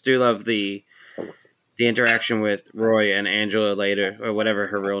 but I just do love the interaction with Roy and Angela later, or whatever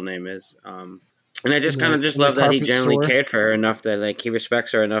her real name is. And I just kind of just love that he generally cared for her enough that like he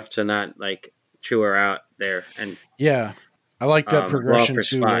respects her enough to not like chew her out there. And yeah, I like that progression too,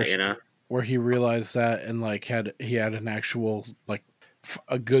 spot, where he realized that and like he had an actual like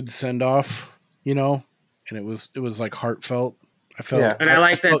a good send off, and it was like heartfelt. I felt, and I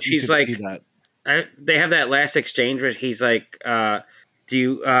like that she's she's like, they have that last exchange where he's like, do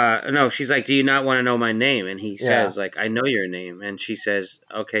you no, she's like, do you not want to know my name? And he Yeah. says like, I know your name. And she says,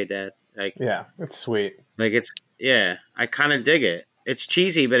 okay, Dad. Like, Yeah, it's sweet. like it's, yeah, I kind of dig it. It's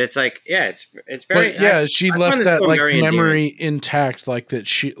cheesy, but it's like, yeah, it's very, But yeah, she I find left this that film like very memory endearing. intact, like that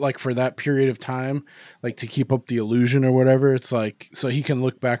she like for that period of time, like to keep up the illusion or whatever. It's like so he can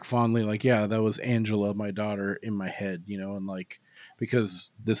look back fondly, like yeah, that was Angela, my daughter, in my head, and like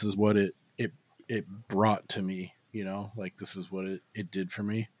because this is what it brought to me, like this is what it did for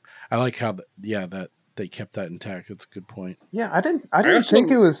me. I like how that they kept that intact. It's a good point. Yeah, I didn't also-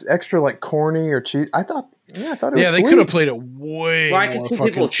 think it was extra like corny or cheesy. I thought it was Yeah, they sweet. could have played it way Well, I more could see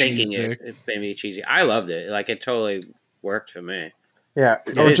fucking people cheese thinking dick. it made me cheesy. I loved it. Like it totally worked for me. Yeah,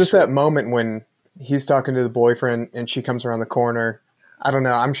 It or is just sweet. that moment when he's talking to the boyfriend and she comes around the corner. I don't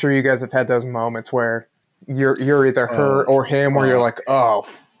know. I'm sure you guys have had those moments where you're either her or him, where you're like, oh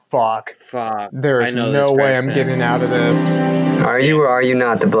fuck, Fuck. there I is know no this way right I'm now. getting out of this. Are you or are you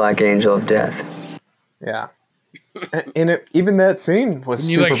not the Black Angel of Death? Yeah, and even that scene was And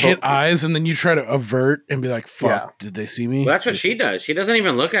you super like hit eyes and then you try to avert and be like, fuck, Yeah. did they see me? Well, that's what Just- she does. She doesn't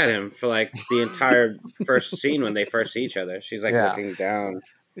even look at him for like the entire first scene when they first see each other. She's like Yeah. looking down.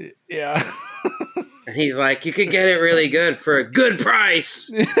 Yeah. And he's like, you could get it really good for a good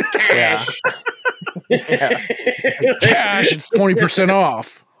price. Cash. Cash, it's 20%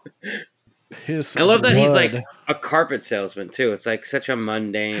 off. Piss I love that he's blood. like a carpet salesman too. It's like such a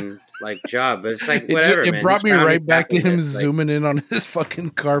mundane like job, but it's like It, whatever. it man. brought He's me found right his back to him happiness. Like, zooming in on his fucking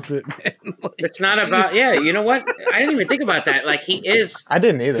carpet, man. Like, it's not about you know what? I didn't even think about that. Like he I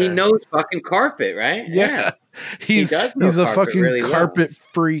didn't either. he knows fucking carpet, right? yeah. He's does know he's a carpet fucking really well. carpet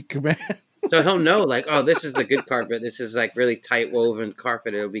freak, man. So he'll know, like, oh, this is the good carpet. This is like really tight woven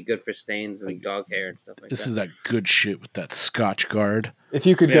carpet. It'll be good for stains and dog hair and stuff like This that. is that good shit with that Scotch guard. If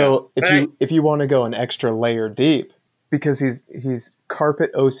you could Yeah. go, But if you want to go an extra layer deep, because he's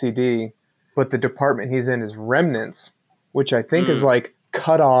carpet OCD, but the department he's in is remnants, which I think is like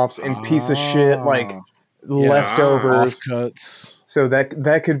cutoffs and piece of shit, like Yeah, leftovers. offcuts. So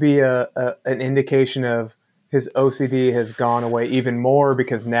that could be an indication of his OCD has gone away even more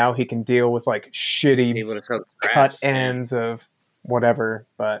because now he can deal with like shitty able to tell the cut grass, yeah. ends of whatever.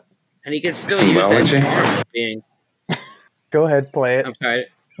 But And he can still use that Symbology. charm of being. go ahead, play it. I'm sorry,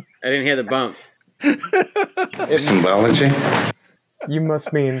 I didn't hear the bump. Symbology. You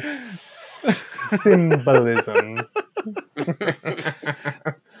must mean symbolism.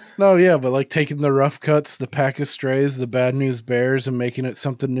 No, yeah, but like taking the rough cuts, the pack of strays, the bad news bears, and making it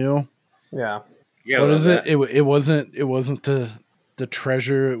something new. Yeah. Yeah, What I is love it? that. It wasn't the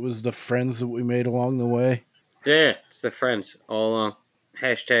treasure. It was the friends that we made along the way. Yeah, it's the friends all along.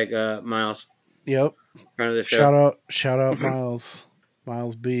 Hashtag Miles, Yep. friend of the show. Shout out, Miles,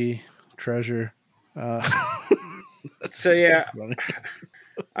 Miles B. Treasure. So yeah, Funny.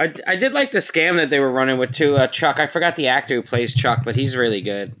 I did like the scam that they were running with too. Chuck, I forgot the actor who plays Chuck, but he's really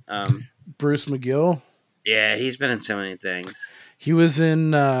good. Bruce McGill. Yeah, he's been in so many things. He was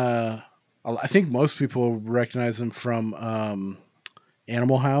in. I think most people recognize him from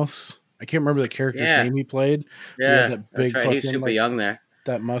Animal House. I can't remember the character's Yeah. name he played. He Yeah, had that big that's right. He's fucking, super like, young there.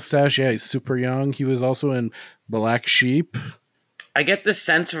 that mustache. Yeah, he's super young. He was also in Black Sheep. I get the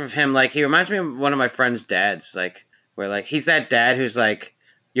sense of him like he reminds me of one of my friend's dads. Like where like he's that dad who's like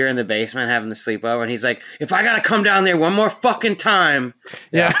you're in the basement having the sleepover, and he's like, if I gotta come down there one more fucking time,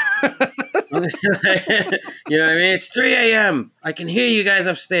 Yeah. you know what I mean? It's 3 a.m. I can hear you guys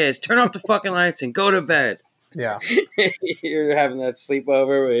upstairs. Turn off the fucking lights and go to bed. Yeah. You're having that sleepover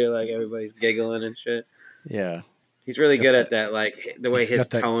where you're like everybody's giggling and shit. Yeah. He's really good at that, like the way He's his got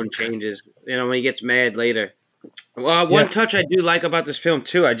that- tone changes. You know, when he gets mad later. One touch I do like about this film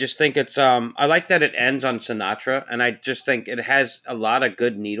too. I just think it's I like that it ends on Sinatra, and I just think it has a lot of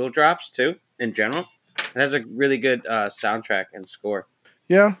good needle drops too. In general, it has a really good soundtrack and score.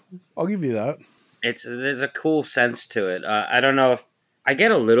 Yeah, I'll give you that. There's a cool sense to it. I don't know if I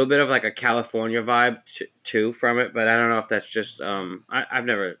get a little bit of like a California vibe too from it, but I don't know if that's just I've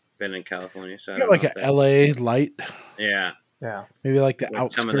never been in California, so I don't Like know a if that- LA light. Yeah, Yeah. Maybe like the With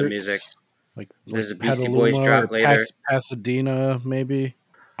outskirts. some of the music. Like There's a Petaluma Beastie Boys or drop later. Pasadena, maybe.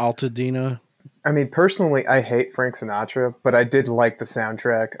 Altadena. I mean, personally, I hate Frank Sinatra, but I did like the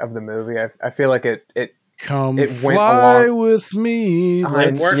soundtrack of the movie. I feel like it Come It went fly along- with me. I-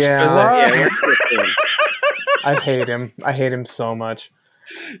 It works Yeah. for the, it works for the film. I hate him. I hate him so much.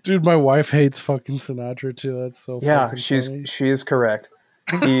 Dude, my wife hates fucking Sinatra too. That's so Yeah, fucking she is correct.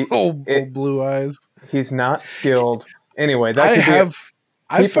 old blue eyes. He's not skilled. Anyway, that I could have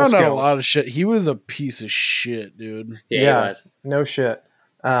I people found out a skills. lot of shit. He was a piece of shit, dude. Yeah, Yeah. he was. be no shit.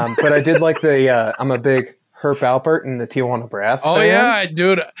 But I did like the I'm a big Herb Alpert and the Tijuana Brass. Oh fan? yeah,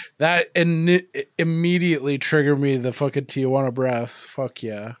 dude, that immediately triggered me. The fucking Tijuana Brass. Fuck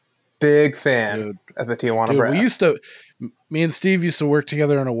yeah, Big fan dude. of the Tijuana Dude, Brass. me and Steve used to work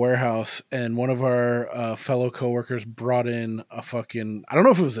together in a warehouse, and one of our fellow coworkers brought in a fucking, I don't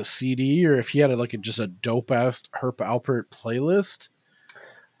know if it was a CD or if he had just a dope ass Herb Alpert playlist.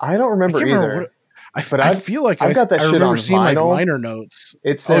 I don't remember either. I feel like I've got that I shit remember on seeing vinyl. like liner notes.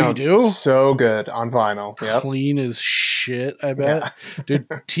 It Oh, you sounds do? so good on vinyl. Yep. Clean as shit, I bet. Yeah. Dude,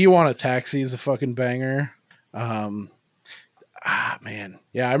 Tijuana Taxi is a fucking banger. Man.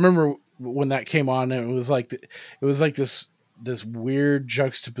 Yeah, I remember when that came on, and it was like this weird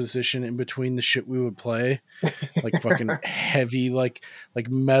juxtaposition in between the shit we would play. Like fucking heavy like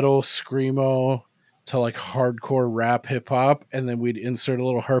metal screamo to like hardcore rap hip hop, and then we'd insert a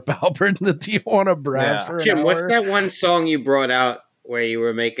little Herb Alpert in the Tijuana Brass for an Jim, hour. what's that one song you brought out where you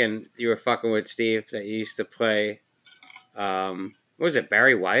were fucking with Steve that you used to play? What was it,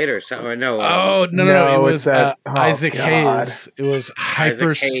 Barry White or something? Or no. No. It was Isaac God. Hayes. It was hyper.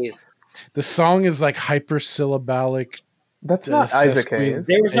 Isaac Hayes. The song is like hypersyllabic. That's not Isaac Hayes.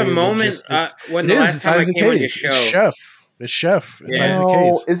 There was a moment when the last time I came on your show. It's Chef. It's Yeah. Isaac No,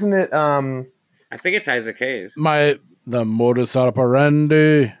 Hayes. isn't it? I think it's Isaac Hayes. The modus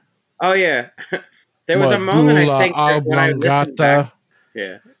operandi. Oh yeah, there was a moment I think that when I listened back.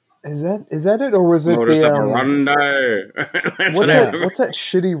 Yeah. Is that it, or was it Modus the operandi. what's that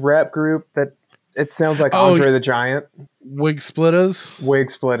shitty rap group that it sounds like Andre the Giant? Wig Splitters.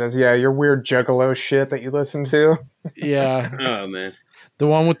 Wig Splitters. Yeah, your weird Juggalo shit that you listen to. Yeah. Oh man. The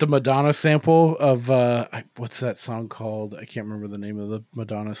one with the Madonna sample of what's that song called? I can't remember the name of the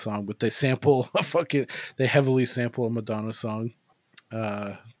Madonna song, but they heavily sample a Madonna song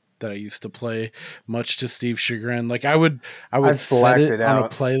that I used to play, much to Steve's chagrin. Like I would set it on a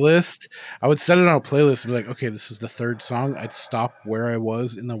playlist. I would set it on a playlist and be like, okay, this is the third song. I'd stop where I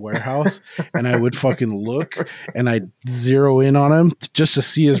was in the warehouse and I would fucking look and I'd zero in on him just to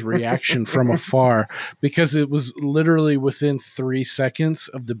see his reaction from afar, because it was literally within 3 seconds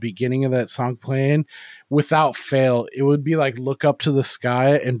of the beginning of that song playing, without fail. It would be like, look up to the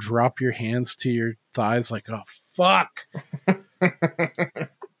sky and drop your hands to your thighs like, oh, fuck.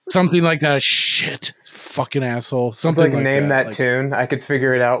 Something like that. Shit, fucking asshole. Something like name that like, tune. I could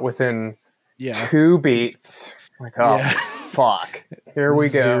figure it out within 2 beats. Like, oh, fuck. Here we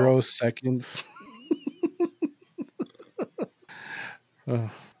go. 0 seconds.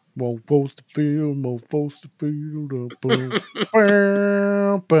 More force to feel, more force to feel.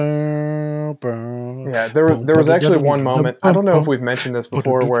 Yeah, there was actually one moment. I don't know if we've mentioned this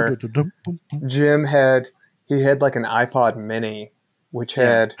before, where Jim had like an iPod Mini, which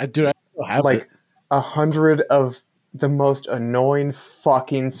had like 100 of the most annoying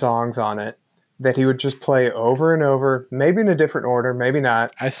fucking songs on it that he would just play over and over, maybe in a different order, maybe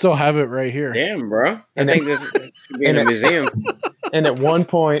not. I still have it right here. Damn, bro. I think this should be in a museum. And at one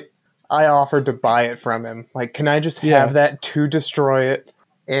point, I offered to buy it from him. Like, can I just have that to destroy it?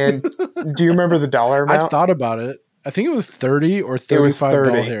 And do you remember the dollar amount? I thought about it. I think it was $30 or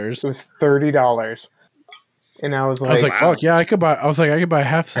 $35. It was $30. And I was like, fuck yeah, I could buy a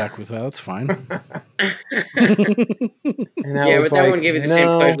half sack with that. That's fine. But that wouldn't give you the same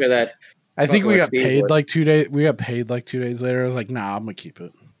pleasure that I think we got paid like 2 days. We got paid like 2 days later. I was like, nah, I'm gonna keep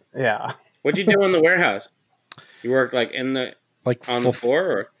it. Yeah. What'd you do in the warehouse? You worked like on the floor,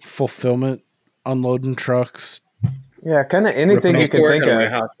 or fulfillment, unloading trucks. Yeah, kind of anything you can think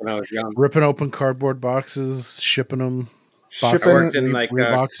of. When I was young, ripping open cardboard boxes, shipping them, I worked in like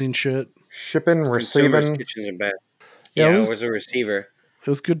reboxing shit. Shipping, receiving. Kitchens and beds. Yeah, it was a receiver. It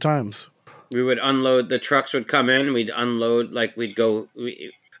was good times. We would unload. The trucks would come in. We'd unload. Like we'd go.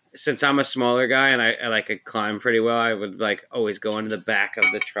 Since I'm a smaller guy and I could climb pretty well, I would like always go into the back of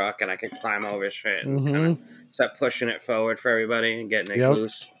the truck and I could climb over shit and kind of start pushing it forward for everybody and getting it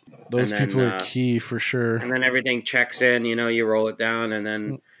loose. Those people are key for sure. And then everything checks in. You roll it down, and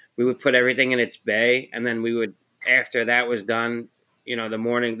then we would put everything in its bay, and then we would, after that was done.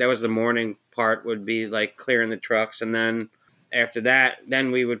 The morning part would be like clearing the trucks. And then after that,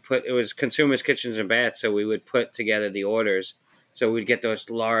 then we would it was consumers, kitchens, and baths. So we would put together the orders. So we'd get those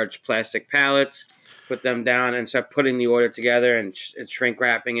large plastic pallets, put them down and start putting the order together and shrink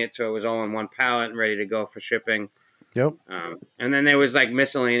wrapping it. So it was all in one pallet and ready to go for shipping. Yep. And then there was like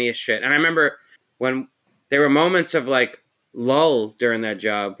miscellaneous shit. And I remember when there were moments of like lull during that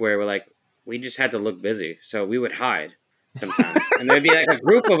job where we just had to look busy. So we would hide sometimes. And there'd be like a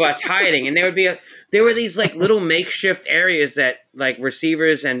group of us hiding, and there were these like little makeshift areas that like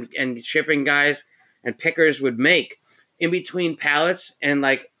receivers and shipping guys and pickers would make in between pallets, and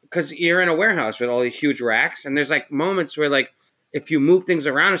like because you're in a warehouse with all these huge racks, and there's like moments where like if you move things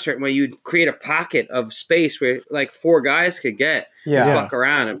around a certain way, you'd create a pocket of space where like 4 guys could get and fuck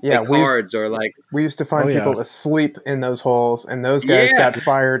around and play cards or like. We used to find people asleep in those holes, and those guys got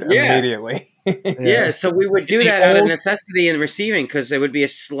fired immediately. Yeah, so we would do that out of necessity in receiving because it would be a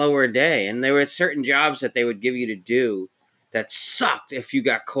slower day, and there were certain jobs that they would give you to do that sucked if you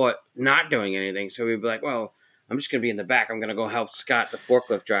got caught not doing anything. So we'd be like, well, I'm just going to be in the back. I'm going to go help Scott, the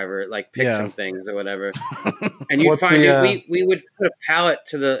forklift driver, like pick some things or whatever. And you'd find we would put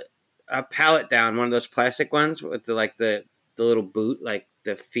a pallet down, one of those plastic ones with the little boot, like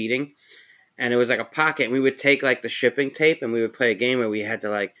the feeding. And it was like a pocket. And we would take like the shipping tape and we would play a game where we had to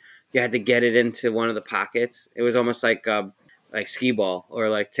like, you had to get it into one of the pockets. It was almost like skee ball or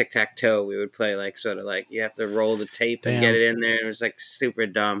like tic-tac-toe. We would play like sort of like you have to roll the tape and get it in there. It was like super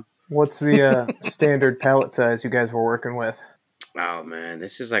dumb. What's the standard pallet size you guys were working with? Oh, man.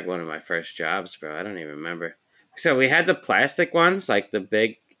 This is like one of my first jobs, bro. I don't even remember. So we had the plastic ones, like the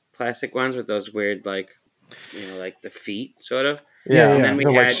big plastic ones with those weird like, like the feet sort of. Yeah, and then we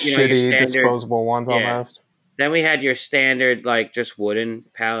the had, like shitty your standard, disposable ones almost. Then we had your standard, like, just wooden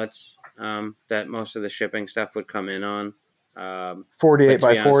pallets that most of the shipping stuff would come in on. 48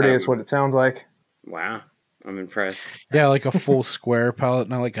 by 40 is what it sounds like. Wow. I'm impressed. Yeah, like a full square pallet,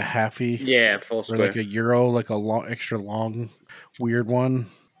 not like a halfy. Yeah, full square. Or like a Euro, like a extra long, weird one.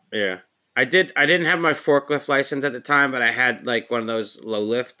 Yeah. I didn't have my forklift license at the time, but I had, like, one of those low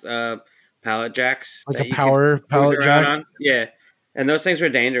lift pallet jacks. Like a power pallet jack? On. Yeah. And those things were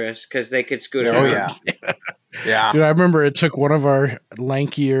dangerous because they could scoot around. Yeah. Dude, I remember it took one of our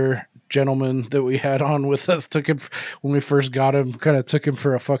lankier gentlemen that we had on with us, took him when we first got him, kind of took him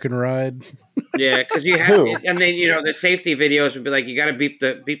for a fucking ride. Yeah, because you have, and then the safety videos would be like, you got to beep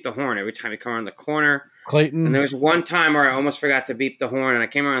the horn every time you come around the corner. Clayton. And there was one time where I almost forgot to beep the horn, and I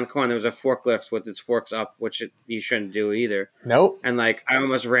came around the corner. There was a forklift with its forks up, which you shouldn't do either. Nope. And like, I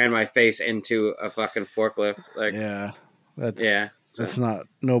almost ran my face into a fucking forklift. Like, that's not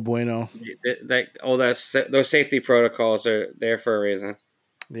no bueno. Like all those safety protocols are there for a reason.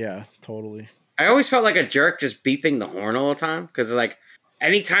 Yeah, totally. I always felt like a jerk just beeping the horn all the time because like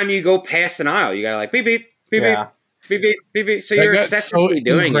anytime you go past an aisle, you gotta like beep beep beep beep beep beep beep beep. So you're excessively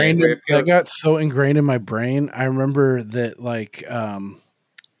doing it. That got so ingrained in my brain. I remember that like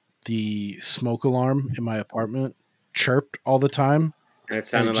the smoke alarm in my apartment chirped all the time, and it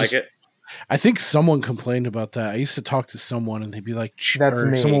sounded like it. I think someone complained about that. I used to talk to someone and they'd be like, "That's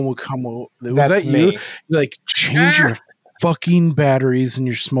me." Someone would come over. Was that you? Like, change your fucking batteries in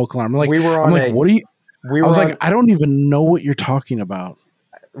your smoke alarm. I'm like, what are you? I was like, I don't even know what you're talking about.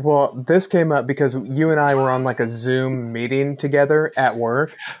 Well, this came up because you and I were on like a Zoom meeting together at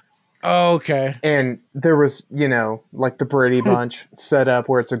work. Oh, okay. And there was, like the Brady Bunch set up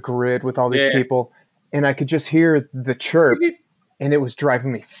where it's a grid with all these people. And I could just hear the chirp. And it was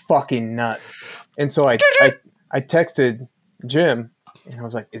driving me fucking nuts. And so I texted Jim and I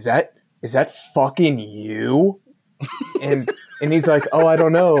was like, is that fucking you? And he's like, oh, I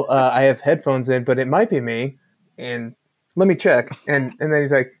don't know. I have headphones in, but it might be me. And let me check. And then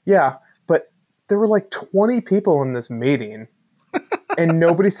he's like, yeah, but there were like 20 people in this meeting and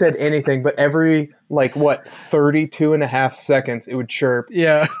nobody said anything, but every 32 and a half seconds it would chirp.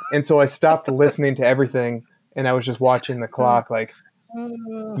 Yeah. And so I stopped listening to everything. And I was just watching the clock like,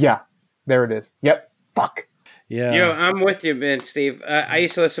 yeah, there it is. Yep. Fuck. Yeah. Yo, I'm with you, man, Steve. I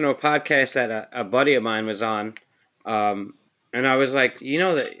used to listen to a podcast that a buddy of mine was on. And I was like,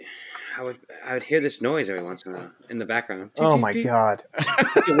 that I would hear this noise every once in a while in the background. Oh my God.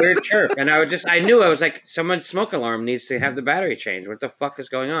 It's a weird chirp. And I knew I was like, someone's smoke alarm needs to have the battery changed. What the fuck is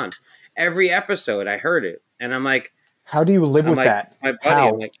going on? Every episode I heard it. And I'm like, how do you live with that? My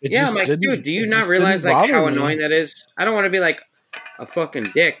buddy, I'm like, dude, do you not realize like how annoying that is? I don't want to be like a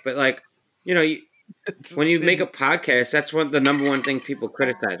fucking dick, but like, when you make a podcast, that's the number one thing people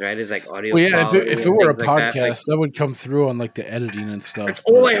criticize, right? Is like audio. Well, yeah, if it were a podcast, like that would come through on like the editing and stuff. That's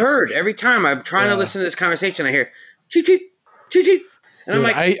all I heard every time I'm trying to listen to this conversation. I hear cheep cheep cheep cheep, and I'm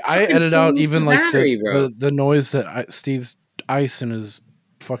like, I edit out even like the noise that Steve's ice in his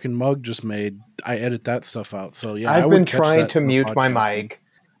fucking mug just made. I edit that stuff out. So yeah, I've been trying to mute my mic.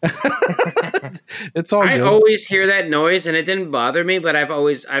 It's all good. I always hear that noise and it didn't bother me, but I've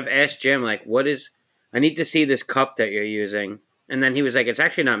asked Jim like, I need to see this cup that you're using. And then he was like, it's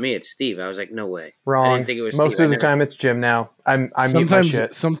actually not me, it's Steve. I was like, no way. Wrong. I didn't think it was Most Steve. of the time it's Jim now. I mute my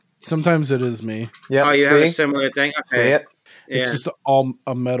shit. Sometimes it is me. Yep. Oh, you have a similar thing? Okay. It's just all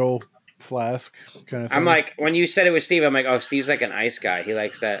a metal flask kind of thing. I'm like, when you said it was Steve, I'm like, oh, Steve's like an ice guy. He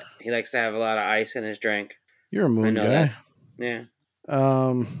likes that. He likes to have a lot of ice in his drink. You're a moon guy. That. Yeah.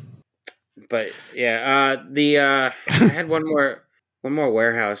 Um, But yeah, I had one more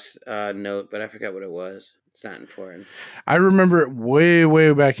warehouse note, but I forgot what it was. It's not important. I remember way,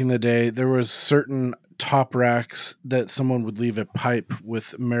 way back in the day, there was certain top racks that someone would leave a pipe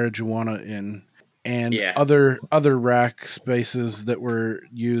with marijuana in, and Yeah. other rack spaces that were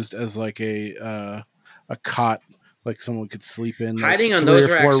used as like a cot, like someone could sleep in, like Hiding on 3 or those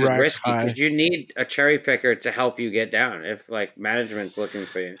 4 racks is racks risky high. because you need a cherry picker to help you get down if like management's looking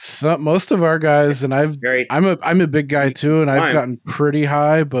for you. So most of our guys, and Very I'm a big guy too, and I've climb. gotten pretty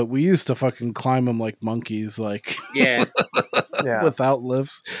high, but we used to fucking climb them like monkeys, like Yeah. Yeah. without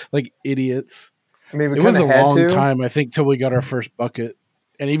lifts, like idiots. I mean, we It was kind a of had long to. time, I think, till we got our first bucket.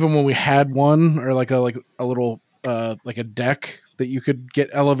 And even when we had one, or like a little like a deck that you could get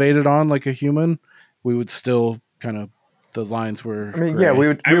elevated on like a human, we would still kind of, the lines were I mean, gray. yeah, we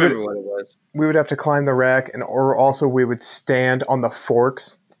would. I remember what it was. We would have to climb the rack, or also we would stand on the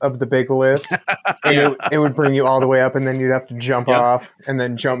forks of the big lift, and Yeah. it would bring you all the way up, and then you'd have to jump Yep. off and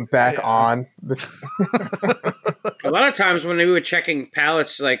then jump back on. A lot of times when we were checking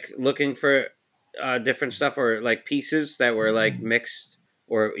pallets, like looking for different stuff or like pieces that were like mixed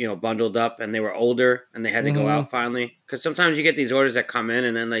or bundled up, and they were older and they had to go out finally. Because sometimes you get these orders that come in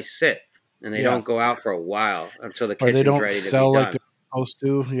and then they sit and they don't go out for a while until the Or they kitchen's don't ready to sell be like done. they're supposed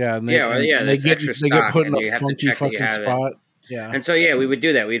to. Yeah, and they That's get extra they get stock, put in and a you have to funky check that you fucking have it. spot. Yeah. And so we would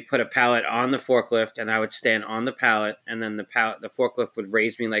do that. We'd put a pallet on the forklift, and I would stand on the pallet, and then the forklift would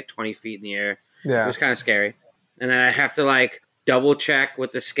raise me like 20 feet in the air. Yeah. It was kind of scary. And then I'd have to like double check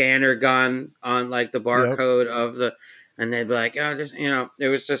with the scanner gun on like the barcode of the, and they'd be like, oh, just it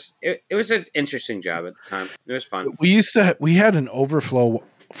was just it was an interesting job at the time. It was fun. We had an overflow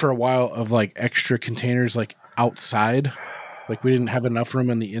for a while of like extra containers like outside. Like we didn't have enough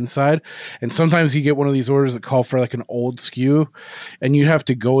room on the inside. And sometimes you get one of these orders that call for like an old SKU, and you'd have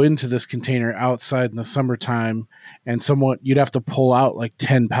to go into this container outside in the summertime, and you'd have to pull out like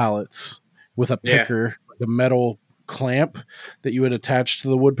 10 pallets with a picker, like a metal clamp that you would attach to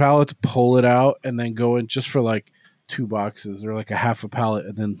the wood pallet to pull it out, and then go in just for like 2 boxes or like a half a pallet,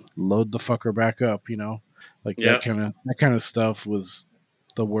 and then load the fucker back up, like that kind of stuff was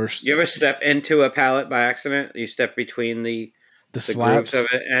the worst. You ever step into a pallet by accident? You step between the grooves of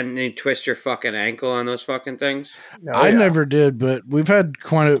it, and you twist your fucking ankle on those fucking things. I never did, but we've had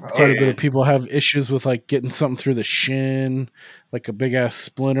quite a bit of people have issues with like getting something through the shin, like a big ass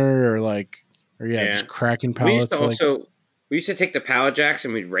splinter, or just cracking pallets. We used to take the pallet jacks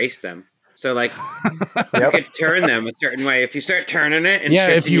and we'd race them. So like you could turn them a certain way. If you start turning it, and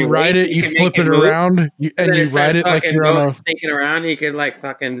if you ride it, you flip it around, and you ride it like you're on a sneaking around. You could like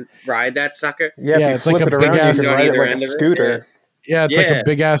fucking ride that sucker. Yeah, if you it's flip like it a around, big you ass can ride it like a scooter. Yeah, it's like a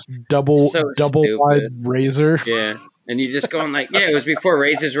big ass double stupid. wide razor. Yeah, and you just going like, it was before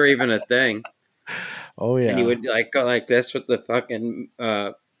razors were even a thing. Oh yeah, and you would like go like this with the fucking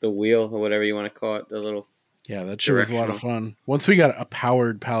the wheel or whatever you want to call it, the little. Yeah, that shit was a lot of fun. Once we got a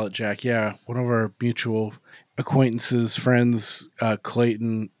powered pallet jack, one of our mutual acquaintances, friends,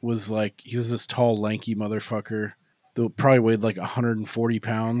 Clayton, he was this tall, lanky motherfucker that probably weighed like 140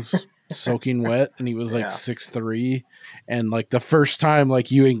 pounds, soaking wet, and he was like 6'3". And like the first time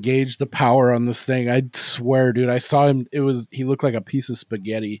like you engaged the power on this thing, I swear, dude, I saw him. He looked like a piece of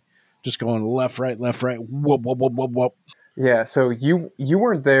spaghetti, just going left, right, whoop, whoop, whoop, whoop, whoop. Yeah, so you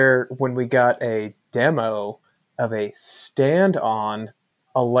weren't there when we got a demo of a stand-on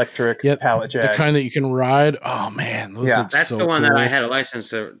electric pallet jack. The kind that you can ride. Oh, man. That's the one that I had a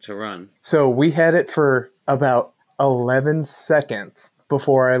license to run. So we had it for about 11 seconds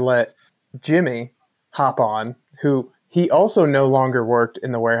before I let Jimmy hop on, who he also no longer worked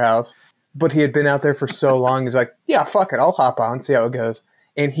in the warehouse, but he had been out there for so long. He's like, yeah, fuck it. I'll hop on, see how it goes.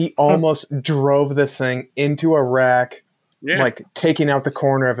 And he almost drove this thing into a rack, like taking out the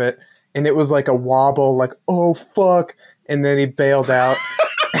corner of it. And it was like a wobble, like, oh, fuck. And then he bailed out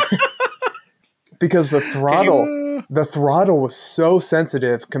because the throttle was so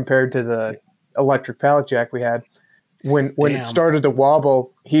sensitive compared to the electric pallet jack we had. When it started to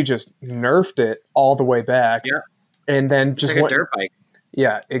wobble, he just nerfed it all the way back. Yeah. And then just like a dirt bike.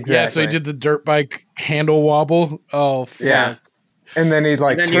 Yeah, exactly. Yeah, so he did the dirt bike handle wobble. Oh, fuck. Yeah. And then he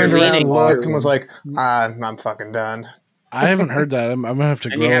turned around, looked, and was like, I'm fucking done. I haven't heard that. I'm gonna have to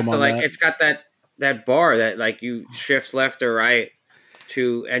grow him on that. It's got that bar that like you shift left or right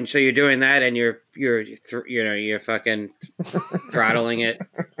to, and so you're doing that, and you're fucking throttling it,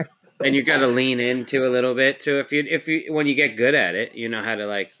 and you got to lean into a little bit too. If you when you get good at it, you know how to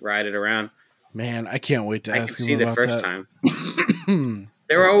like ride it around. Man, I can't wait to ask him about the first time.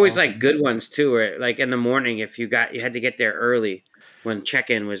 There were always like good ones too, where like in the morning, if you had to get there early, when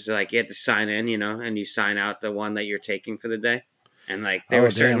check-in was like you had to sign in, and you sign out the one that you're taking for the day. And like there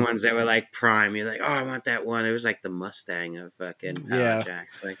were certain ones that were like prime. You're like, oh, I want that one. It was like the Mustang of fucking Pallet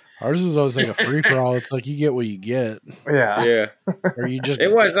Jacks. Like ours is always like a free for all. It's like you get what you get. Yeah. Or you just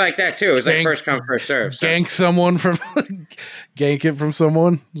it was like that too. It was like first come first serve. So. Gank someone from gank it from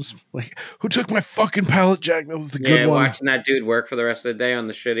someone. Just like, who took my fucking Pallet Jack? That was the good one. Watching that dude work for the rest of the day on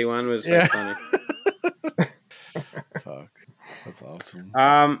the shitty one was like funny. Fuck, that's awesome.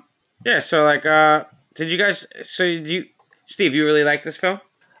 Yeah. So like, did you guys? So Steve, you really like this film?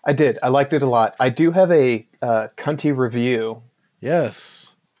 I did. I liked it a lot. I do have a cunty review.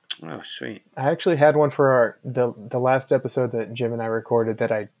 Yes. Oh, sweet. I actually had one for the last episode that Jim and I recorded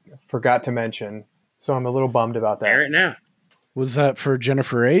that I forgot to mention, so I'm a little bummed about that. Air it now. Was that for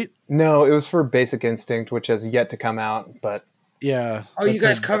Jennifer 8? No, it was for Basic Instinct, which has yet to come out, but... Yeah. Oh, you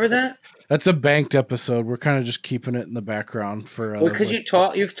guys cover that? That's a banked episode. We're kind of just keeping it in the background for... well, because you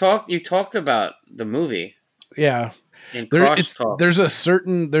talked about the movie. Yeah.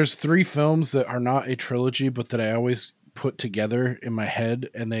 There's 3 films that are not a trilogy, but that I always put together in my head,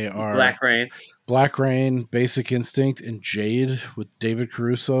 and they are Black Rain, Basic Instinct, and Jade with David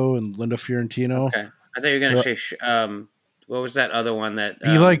Caruso and Linda Fiorentino. Okay, I thought you were gonna say what was that other one that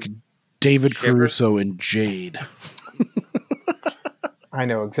be like David Caruso and Jade. I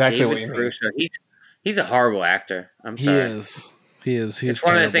know exactly David what you Caruso. Mean. He's a horrible actor. I'm sorry. He is. He's it's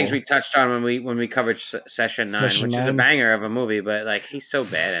one of the things we touched on when we covered Session 9, which is a banger of a movie, but like he's so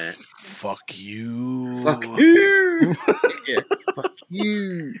bad in it. Fuck you. Fuck you. Yeah, fuck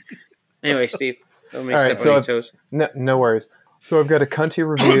you. Anyway, Steve, don't make step on your toes. No worries. So I've got a cunty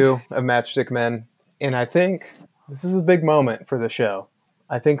review of Matchstick Men, and I think this is a big moment for the show.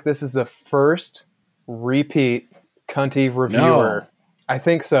 I think this is the first repeat cunty reviewer. No. I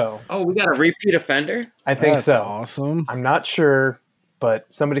think so. Oh, we got a repeat offender? I think That's so. Awesome. I'm not sure, but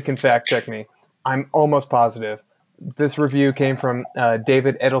somebody can fact check me. I'm almost positive. This review came from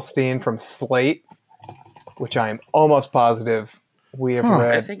David Edelstein from Slate, which I am almost positive we have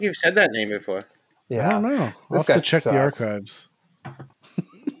read. I think you've said that name before. Yeah. I don't know. This guy have to check sucks. the archives.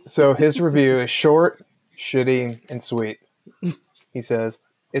 So his review is short, shitty, and sweet. He says,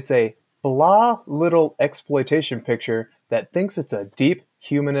 it's a blah little exploitation picture that thinks it's a deep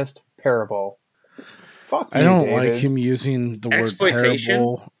humanist parable. Fuck you, I don't David. like him using the word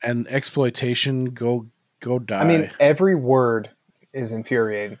parable and exploitation. Go die. I mean, every word is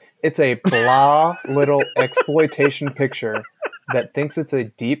infuriating. It's a blah little exploitation picture that thinks it's a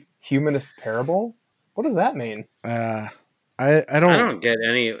deep humanist parable. What does that mean? I I don't. don't get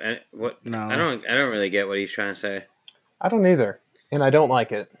any what. No, I don't really get what he's trying to say. I don't either, and I don't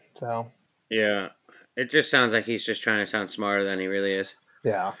like it. So yeah, it just sounds like he's just trying to sound smarter than he really is.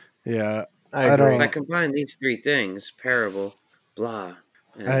 Yeah. I agree. If I combine these 3 things, parable, blah.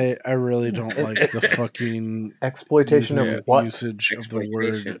 I really don't like the fucking exploitation of what usage of the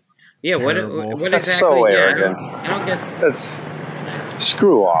word. Yeah, parable. what That's exactly? so Yeah, arrogant. I don't get. That's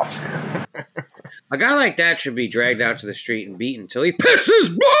screw off. A guy like that should be dragged out to the street and beaten until he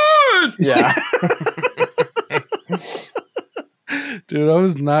pisses blood. Yeah. Dude, I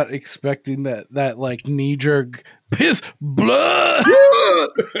was not expecting that like knee jerk piss blood.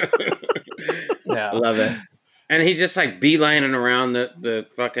 Yeah. I love it. And he's just like beelining around the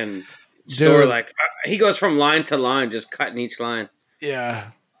fucking store. Like he goes from line to line, just cutting each line.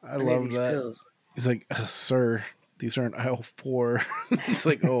 Yeah, I love that. Pills. He's like, sir, these aren't aisle 4. It's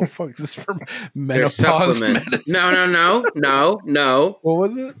like, oh fuck, this is for menopause medicine. No. What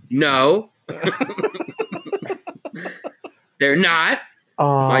was it? No. They're not.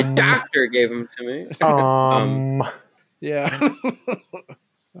 My doctor gave them to me. Yeah.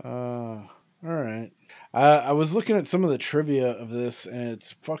 All right. I was looking at some of the trivia of this, and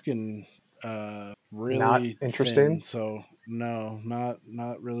it's fucking really not interesting. Thin, so no,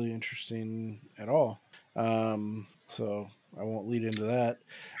 not really interesting at all. So I won't lead into that.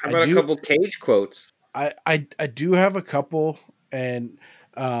 How about a couple Cage quotes? I do have a couple, and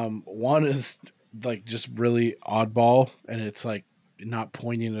one is like just really oddball, and it's like not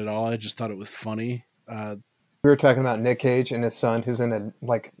poignant at all. I just thought it was funny. We were talking about Nick Cage and his son, who's in a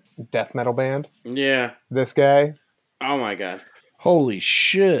like death metal band. Yeah. This guy. Oh my god. Holy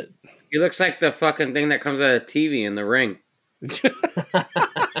shit. He looks like the fucking thing that comes out of TV in The Ring.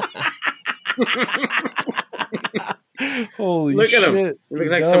 Holy Look shit. at him. He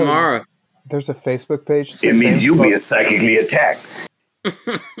looks like Samara. There's a Facebook page. It means you'll be psychically attacked.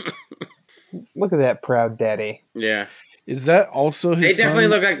 Look at that proud daddy. Yeah. Is that also his They definitely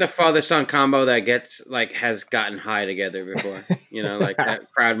son? look like the father-son combo that has gotten high together before. You know, like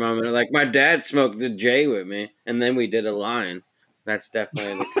that proud moment. Like, my dad smoked the J with me, and then we did a line. That's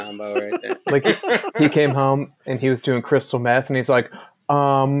definitely the combo right there. Like he came home and he was doing crystal meth, and he's like,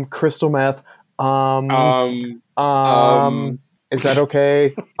 crystal meth, is that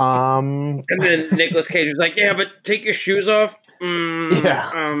okay? And then Nicolas Cage was like, "Yeah, but take your shoes off."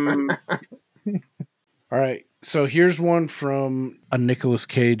 Yeah. All right. So here's one from a Nicolas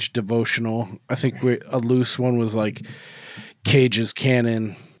Cage devotional. I think a loose one was like Cage's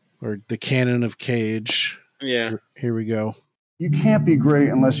canon or the canon of Cage. Yeah. Here we go. You can't be great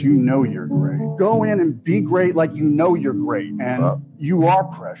unless you know you're great. Go in and be great like you know you're great. And you are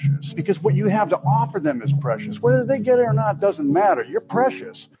precious because what you have to offer them is precious. Whether they get it or not doesn't matter. You're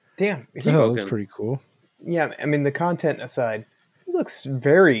precious. Damn. Oh, that's pretty cool. Yeah, I mean, the content aside, he looks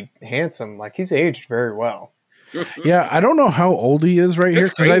very handsome. Like, he's aged very well. Yeah, I don't know how old he is right here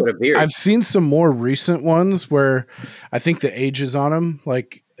because I've seen some more recent ones where I think the age is on him.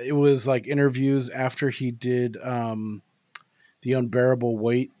 Like, it was like interviews after he did The Unbearable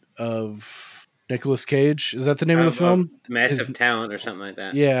Weight of Nicolas Cage. Is that the name of the film? Massive Talent or something like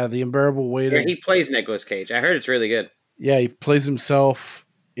that. Yeah, The Unbearable Weight. Yeah, he plays Nicolas Cage. I heard it's really good. Yeah, he plays himself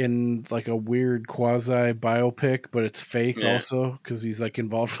in like a weird quasi biopic, but it's fake also because he's like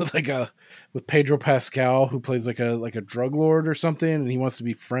involved with with Pedro Pascal, who plays like a drug lord or something, and he wants to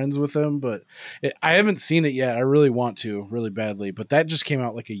be friends with him. But I haven't seen it yet. I really want to, really badly. But that just came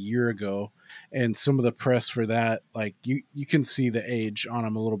out like a year ago, and some of the press for that, like you can see the age on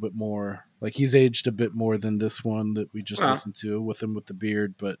him a little bit more. Like he's aged a bit more than this one that we just listened to with him with the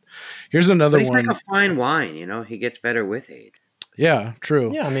beard. But here's another he's one. Like a fine wine, he gets better with age. Yeah,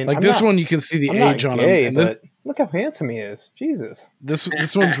 true. Yeah, I mean, like this one, you can see the age on him. And look how handsome he is. Jesus. This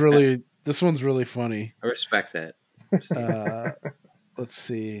one's really funny. I respect that. Let's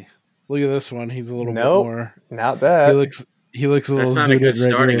see. Look at this one. He's a little bit more. Not that. He looks a little. That's not a good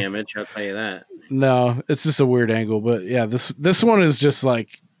starting image. I'll tell you that. No, it's just a weird angle. But yeah, this one is just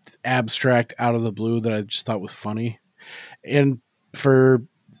like abstract out of the blue that I just thought was funny. And for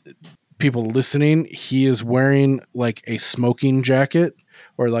people listening, he is wearing like a smoking jacket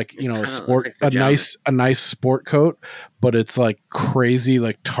or like a nice sport coat, but it's like crazy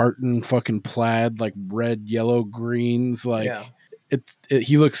like tartan fucking plaid, like red, yellow, greens. Like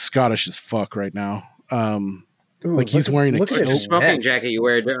he looks Scottish as fuck right now. Like he's wearing a smoking jacket you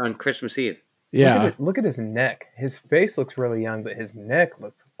wear on Christmas Eve. Yeah, look at his neck. His face looks really young, but his neck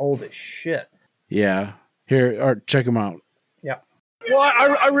looks old as shit. Yeah, here, check him out. Yeah. Well,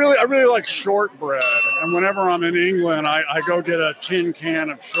 I really like shortbread, and whenever I'm in England, I go get a tin can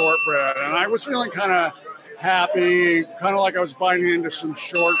of shortbread, and I was feeling kind of happy, kind of like I was biting into some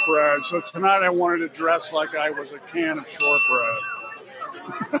shortbread. So tonight I wanted to dress like I was a can of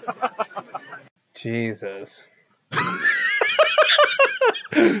shortbread. Jesus.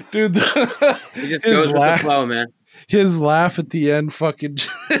 Dude, he just goes with the flow, man. His laugh at the end fucking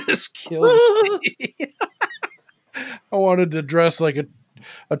just kills me. I wanted to dress like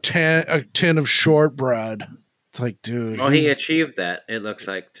a tin of shortbread. It's like, dude. Well, he achieved that, it looks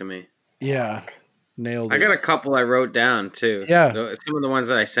like to me. Yeah. Nailed it. I got a couple I wrote down, too. Yeah. Some of the ones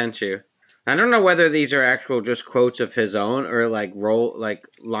that I sent you. I don't know whether these are actual just quotes of his own or like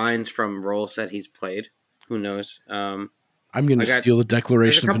lines from roles that he's played. Who knows? I'm going to steal the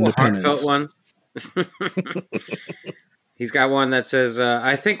Declaration of Independence. Heartfelt one. He's got one that says,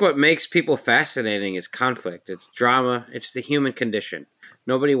 I think what makes people fascinating is conflict. It's drama. It's the human condition.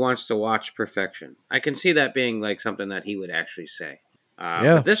 Nobody wants to watch perfection. I can see that being like something that he would actually say.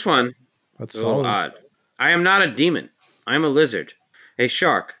 But this one, that's a little odd. I am not a demon. I'm a lizard, a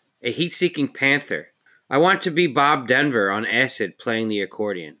shark, a heat-seeking panther. I want to be Bob Denver on acid playing the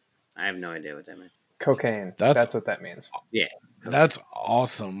accordion. I have no idea what that means. Cocaine. That's what that means. Yeah. That's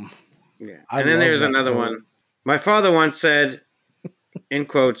awesome. Yeah. And then there's another one. My father once said, in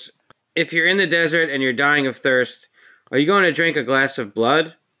quotes, if you're in the desert and you're dying of thirst, are you going to drink a glass of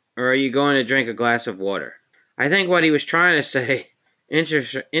blood or are you going to drink a glass of water? I think what he was trying to say,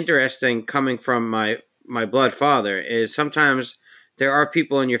 interesting coming from my blood father, is sometimes there are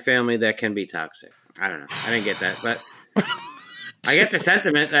people in your family that can be toxic. I don't know. I didn't get that, but I get the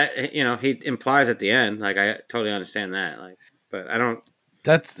sentiment that, he implies at the end. Like, I totally understand that. Like, but I don't.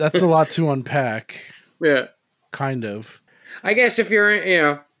 That's a lot to unpack. Yeah. Kind of. I guess if you're,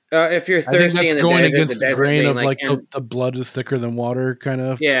 if you're thirsty, I think that's going against the grain of like the blood is thicker than water, kind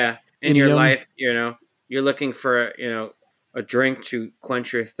of. Yeah, in your life, you're looking for a drink to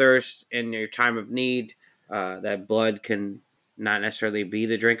quench your thirst in your time of need. That blood can not necessarily be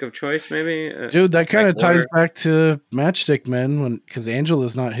the drink of choice, maybe. Dude, that kind of ties back to Matchstick Men because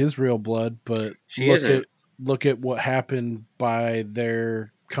Angela's not his real blood, but look at what happened by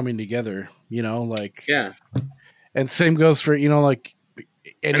their coming together. And same goes for, like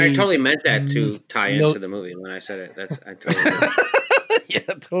And I totally meant that to tie into the movie when I said it. I totally did.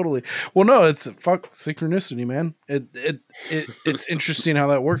 Yeah, totally. Well, no, it's fuck synchronicity, man. It's interesting how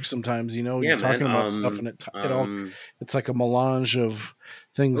that works sometimes. You're Yeah, talking man. about stuff, and it's like a melange of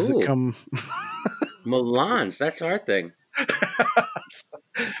things that come. Melange, that's our thing.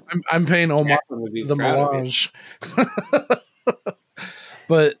 I'm paying homage to the melange,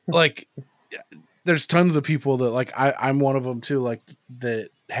 but like, there's tons of people that like I'm one of them too. Like that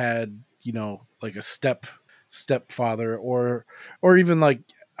had like a stepfather or even like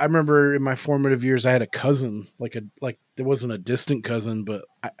I remember in my formative years I had a cousin like there wasn't a distant cousin, but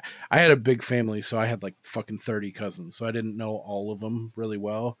I had a big family, so I had like fucking 30 cousins, so I didn't know all of them really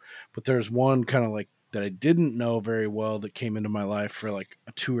well, but there's one kind of like that I didn't know very well that came into my life for like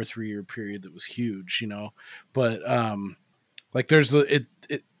a 2 or 3 year period that was huge, but like there's it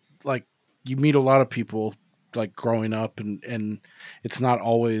like you meet a lot of people like growing up and it's not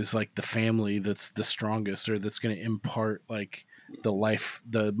always like the family that's the strongest or that's going to impart like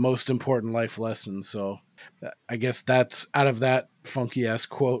the most important life lessons. So I guess that's out of that funky ass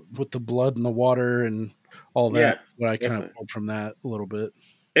quote with the blood and the water and all that, what I kind of pulled from that a little bit.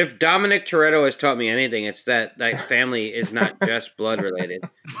 If Dominic Toretto has taught me anything, it's that family is not just blood related.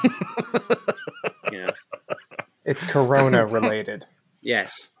 It's Corona related.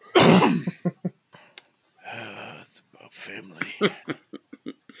 Yes. It's about family.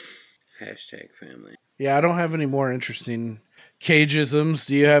 Hashtag family. Yeah, I don't have any more interesting cageisms.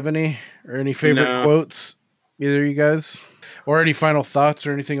 Do you have any or any favorite quotes? Either of you guys? Or any final thoughts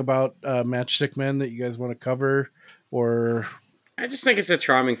or anything about Matchstick Men that you guys want to cover? Or I just think it's a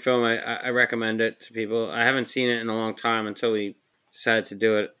charming film. I recommend it to people. I haven't seen it in a long time until we decided to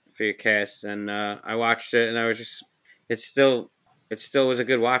do it for your cast, and I watched it, and I was just it still was a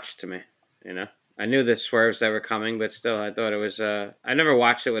good watch to me. I knew the swerves that were coming, but still, I thought it was. I never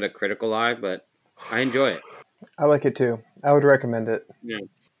watched it with a critical eye, but I enjoy it. I like it too. I would recommend it.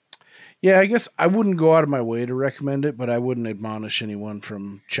 Yeah, I guess I wouldn't go out of my way to recommend it, but I wouldn't admonish anyone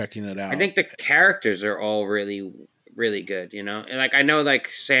from checking it out. I think the characters are all really, really good. Like I know, like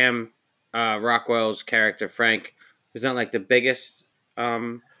Sam Rockwell's character Frank is not like the biggest.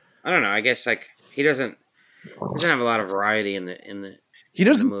 I don't know. I guess like he doesn't have a lot of variety in the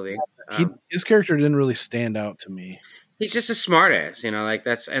movie. His character didn't really stand out to me. He's just a smartass, like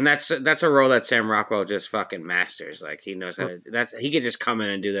that's a role that Sam Rockwell just fucking masters. Like he knows how to. He could just come in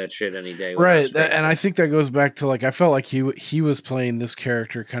and do that shit any day. Right, and I think that goes back to like I felt like he was playing this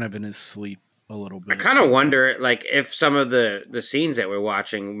character kind of in his sleep a little bit. I kind of wonder like if some of the scenes that we're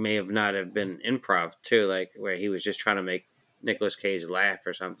watching may have been improv too, like where he was just trying to make Nicolas Cage laugh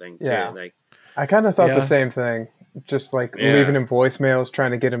or something. Yeah, too. Like I kind of thought the same thing. Just like leaving him voicemails,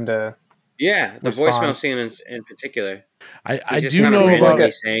 trying to get him to. Yeah, the voicemail scene in particular. I do know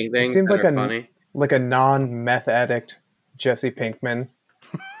about saying things. It seemed like funny. Like a non-meth addict Jesse Pinkman.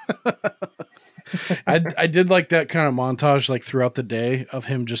 I did like that kind of montage like throughout the day of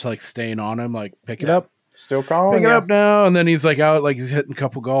him just like staying on him, like pick it up, still calling, pick it up now, and then he's like out, like he's hitting a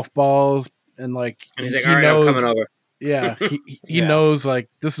couple golf balls, and like and he's like, all right, I'm coming over. Yeah, he knows like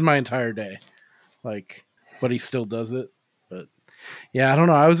this is my entire day, like, but he still does it. But yeah, I don't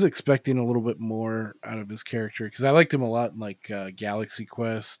know. I was expecting a little bit more out of his character because I liked him a lot in like Galaxy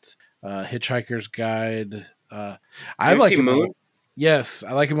Quest, Hitchhiker's Guide. I like him. Moon? Yes,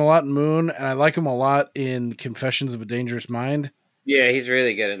 I like him a lot in Moon, and I like him a lot in Confessions of a Dangerous Mind. Yeah, he's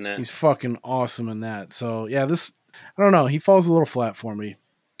really good in that. He's fucking awesome in that. So yeah, I don't know. He falls a little flat for me.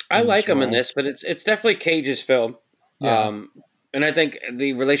 I like him in this, but it's definitely Cage's film. Yeah. And I think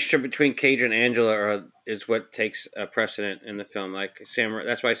the relationship between Cage and Angela is what takes a precedent in the film. Like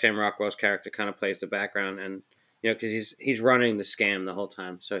that's why Sam Rockwell's character kind of plays the background, and because he's running the scam the whole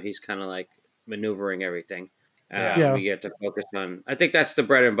time, so he's kind of like maneuvering everything. We get to focus on. I think that's the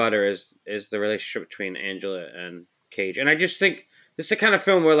bread and butter is the relationship between Angela and Cage, and I just think this is the kind of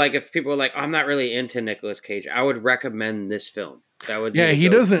film where like if people are like, oh, I'm not really into Nicolas Cage, I would recommend this film. That would he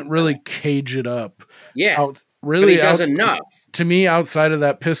doesn't really cage it up. Yeah. Really, but he does enough. To me, outside of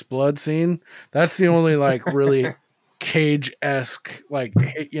that piss blood scene, that's the only like really Cage-esque like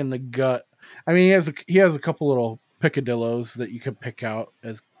hit you in the gut. I mean, he has a couple little picadillos that you could pick out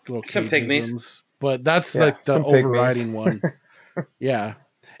as little Cageisms, but that's like the overriding one. Yeah,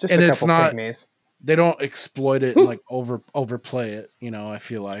 just and a couple pygmies. They don't exploit it and like overplay it. I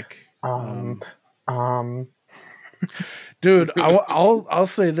feel like. Dude, I'll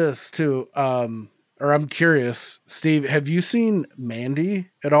say this too. Or I'm curious, Steve, have you seen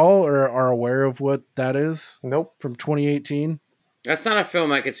Mandy at all or are aware of what that is? Nope. From 2018? That's not a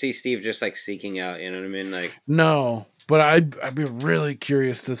film I could see Steve just like seeking out. You know what I mean? Like, No, but I'd be really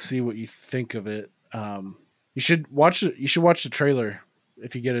curious to see what you think of it. You should watch it. You should watch the trailer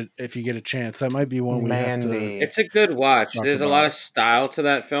if you get a chance. That might be one we have to. Mandy. it's a good watch. Talk There's a lot about. of style to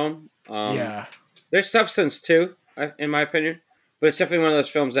that film. Yeah, There's substance too, in my opinion. But it's definitely one of those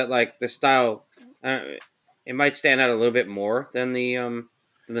films that like the style. It might stand out a little bit more than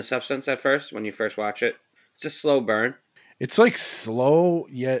the substance at first when you first watch it. It's a slow burn. it's like slow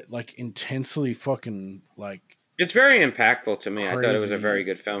yet like intensely fucking like It's very impactful to me. I thought it was a crazy. very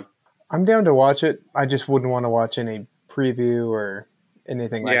good film. I'm down to watch it. I just wouldn't want to watch any preview or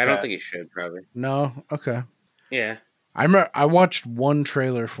anything like Yeah, I don't that. think you should probably. No, okay. Yeah, I remember I watched one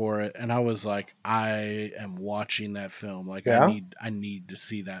trailer for it and I was like, I am watching that film. Like Yeah? I need to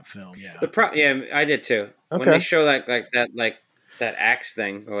see that film. Yeah. yeah, I did too. When Okay. they show that axe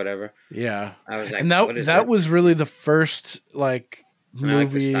thing or whatever, Yeah. I was like, And "What is that it?" was really the first like And I like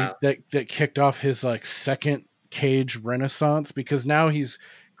the movie style. that kicked off his like second Cage renaissance because now he's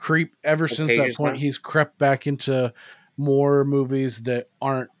ever since Cage that is point now? he's crept back into more movies that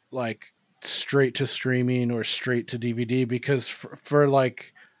aren't like straight to streaming or straight to DVD because for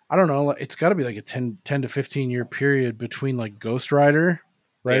like I don't know, it's got to be like a 10 to 15 year period between like Ghost Rider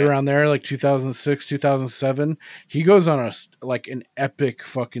right Yeah. around there like 2006 2007 he goes on like an epic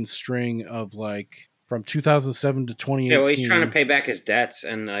fucking string of like from 2007 to Yeah, well, he's trying to 2018. pay back his debts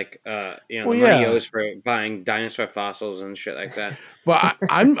and Well, the money he yeah, owes for buying dinosaur fossils and shit like that. but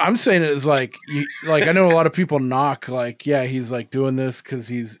I'm saying it is like like I know a lot of people knock like yeah he's like doing this because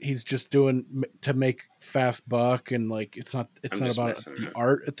he's just doing to make fast buck and like it's not I'm not just about messing the around.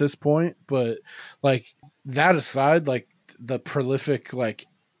 art at this point but like that aside like the prolific like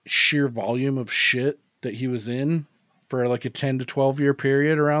sheer volume of shit that he was in for like a 10 to 12 year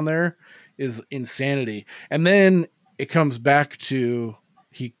period around there is insanity and then it comes back to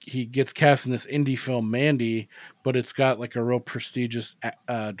he gets cast in this indie film Mandy but it's got like a real prestigious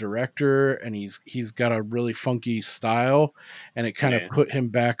director and he's got a really funky style and it kind of Yeah. put him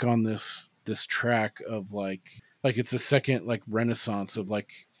back on this track of like it's a second like renaissance of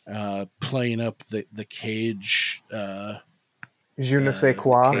like playing up the Cage Je ne sais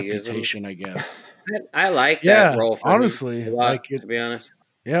quoi. reputation I guess. I like that Yeah, role for him honestly a lot, like it to be honest.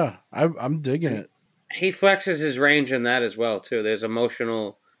 yeah I'm digging it. He flexes his range in that as well too. There's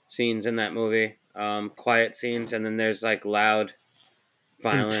emotional scenes in that movie, quiet scenes, and then there's like loud,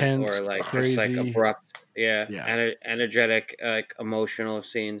 violent, Intense, or like just like crazy. abrupt, Yeah. energetic, like emotional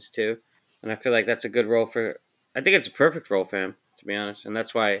scenes too. And I feel like that's a good role for. I think it's a perfect role for him, to be honest, and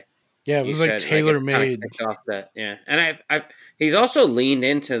that's why Yeah, it you was like said tailor it kind of made. kicked off that. Yeah, and he's also leaned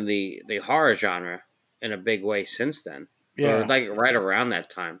into the horror genre in a big way since then. Or Yeah. like right around that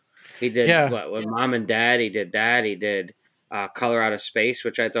time. He did Yeah. what with Mom and Dad. He did that. He did Color Out of Space,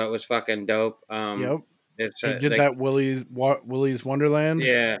 which I thought was fucking dope. Yep. It's He did like that Willy's Wonderland.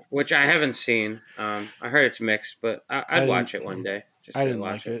 yeah, which I haven't seen. I heard it's mixed, but I'd watch it one day just I to didn't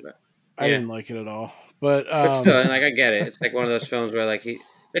watch like it. But, I yeah. didn't like it at all. But But still, like I get it. It's like one of those films where like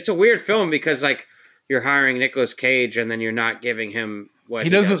it's a weird film because like you're hiring Nicolas Cage and then you're not giving him what he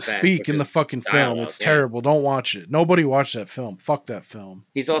doesn't does best, speak which in the is fucking film. dialogue, It's yeah. terrible. Don't watch it. Nobody watched that film. Fuck that film.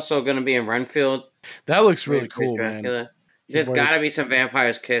 He's also going to be in Renfield. That looks really with cool, man. Dracula. He There's wore- got to be some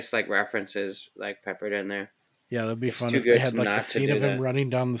Vampire's Kiss like references like peppered in there. Yeah, that'd be It's fun too if they good had to like a not to scene do of him that. running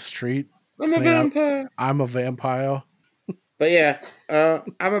down the street. I'm a saying, vampire. I'm a vampire. But yeah,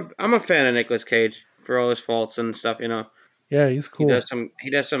 I'm a fan of Nicolas Cage for all his faults and stuff. You know, Yeah, he's cool. he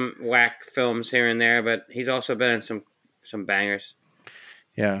does some whack films here and there, but he's also been in some bangers.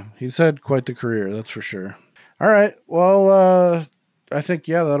 Yeah, he's had quite the career, that's for sure. All right, well, I think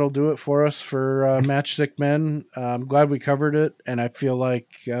that'll do it for us for Matchstick Men. I'm glad we covered it, and I feel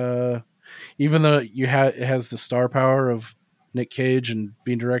like even though it has the star power of Nick Cage and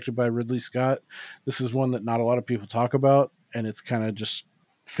being directed by Ridley Scott, this is one that not a lot of people talk about, and it's kind of just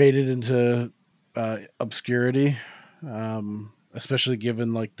faded into obscurity. Especially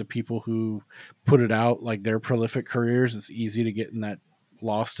given like the people who put it out, like their prolific careers, it's easy to get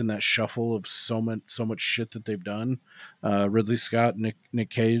lost in that shuffle of so much shit that they've done. Ridley Scott, Nick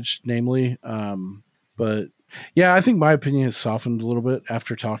Cage, namely. But yeah, I think my opinion has softened a little bit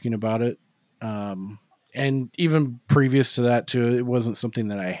after talking about it. And even previous to that too, it wasn't something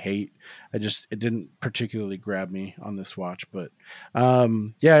that I hate. It didn't particularly grab me on this watch. But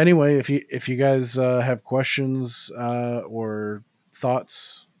yeah, anyway, if you guys have questions or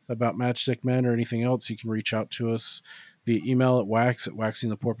thoughts about Matchstick Men or anything else, you can reach out to us via email at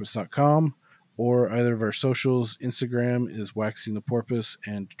waxingtheporpoise.com or either of our socials. Instagram is Waxing the Porpoise,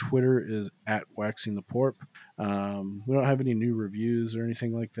 and Twitter is at Waxing the Porp. We don't have any new reviews or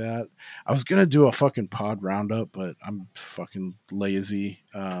anything like that. I was gonna do a fucking pod roundup, but I'm fucking lazy.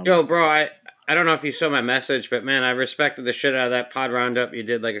 Yo, bro, I don't know if you saw my message, but man, I respected the shit out of that pod roundup you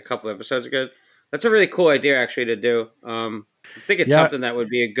did like a couple episodes ago. That's a really cool idea actually to do. I think it's something that would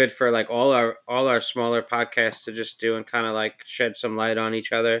be good for like all our smaller podcasts to just do and kind of like shed some light on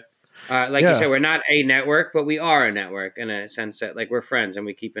each other. Like you said, we're not a network, but we are a network in a sense that like we're friends and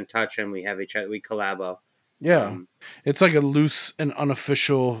we keep in touch and we have each other, we collabo. Yeah, it's like a loose and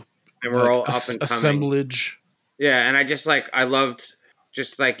unofficial, and we're all up and coming assemblage. Yeah, and I loved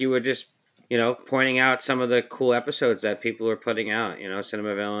just like you were just pointing out some of the cool episodes that people were putting out.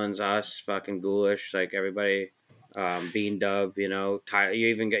 Cinema Villains, us, fucking Ghoulish, like everybody, Bean Dub. You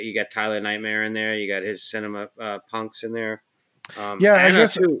even get Tyler Nightmare in there. You got his Cinema Punks in there. Anna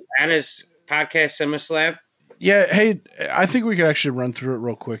too. Anna's podcast, Cinema Slab. Yeah, hey, I think we could actually run through it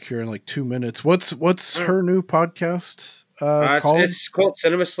real quick here in like 2 minutes. What's her new podcast called? It's called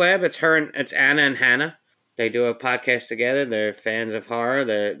Cinema Slab. It's Anna and Hannah. They do a podcast together. They're fans of horror.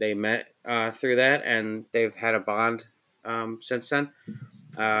 They met through that, and they've had a bond since then.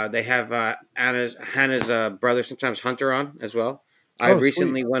 They have Hannah's brother, sometimes Hunter, on as well. I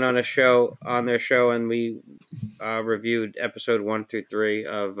recently went on their show, and we reviewed episode 1 through 3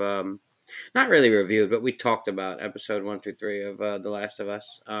 of. Not really reviewed, but we talked about episode 1 through 3 of The Last of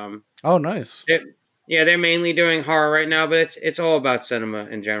Us. Oh, nice. They're mainly doing horror right now, but it's all about cinema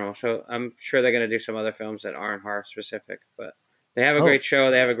in general. So I'm sure they're going to do some other films that aren't horror specific. But they have a great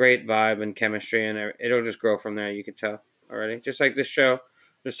show. They have a great vibe and chemistry, and it'll just grow from there. You can tell already. Just like this show,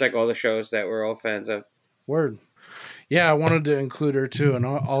 just like all the shows that we're all fans of. Word. Yeah, I wanted to include her too, and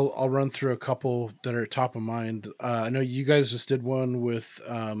I'll run through a couple that are top of mind. I know you guys just did one with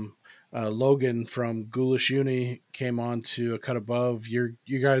Logan from Ghoulish Uni came on to A Cut Above. You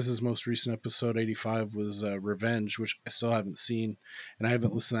guys' most recent episode 85 was Revenge, which I still haven't seen, and I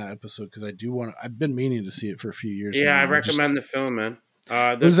haven't listened to that episode because I've been meaning to see it for a few years. Yeah, now. I recommend the film, man.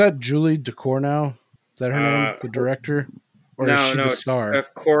 Who's that? Julie Ducournau? Is that her name? The director, or is she the star?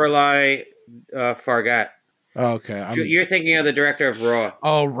 Coralie Fargat. Oh, okay. You're thinking of the director of Raw.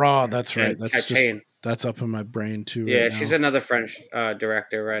 Oh, Raw. That's right. And That's up in my brain too. Yeah, she's another French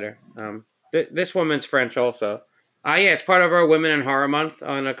director, writer. This woman's French also. It's part of our Women in Horror Month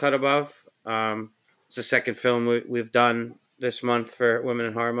on A Cut Above. It's the second film we've done this month for Women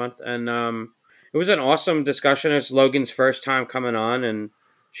in Horror Month, and it was an awesome discussion. It's Logan's first time coming on, and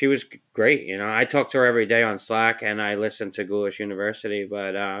she was great. I talk to her every day on Slack, and I listen to Ghoulish University.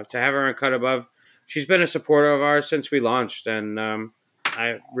 But to have her on Cut Above, she's been a supporter of ours since we launched, and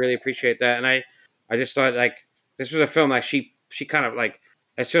I really appreciate that. And I just thought like this was a film like she kind of like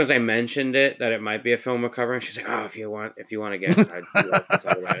as soon as I mentioned it that it might be a film we're covering, she's like, "Oh, if you want to guess, I'd love to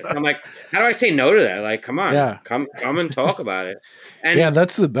talk about it." And I'm like, "How do I say no to that? Like, come on, come and talk about it." And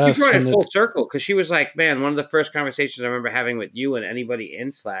that's the best. You brought it full circle because she was like, "Man, one of the first conversations I remember having with you and anybody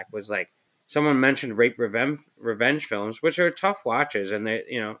in Slack was like, someone mentioned rape revenge films, which are tough watches, and they,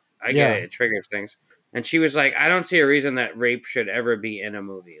 I get it triggers things." And she was like, "I don't see a reason that rape should ever be in a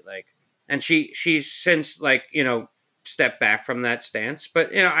movie." Like. And she's since like, stepped back from that stance.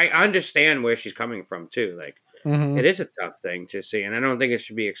 But, I understand where she's coming from too. Like it is a tough thing to see. And I don't think it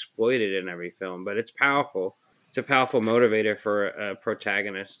should be exploited in every film, but it's powerful. It's a powerful motivator for a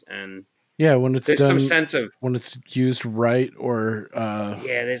protagonist. And when it's done, some sense of when it's used right or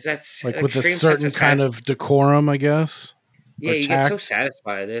that's like with a certain kind of decorum, I guess. Yeah, you get so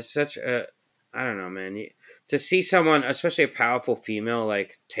satisfied. There's such a, I don't know, man. To see someone, especially a powerful female,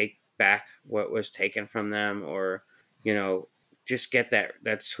 like take back what was taken from them, or just get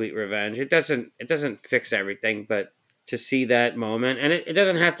that sweet revenge. It doesn't fix everything, but to see that moment, and it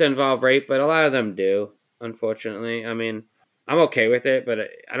doesn't have to involve rape, but a lot of them do, unfortunately. I mean, I'm okay with it, but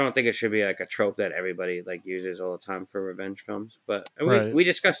I don't think it should be like a trope that everybody like uses all the time for revenge films. But we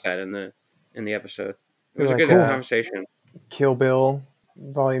discussed that in the episode. It was a good conversation. Kill Bill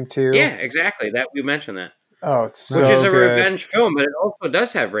Volume 2. Yeah, exactly. That we mentioned that. Oh, it's so which is a good. revenge film, but it also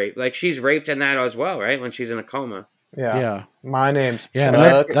does have rape. Like she's raped in that as well, right? When she's in a coma. Yeah. My name's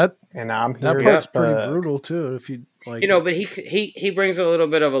Buck, and I'm here. That part's pretty brutal too. If you like, but he brings a little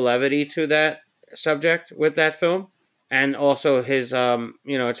bit of a levity to that subject with that film, and also his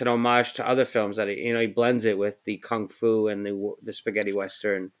it's an homage to other films that he blends it with the kung fu and the spaghetti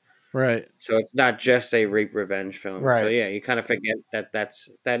western. Right. So it's not just a rape revenge film. Right. So yeah, you kind of forget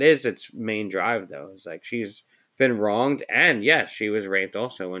that is its main drive though. It's like she's been wronged, and yes, she was raped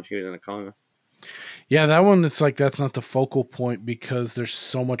also when she was in a coma. Yeah, that one, it's like that's not the focal point because there's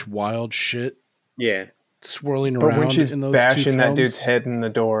so much wild shit Yeah. swirling But around when she's in those bashing two that films. dude's head in the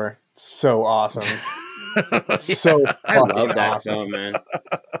door, so awesome. So I fucking love that awesome. film, man.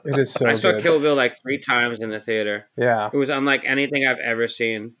 It is so I saw good. Kill Bill like 3 times in the theater. Yeah. It was unlike anything I've ever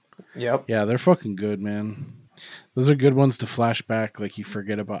seen. Yep. Yeah, they're fucking good, man. Those are good ones to flash back. Like you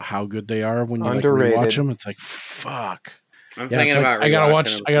forget about how good they are when you like Underrated. rewatch them. It's like fuck. I'm Yeah, thinking it's like about I gotta rewatching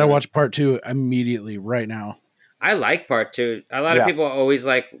watch. them. I gotta watch part 2 immediately right now. I like part 2. A lot of Yeah. people always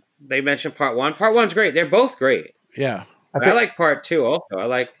like they mention part 1. Part 1's great. They're both great. Yeah, I like part 2 also. I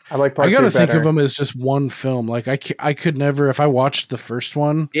like part I gotta 2 think better. of them as just one film. Like I could never, if I watched the first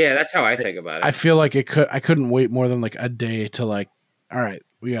one. Yeah, that's how I think about it. I feel like I couldn't wait more than like a day to like. All right,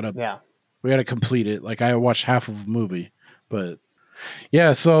 we gotta complete it. Like I watched half of a movie, but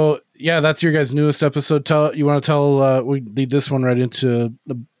yeah. So yeah, that's your guys' newest episode. You want to tell? We lead this one right into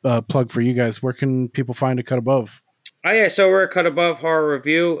the plug for you guys. Where can people find A Cut Above? Oh yeah, so we're a Cut Above Horror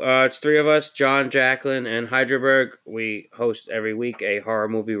Review. It's 3 of us, John, Jacqueline, and Hydraberg. We host every week a horror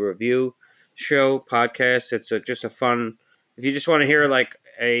movie review show podcast. It's just a fun. If you just want to hear like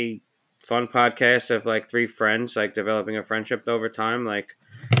a fun podcast of like 3 friends like developing a friendship over time, like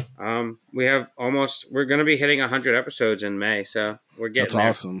we're gonna be hitting 100 episodes in May, so we're getting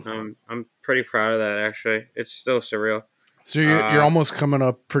That's there. awesome. I'm pretty proud of that actually. It's still surreal. So you're almost coming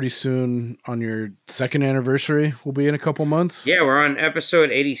up pretty soon on your 2nd anniversary. Will be in a couple months. Yeah, we're on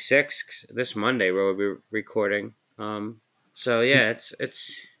episode 86 this Monday where we'll be recording. So yeah,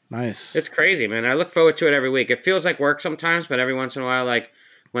 it's nice. It's crazy, man. I look forward to it every week. It feels like work sometimes, but every once in a while, like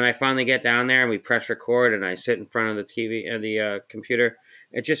when I finally get down there and we press record and I sit in front of the TV and the computer,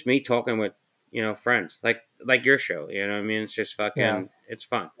 it's just me talking with friends, like your show. You know what I mean? It's just fucking, It's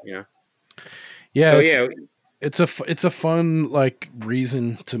fun. Yeah. So it's a fun like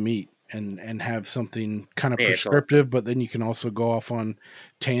reason to meet and have something kind of prescriptive, but then you can also go off on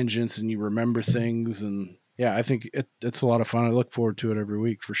tangents and you remember things. And yeah, I think it's a lot of fun. I look forward to it every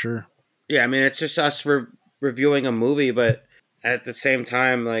week for sure. Yeah, I mean, it's just us reviewing a movie, but at the same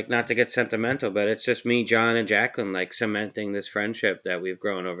time, like, not to get sentimental, but it's just me, John, and Jacqueline, like, cementing this friendship that we've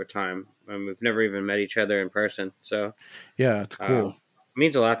grown over time. And we've never even met each other in person. So yeah, it's cool. It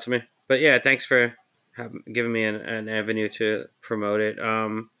means a lot to me. But yeah, thanks for giving me an avenue to promote it.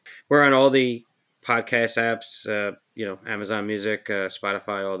 We're on all the podcast apps, Amazon Music,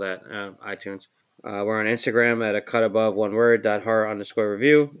 Spotify, all that, iTunes. We're on Instagram at a cut above one word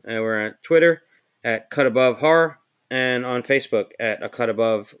 .horror_review, and we're on Twitter at cut above horror, and on Facebook at a cut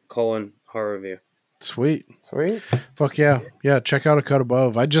above :horror review. Sweet. Fuck yeah. Check out A Cut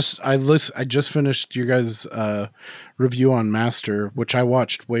Above. I just finished your guys' review on Master, which I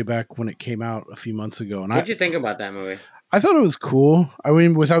watched way back when it came out a few months ago. And what'd you think about that movie? I thought it was cool. I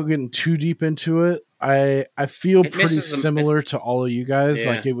mean, without getting too deep into it, I feel pretty similar to all of you guys.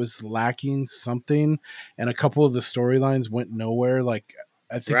 Yeah. Like it was lacking something, and a couple of the storylines went nowhere. Like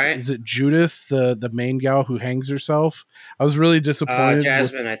I think is it Judith, the main gal who hangs herself? I was really disappointed.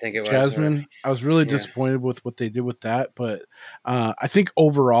 Jasmine, I think it was. Jasmine. I was really disappointed with what they did with that, but I think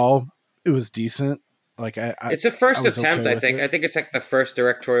overall it was decent. Like it's a first attempt. I think it's like the first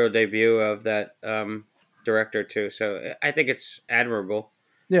directorial debut of that director too. So I think it's admirable.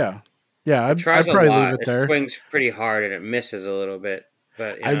 Yeah, I'd probably leave it there. It swings pretty hard and it misses a little bit.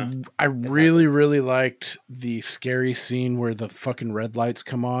 But I really liked the scary scene where the fucking red lights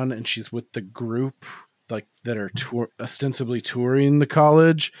come on and she's with the group like that are ostensibly touring the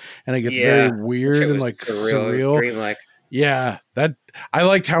college, and it gets very weird and like surreal. Dreamlike. Yeah, that I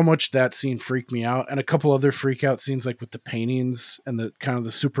liked how much that scene freaked me out, and a couple other freak out scenes like with the paintings and the kind of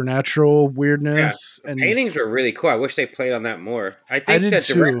the supernatural weirdness. Yeah, and paintings were really cool. I wish they played on that more. I think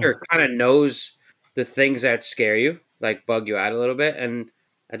the director kind of knows the things that scare you, like bug you out a little bit, and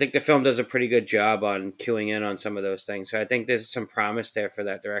I think the film does a pretty good job on cueing in on some of those things. So I think there's some promise there for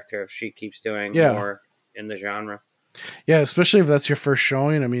that director if she keeps doing more in the genre. Yeah, especially if that's your first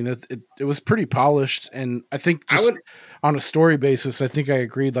showing. I mean, it was pretty polished, and I think on a story basis, I think I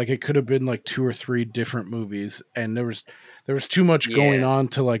agreed. Like, it could have been like 2 or 3 different movies, and there was too much going on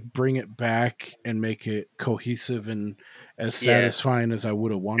to like bring it back and make it cohesive and as satisfying as I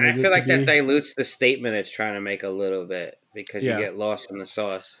would have wanted. And I feel like that dilutes the statement it's trying to make a little bit because you get lost in the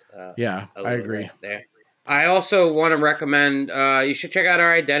sauce. I agree. There. I also want to recommend you should check out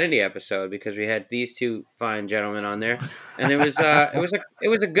our Identity episode because we had these 2 fine gentlemen on there, and it was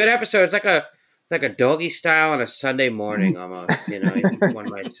a good episode. It's like a doggy style on a Sunday morning almost. One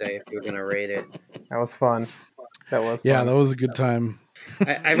might say if you were gonna rate it. That was fun. That was that was a good time.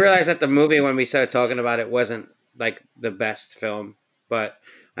 I realized that the movie when we started talking about it wasn't like the best film, but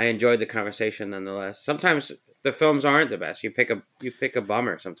I enjoyed the conversation nonetheless. Sometimes the films aren't the best. You pick a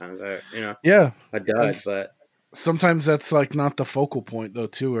bummer sometimes, Yeah, a dud. But sometimes that's like not the focal point though,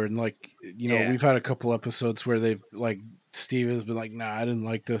 too. Or like Yeah. we've had a couple episodes where they've like Steve has been like, "Nah, I didn't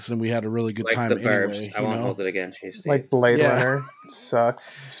like this," and we had a really good like time the Burbs, anyway. I won't hold it against you, Steve. Like Blade Yeah. Runner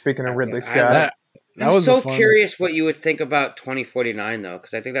sucks. Speaking of Ridley I Scott, That I'm was so a fun. curious what you would think about 2049 though,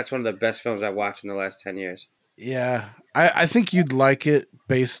 because I think that's one of the best films I've watched in the last 10 years. Yeah, I think you'd like it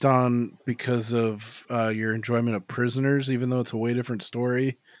based on because of your enjoyment of Prisoners, even though it's a way different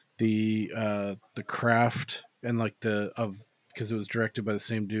story. The craft and like because it was directed by the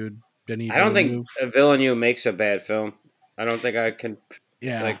same dude, Denis I don't think Villeneuve. Villeneuve makes a bad film. I don't think I can.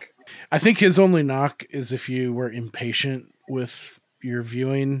 Yeah, I think his only knock is if you were impatient with your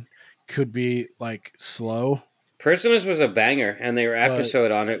viewing, could be like slow. Prisoners was a banger, and their episode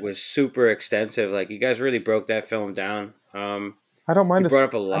on it was super extensive. Like you guys really broke that film down. I don't mind. You brought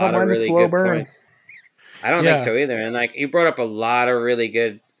up a lot of really slow good burn. points. I don't think so either. And like you brought up a lot of really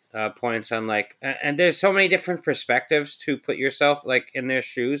good points on like, and there's so many different perspectives to put yourself like in their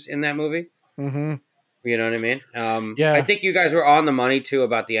shoes in that movie. Mm-hmm. You know what I mean? Yeah. I think you guys were on the money too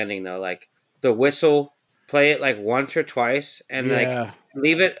about the ending though. Like the whistle, play it like once or twice, and like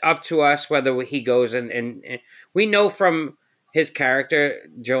leave it up to us whether he goes and we know from his character,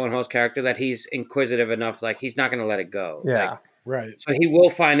 Gyllenhaal's character, that he's inquisitive enough. Like he's not going to let it go. Yeah. Like, right. So he will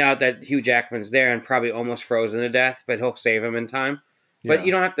find out that Hugh Jackman's there and probably almost frozen to death, but he'll save him in time. Yeah. But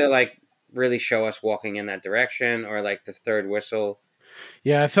you don't have to like really show us walking in that direction or like the third whistle.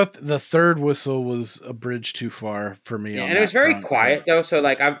 Yeah, I thought the third whistle was a bridge too far for me. Yeah, and it was very quiet though, so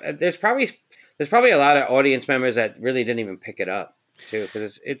like there's probably a lot of audience members that really didn't even pick it up too,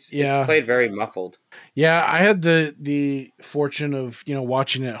 because it's played very muffled. Yeah, I had the fortune of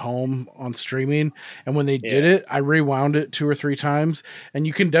watching it home on streaming, and when they did it, I rewound it 2 or 3 times, and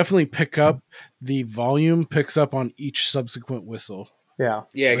you can definitely pick up the volume picks up on each subsequent whistle. Yeah.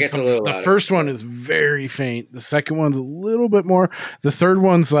 Yeah, it gets a little The louder. first one is very faint. The second one's a little bit more. The third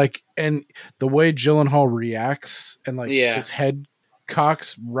one's like, and the way Gyllenhaal reacts and like his head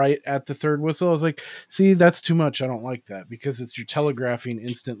cocks right at the third whistle. I was like, see, that's too much. I don't like that because you're telegraphing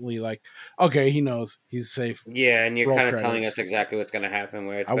instantly like, okay, he knows he's safe. Yeah, and you're kind of telling us exactly what's going to happen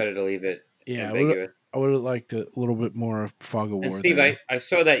where it's better to leave it ambiguous. I would have liked a little bit more of Fog of War. And Steve, I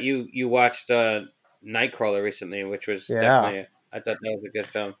saw that you watched Nightcrawler recently, which was definitely, I thought that was a good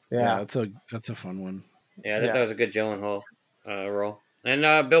film. Yeah, that's a fun one. Yeah, I thought that was a good Gyllenhaal role.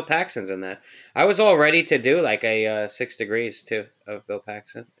 And Bill Paxton's in that. I was all ready to do like a 6 Degrees too of Bill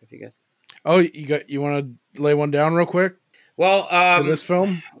Paxton. If you get. Oh, you want to lay one down real quick? Well, for this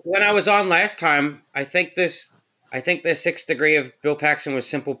film, when I was on last time, I think the 6th Degree of Bill Paxton was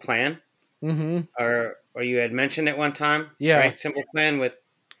Simple Plan. Mm-hmm. Or you had mentioned it one time. Yeah, right? Simple Plan with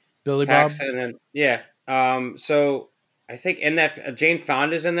Billy Paxton Bob. So I think in that Jane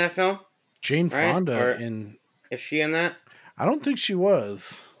Fonda's in that film. Jane Fonda is she in that? I don't think she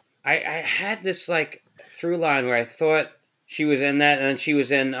was. I had this like through line where I thought she was in that, and then she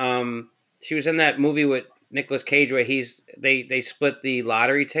was in that movie with Nicolas Cage where they split the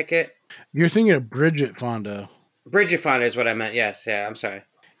lottery ticket. You're thinking of Bridget Fonda. Bridget Fonda is what I meant. Yes, yeah, I'm sorry.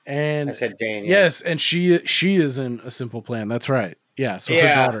 And I said Jane. Yeah. Yes, and she is in A Simple Plan. That's right. Yeah, so her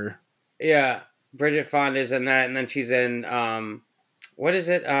daughter. Yeah, Bridget Fonda is in that, and then she's in what is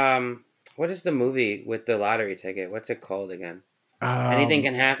it? What is the movie with the lottery ticket? What's it called again? Anything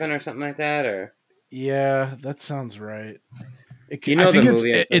Can Happen or something like that, or yeah, that sounds right. I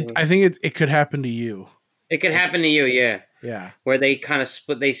think it could happen to you. It could happen to you, yeah. Yeah, where they kind of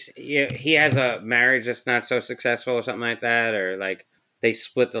split. He has a marriage that's not so successful or something like that, or like they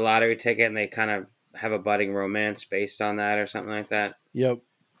split the lottery ticket and they kind of have a budding romance based on that or something like that. Yep.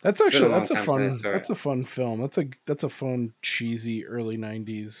 That's a fun film. That's a fun cheesy early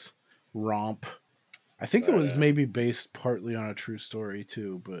 90s romp. I think it was maybe based partly on a true story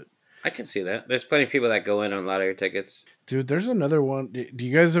too, but I can see that. There's plenty of people that go in on lottery tickets. Dude, there's another one. Do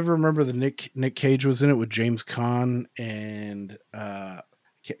you guys ever remember the Nick Cage was in it with James Caan and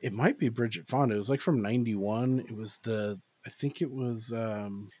it might be Bridget Fonda. It was like from 91. It was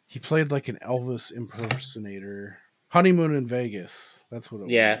he played like an Elvis impersonator. Honeymoon in Vegas. That's what it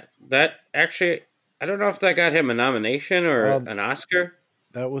was. Yeah, that actually, I don't know if that got him a nomination or an Oscar.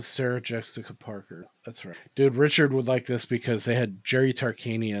 That was Sarah Jessica Parker. That's right. Dude, Richard would like this because they had Jerry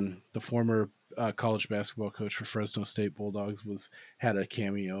Tarkanian, the former college basketball coach for Fresno State Bulldogs, had a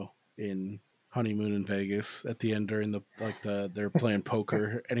cameo in Honeymoon in Vegas at the end during they're playing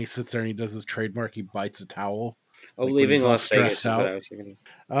poker, and he sits there and he does his trademark. He bites a towel. Leaving Las Vegas. Out.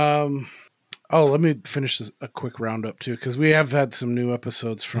 Oh, let me finish a quick roundup too, because we have had some new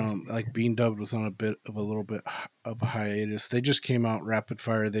episodes from like Bean Dubbed was on a little bit of a hiatus. They just came out rapid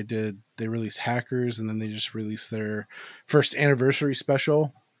fire. They released Hackers, and then they just released their first anniversary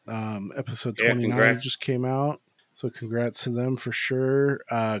special. Episode 29 congrats. just came out, so congrats to them for sure.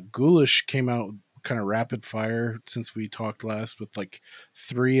 Ghoulish came out kind of rapid fire since we talked last with like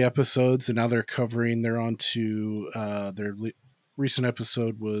 3 episodes, and now they're on to their recent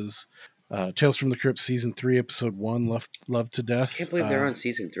episode was Tales from the Crypt season 3 episode 1 Love to Death. I can't believe they're on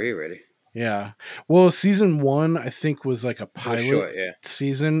season 3 already. Yeah, well, season 1 I think was like a pilot short,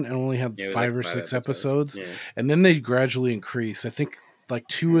 season and only had 5 like or 5 6 episodes, Yeah. and then they gradually increase. I think like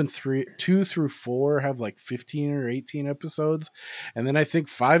 2 through 4 have like 15 or 18 episodes, and then I think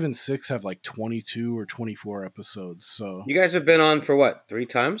 5 and 6 have like 22 or 24 episodes. So You guys have been on for what, 3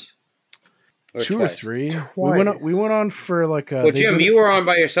 times? Or 2 twice? or 3. Twice. We went on for like Well, Jim, you were on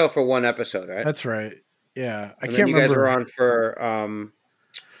by yourself for 1 episode, right? That's right. Yeah, I And can't then you remember. guys were on for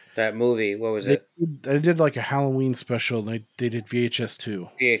that movie. What was it? They did like a Halloween special. They did VHS 2.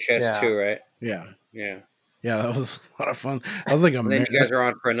 VHS 2, right? Yeah. Yeah. Yeah, that was a lot of fun. That was like a. And then you guys were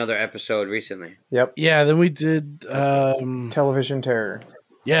on for another episode recently. Yep. Yeah, then we did Television Terror.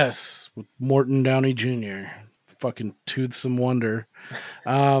 Yes, with Morton Downey Jr. Fucking toothsome wonder.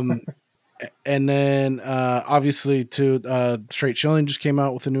 And then obviously Straight Chilling just came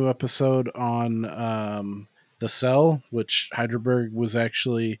out with a new episode on The Cell, which Heidelberg was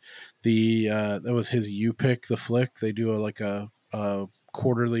actually that was his You Pick the Flick. They do a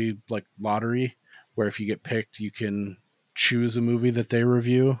quarterly like lottery where if you get picked you can choose a movie that they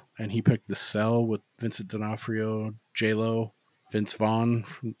review, and he picked The Cell with Vincent D'Onofrio, J-Lo, Vince Vaughn.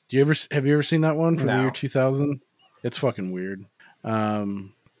 Have you ever seen that one from the year 2000? It's fucking weird.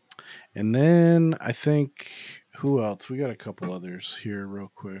 And then I think, who else? We got a couple others here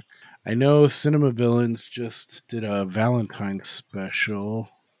real quick. I know Cinema Villains just did a Valentine's special.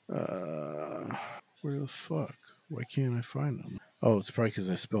 Where the fuck? Why can't I find them? Oh, it's probably because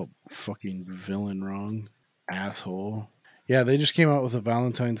I spelled fucking villain wrong. Asshole. Yeah, they just came out with a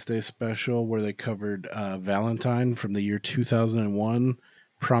Valentine's Day special where they covered Valentine from the year 2001.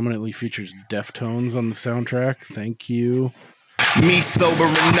 Prominently features Deftones on the soundtrack. Thank you. Me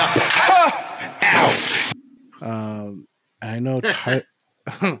sobering up. Ow. I know.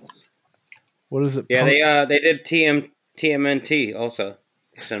 What is it? Yeah, they did TMNT also.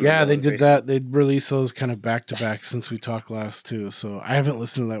 Yeah, they did that. They released those kind of back to back since we talked last too. So I haven't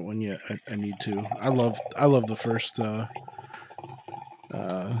listened to that one yet. I need to. I love the first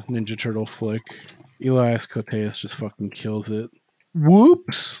Ninja Turtle flick. Elias Koteas just fucking kills it.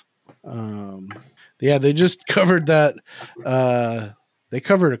 Whoops. Yeah, they just covered that. They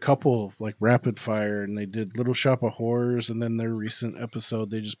covered a couple like rapid fire, and they did Little Shop of Horrors, and then their recent episode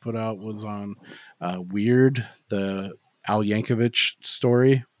they just put out was on Weird, the Al Yankovic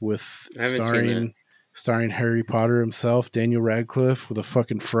story with starring Harry Potter himself, Daniel Radcliffe with a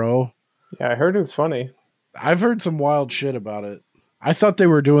fucking fro. Yeah, I heard it was funny. I've heard some wild shit about it. I thought they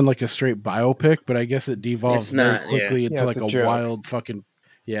were doing like a straight biopic, but I guess it devolved very quickly into like a wild fucking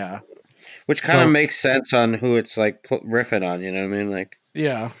Which kind of makes sense on who it's like riffing on, you know what I mean? Like,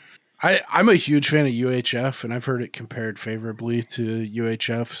 yeah, I'm a huge fan of UHF, and I've heard it compared favorably to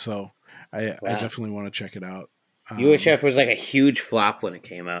UHF, so I definitely want to check it out. UHF was like a huge flop when it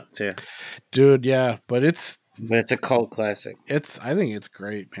came out too, dude. Yeah, but it's a cult classic. I think it's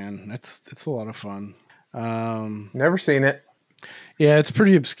great, man. It's a lot of fun. Never seen it. Yeah, it's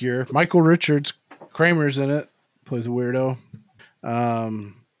pretty obscure. Michael Richards, Kramer's in it, plays a weirdo.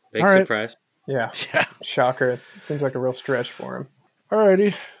 Big surprise. Yeah. Shocker. Seems like a real stretch for him.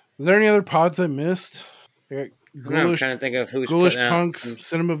 Alrighty. Is there any other pods I missed? I'm trying to think of who's Ghoulish Punks,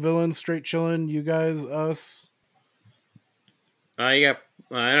 Cinema Villains, Straight Chillin', you guys, us. You got,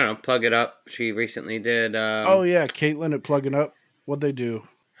 I don't know, Plug It Up. She recently did. Oh, yeah, Caitlin at Plugging Up. What'd they do?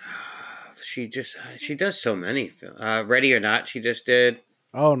 She does so many. Ready or Not, she just did.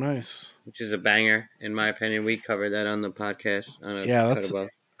 Oh, nice. Which is a banger, in my opinion. We covered that on the podcast.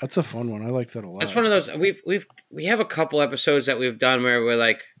 That's a fun one. I like that a lot. That's one of those. We have a couple episodes that we've done where we're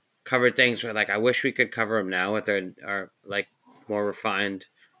like covered things where like I wish we could cover them now with our like more refined,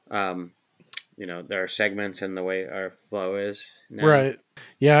 their segments and the way our flow is now. Right.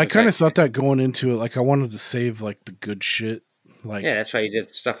 Yeah, I kind of thought that going into it. Like I wanted to save like the good shit. Like that's why you did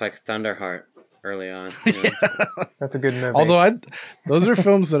stuff like Thunderheart early on. That's a good movie. Although those are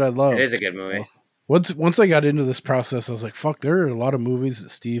films that I love. It is a good movie. Once I got into this process, I was like, fuck, there are a lot of movies that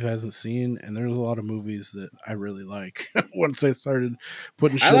Steve hasn't seen, and there's a lot of movies that I really like. Once I started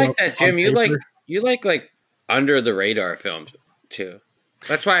putting shit I like up that, Jim. You like under the radar films too.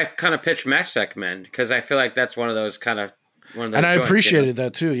 That's why I kind of pitched Matchstick Men, because I feel like that's one of those And I joints, appreciated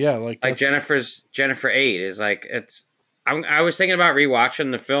that too. Yeah, like Jennifer 8 is like it's. I was thinking about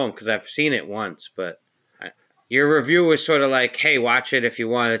rewatching the film because I've seen it once, but your review was sort of like, "Hey, watch it if you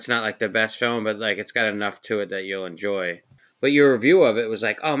want. It's not like the best film, but like it's got enough to it that you'll enjoy." But your review of it was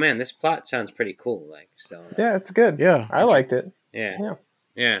like, "Oh man, this plot sounds pretty cool." Like, so Yeah, it's good. Yeah, I liked it.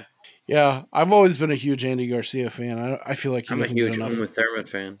 Yeah. I've always been a huge Andy Garcia fan. I feel like he I'm a doesn't huge get enough. Uma Thurman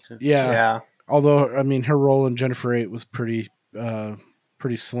fan. So. Yeah. Although I mean, her role in Jennifer 8 was pretty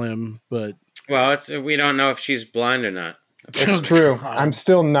slim, but Well, we don't know if she's blind or not. It's true. I'm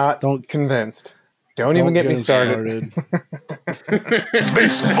still not convinced. Don't even get me started.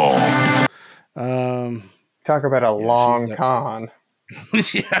 Baseball. Talk about a long con.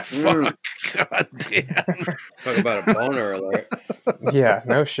 Yeah, fuck. God damn. Talk about a boner alert. Yeah,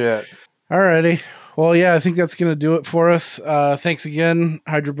 no shit. Alrighty. Well, yeah, I think that's going to do it for us. Thanks again,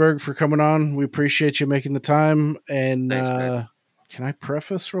 Hydraberg, for coming on. We appreciate you making the time. And Thanks, can I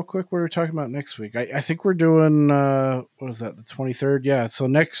preface real quick what we're talking about next week? I think we're doing, what is that, the 23rd? Yeah, so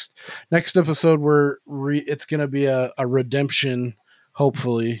next episode, it's going to be a redemption,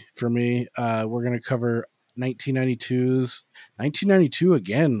 hopefully, for me. We're going to cover 1992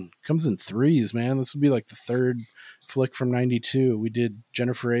 again. Comes in threes, man. This will be like the third flick from 92. We did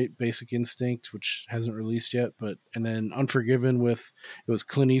Jennifer 8, Basic Instinct, which hasn't released yet, and then Unforgiven it was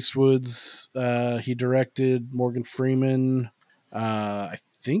Clint Eastwood's, he directed, Morgan Freeman. I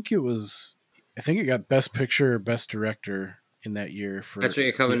think it got Best Picture or Best Director in that year. That's what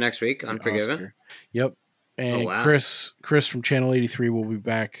you're covering next week, Unforgiven? Oscar. Yep. And wow. Chris from Channel 83 will be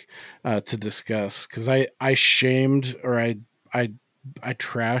back to discuss, because I shamed, or I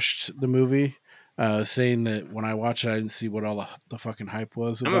trashed the movie, saying that when I watched it, I didn't see what all the fucking hype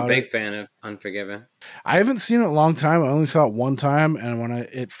was about it. I'm a big fan of Unforgiven. I haven't seen it in a long time. I only saw it one time, and when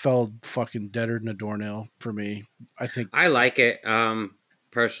it fell fucking deader than a doornail for me. I like it,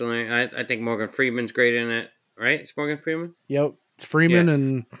 personally. I think Morgan Freeman's great in it, right? It's Morgan Freeman? Yep. It's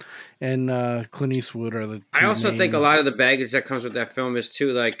Freeman and Clint Eastwood are the two I also think a lot of the baggage that comes with that film is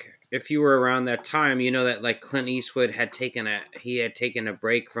too, like, if you were around that time, you know that like Clint Eastwood had taken a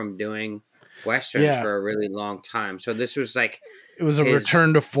break from doing westerns for a really long time. So this was like it was a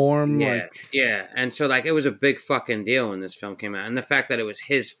return to form. Yeah. And so like it was a big fucking deal when this film came out, and the fact that it was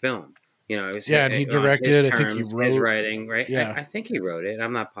his film. You know, it was and he directed. I think he wrote his writing, right? Yeah, I think he wrote it.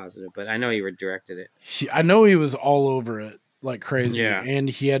 I'm not positive, but I know he directed it. I know he was all over it like crazy. Yeah. And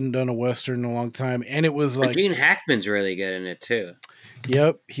he hadn't done a western in a long time, and it was like Gene Hackman's really good in it too.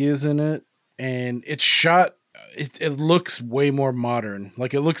 Yep, he is in it, and it's shot. It looks way more modern.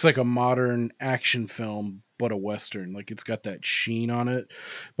 Like it looks like a modern action film, but a western. Like it's got that sheen on it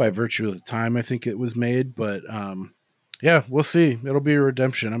by virtue of the time I think it was made. But yeah, we'll see. It'll be a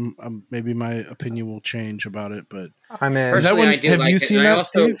redemption. I'm maybe my opinion will change about it, but I'm in. Is that one, have you seen that,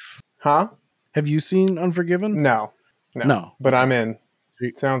 Steve? Huh? Have you seen Unforgiven? No. But I'm in.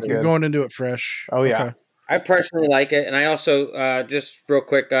 Sounds good. You're going into it fresh. Oh yeah. Okay. I personally like it, and I also just real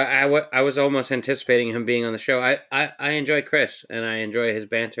quick, I was almost anticipating him being on the show. I enjoy Chris, and I enjoy his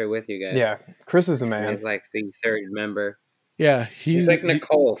banter with you guys. Yeah, Chris is the man. He's like the third member. Yeah, he's like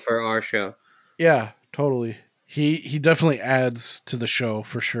Nicole for our show. Yeah, totally. He definitely adds to the show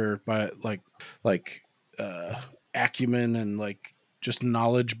for sure by like acumen and like just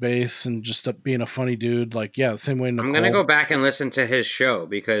knowledge base and just being a funny dude. Like, yeah, the same way Nicole. I'm going to go back and listen to his show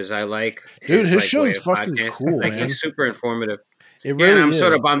because I like his show is fucking cool, like, man. He's super informative. It really and I'm is.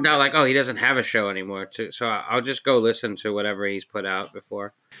 sort of bummed out, like, oh, he doesn't have a show anymore. So I'll just go listen to whatever he's put out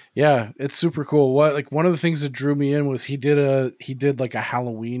before. Yeah, it's super cool. One of the things that drew me in was he did like a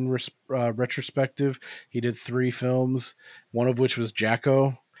Halloween retrospective. He did 3 films, one of which was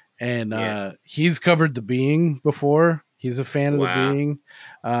Jacko, and he's covered The Being before. He's a fan of The Being.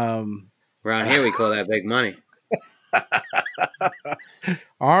 Around here, we call that big money.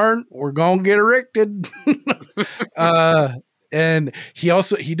 Arn, we're gonna get erected. And he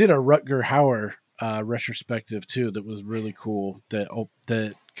did a Rutger Hauer retrospective too that was really cool. That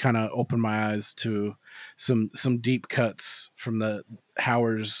kind of opened my eyes to some deep cuts from the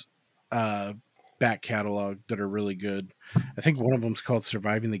Hauer's back catalog that are really good. I think one of them's called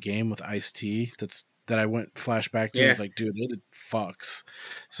 "Surviving the Game" with Ice-T. That I went flashback to. Yeah. I was like, dude, it fucks.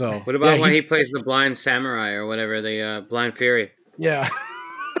 So what about when he plays the blind samurai or whatever, the blind fury? Yeah.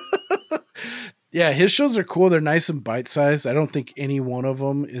 Yeah, his shows are cool. They're nice and bite-sized. I don't think any one of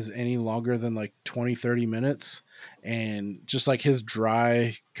them is any longer than like 20, 30 minutes. And just like his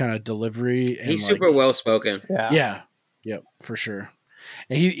dry kind of delivery. And he's super well-spoken. Yeah. Yep, for sure.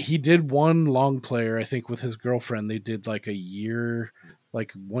 And he did one long player, I think, with his girlfriend. They did like a year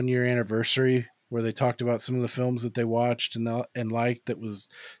like 1 year anniversary where they talked about some of the films that they watched and liked. That was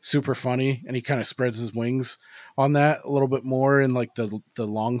super funny, and he kind of spreads his wings on that a little bit more in like the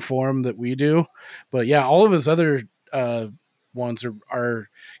long form that we do. But yeah, all of his other ones are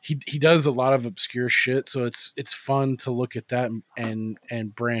he does a lot of obscure shit, so it's fun to look at that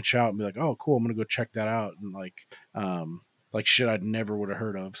and branch out and be like, oh cool, I'm gonna go check that out, and like shit I'd never would have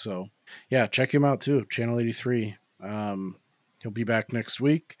heard of. So yeah, check him out too, Channel 83. He'll be back next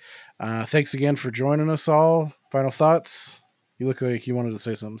week. Thanks again for joining us all. Final thoughts? You look like you wanted to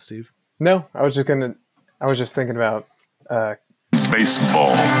say something, Steve. No, I was just thinking about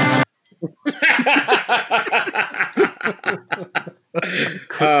Baseball.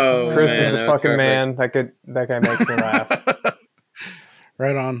 Chris is the fucking man. That guy makes me laugh.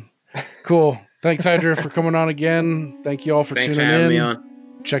 Right on. Cool. Thanks, Hydra, for coming on again. Thank you all for tuning in. Me on.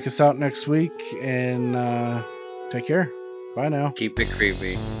 Check us out next week, and take care. Bye now. Keep it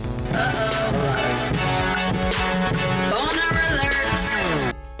creepy. Uh-oh.